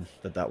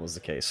that was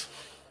the case.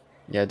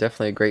 Yeah,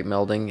 definitely a great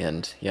melding,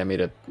 and yeah,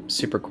 made a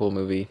super cool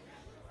movie.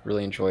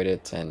 Really enjoyed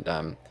it, and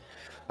I'm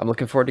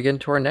looking forward to getting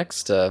to our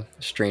next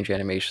Strange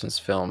Animations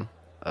film.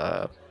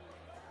 Can't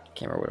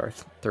remember what our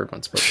third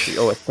one's supposed to be.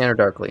 Oh, A Scanner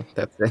Darkly.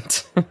 That's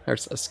it. Or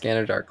A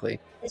Scanner Darkly.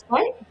 It's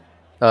what?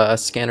 A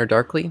Scanner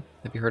Darkly.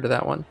 Have you heard of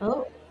that one?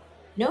 Oh,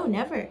 no,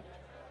 never.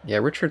 Yeah,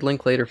 Richard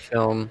Linklater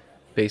film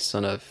based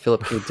on a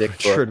Philip K. Dick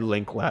book. Richard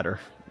Linklater.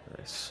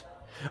 Nice.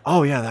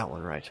 Oh yeah, that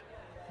one, right.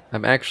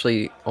 I'm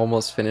actually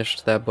almost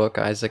finished that book,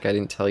 Isaac. I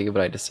didn't tell you,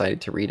 but I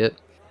decided to read it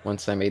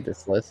once I made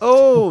this list.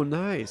 Oh,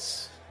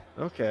 nice.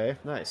 Okay,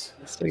 nice.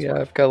 So yeah,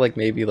 I've got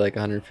maybe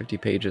 150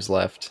 pages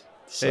left.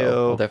 So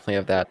Heyo. I'll definitely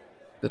have that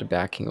bit of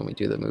backing when we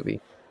do the movie.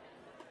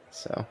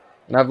 So,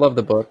 and I've loved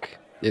the book.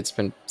 It's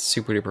been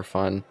super duper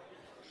fun.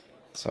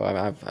 So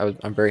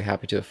I'm very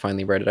happy to have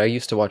finally read it. I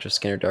used to watch A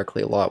Scanner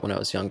Darkly a lot when I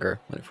was younger,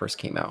 when it first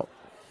came out.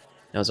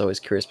 I was always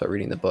curious about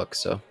reading the book,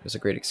 so it was a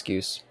great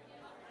excuse.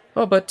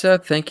 Oh, but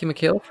thank you,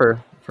 Mikhail,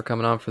 for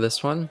coming on for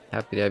this one.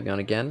 Happy to have you on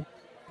again.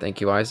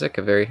 Thank you, Isaac.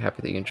 I'm very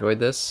happy that you enjoyed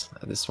this.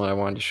 This one I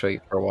wanted to show you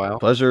for a while.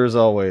 Pleasure as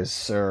always,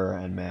 sir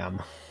and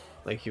ma'am.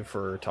 Thank you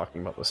for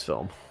talking about this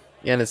film.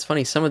 Yeah, and it's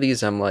funny, some of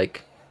these I'm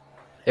like,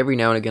 every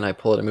now and again I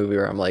pull out a movie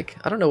where I'm like,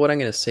 I don't know what I'm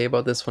going to say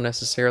about this one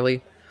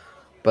necessarily,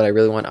 but I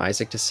really want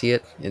Isaac to see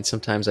it, and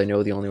sometimes I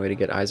know the only way to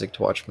get Isaac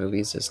to watch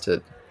movies is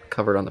to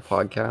cover it on the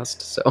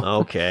podcast, so...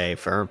 Okay,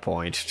 fair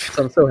point.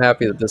 So I'm so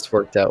happy that this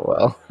worked out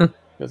well.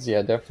 Because,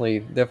 yeah,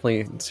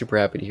 definitely super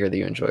happy to hear that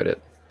you enjoyed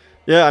it.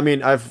 Yeah, I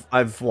mean,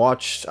 I've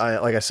watched,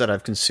 like I said,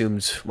 I've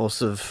consumed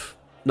most of,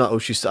 not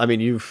Oshii stuff. I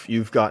mean,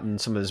 you've gotten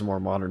some of his more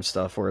modern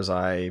stuff, whereas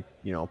I,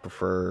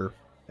 prefer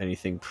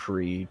anything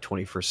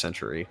pre-21st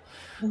century.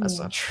 That's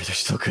not true. There's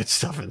still good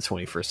stuff in the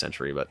 21st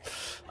century, but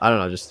I don't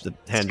know, just the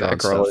hand-drawn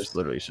stuff is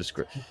literally just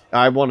great.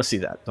 I want to see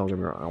that. Don't get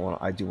me wrong.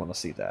 I do want to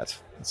see that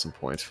at some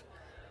point.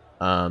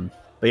 But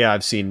yeah,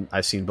 I've seen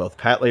both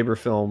Pat Labor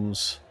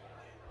films,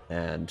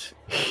 and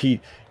he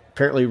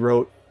apparently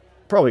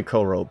probably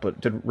co-wrote, but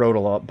wrote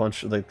a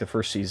bunch of the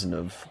first season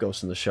of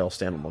Ghost in the Shell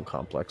standalone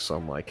complex. So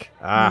I'm like,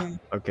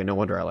 okay, no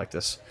wonder I like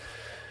this.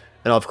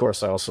 And of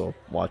course, I also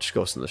watched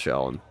Ghost in the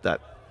Shell, and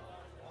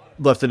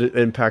left an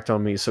impact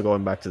on me. So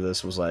going back to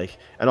this was like,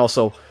 and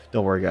also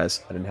don't worry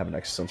guys, I didn't have an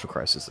existential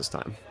crisis this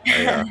time.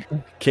 I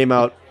came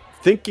out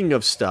thinking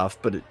of stuff,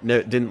 but it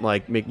didn't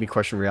like make me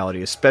question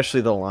reality,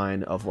 especially the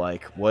line of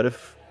like, what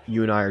if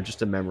you and I are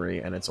just a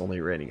memory and it's only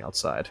raining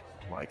outside?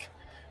 Like,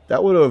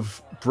 that would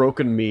have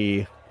broken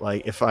me,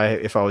 like if I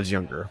was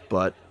younger.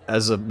 But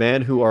as a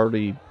man who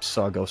already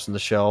saw Ghost in the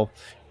Shell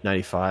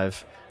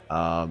 95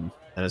 and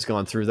has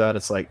gone through that,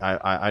 it's like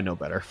I know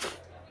better.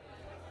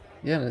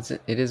 Yeah, and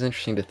it is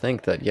interesting to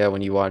think that, yeah,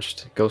 when you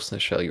watched Ghost in the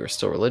Shell, you were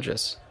still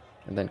religious,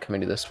 and then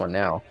coming to this one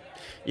now.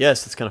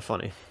 Yes, it's kind of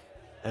funny.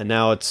 And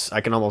now it's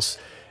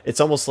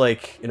almost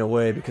like, in a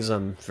way, because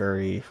I'm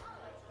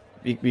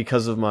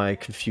because of my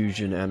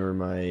confusion and or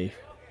my,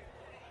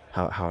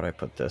 how would I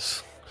put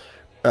this?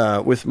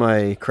 With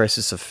my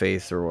crisis of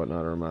faith or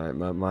whatnot, or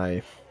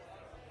my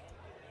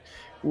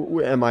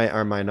am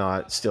I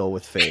not still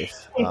with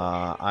faith?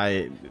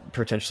 I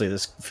potentially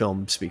this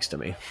film speaks to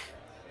me.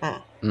 I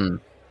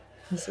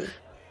see.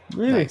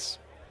 Nice.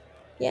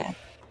 Yeah.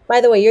 By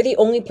the way, you're the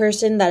only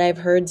person that I've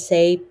heard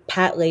say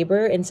Pat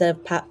Labor instead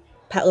of Pat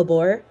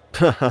Labor.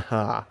 Like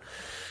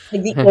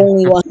the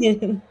only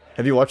one.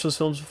 Have you watched those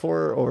films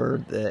before,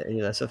 or any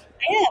of that stuff?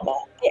 Yeah,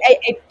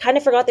 I kind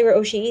of forgot they were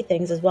Oshii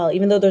things as well,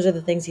 even though those are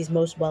the things he's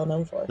most well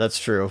known for. That's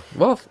true.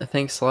 Well,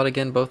 thanks a lot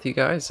again, both you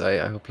guys.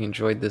 I hope you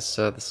enjoyed this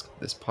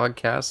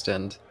podcast,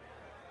 and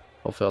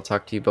hopefully I'll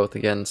talk to you both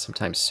again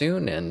sometime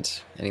soon. And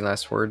any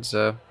last words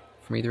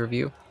from either of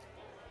you?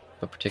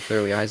 But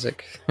particularly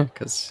Isaac,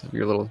 because of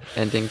your little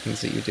ending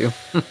things that you do.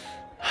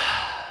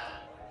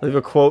 I have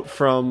a quote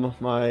from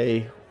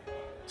my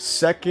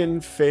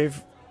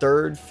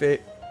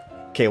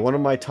one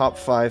of my top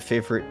 5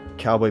 favorite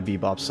Cowboy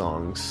Bebop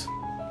songs,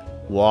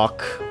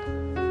 Walk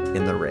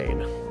in the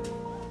Rain.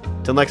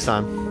 Till next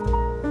time.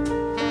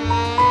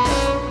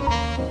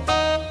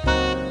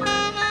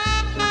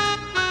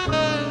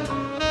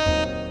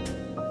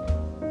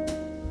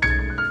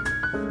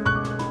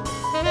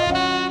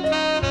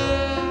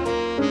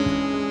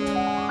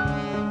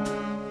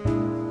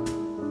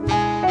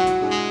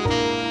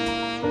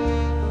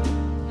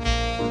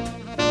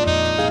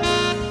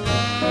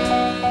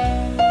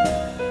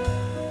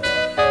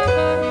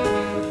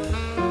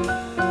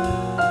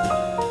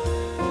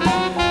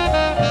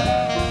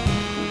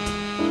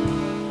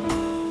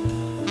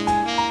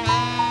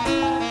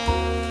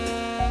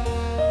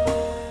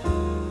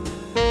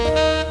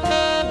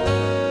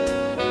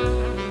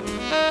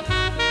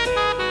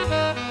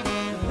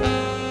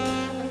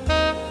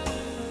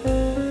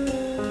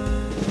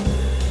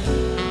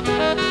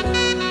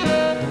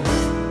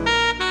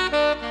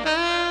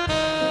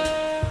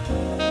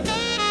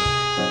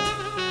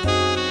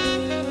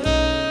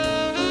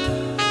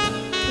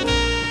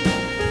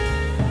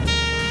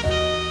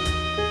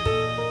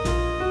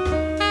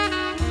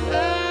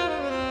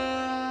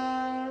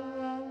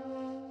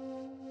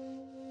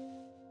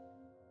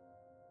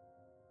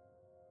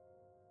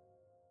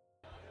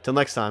 Till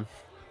next time.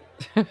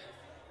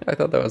 I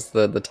thought that was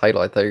the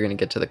title. I thought you were going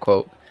to get to the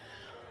quote.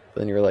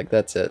 Then you were like,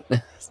 that's it.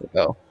 It's like,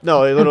 oh.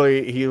 No, he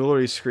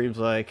literally screams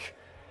like,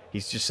 he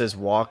just says,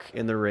 walk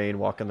in the rain,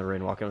 walk in the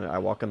rain, walk in the, I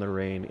walk in the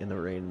rain, in the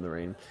rain, in the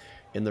rain,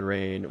 in the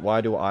rain.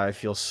 Why do I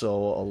feel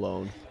so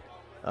alone?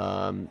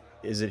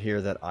 Is it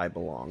here that I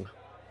belong?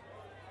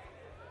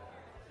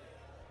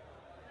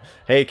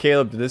 Hey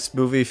Caleb, this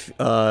movie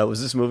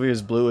was this movie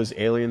as blue as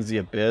Aliens, The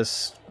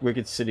Abyss,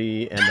 Wicked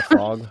City, and The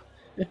Fog?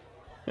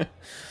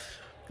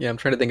 Yeah, I'm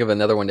trying to think of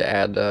another one to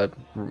add.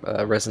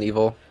 Resident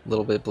Evil, a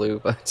little bit blue,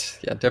 but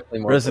yeah, definitely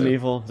more Resident blue.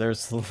 Evil,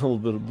 there's a little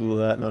bit of blue of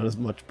that, not as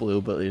much blue,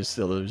 but there's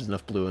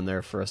enough blue in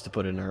there for us to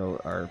put in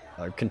our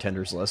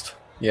contenders list.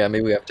 Yeah,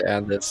 maybe we have to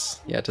add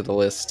this, to the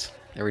list.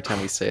 Every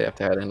time we say it, I have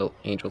to add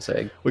Angel's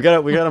Egg. We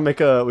gotta make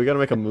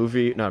a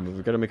movie. Not a movie.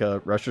 We gotta make a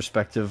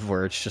retrospective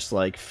where it's just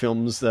like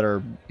films that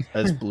are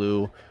as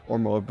blue or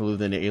more blue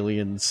than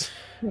Aliens.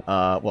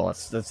 Well,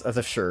 that's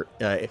a shirt.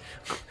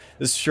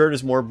 This shirt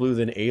is more blue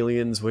than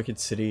Aliens, Wicked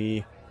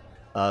City,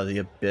 The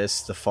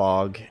Abyss, The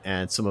Fog,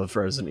 and some of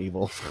Resident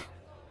Evil.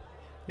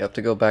 You have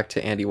to go back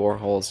to Andy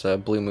Warhol's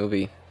Blue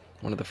Movie,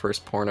 one of the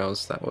first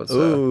pornos that was.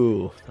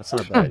 Ooh, that's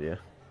not a bad idea.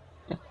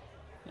 I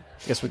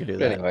guess we could do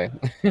that. Anyway.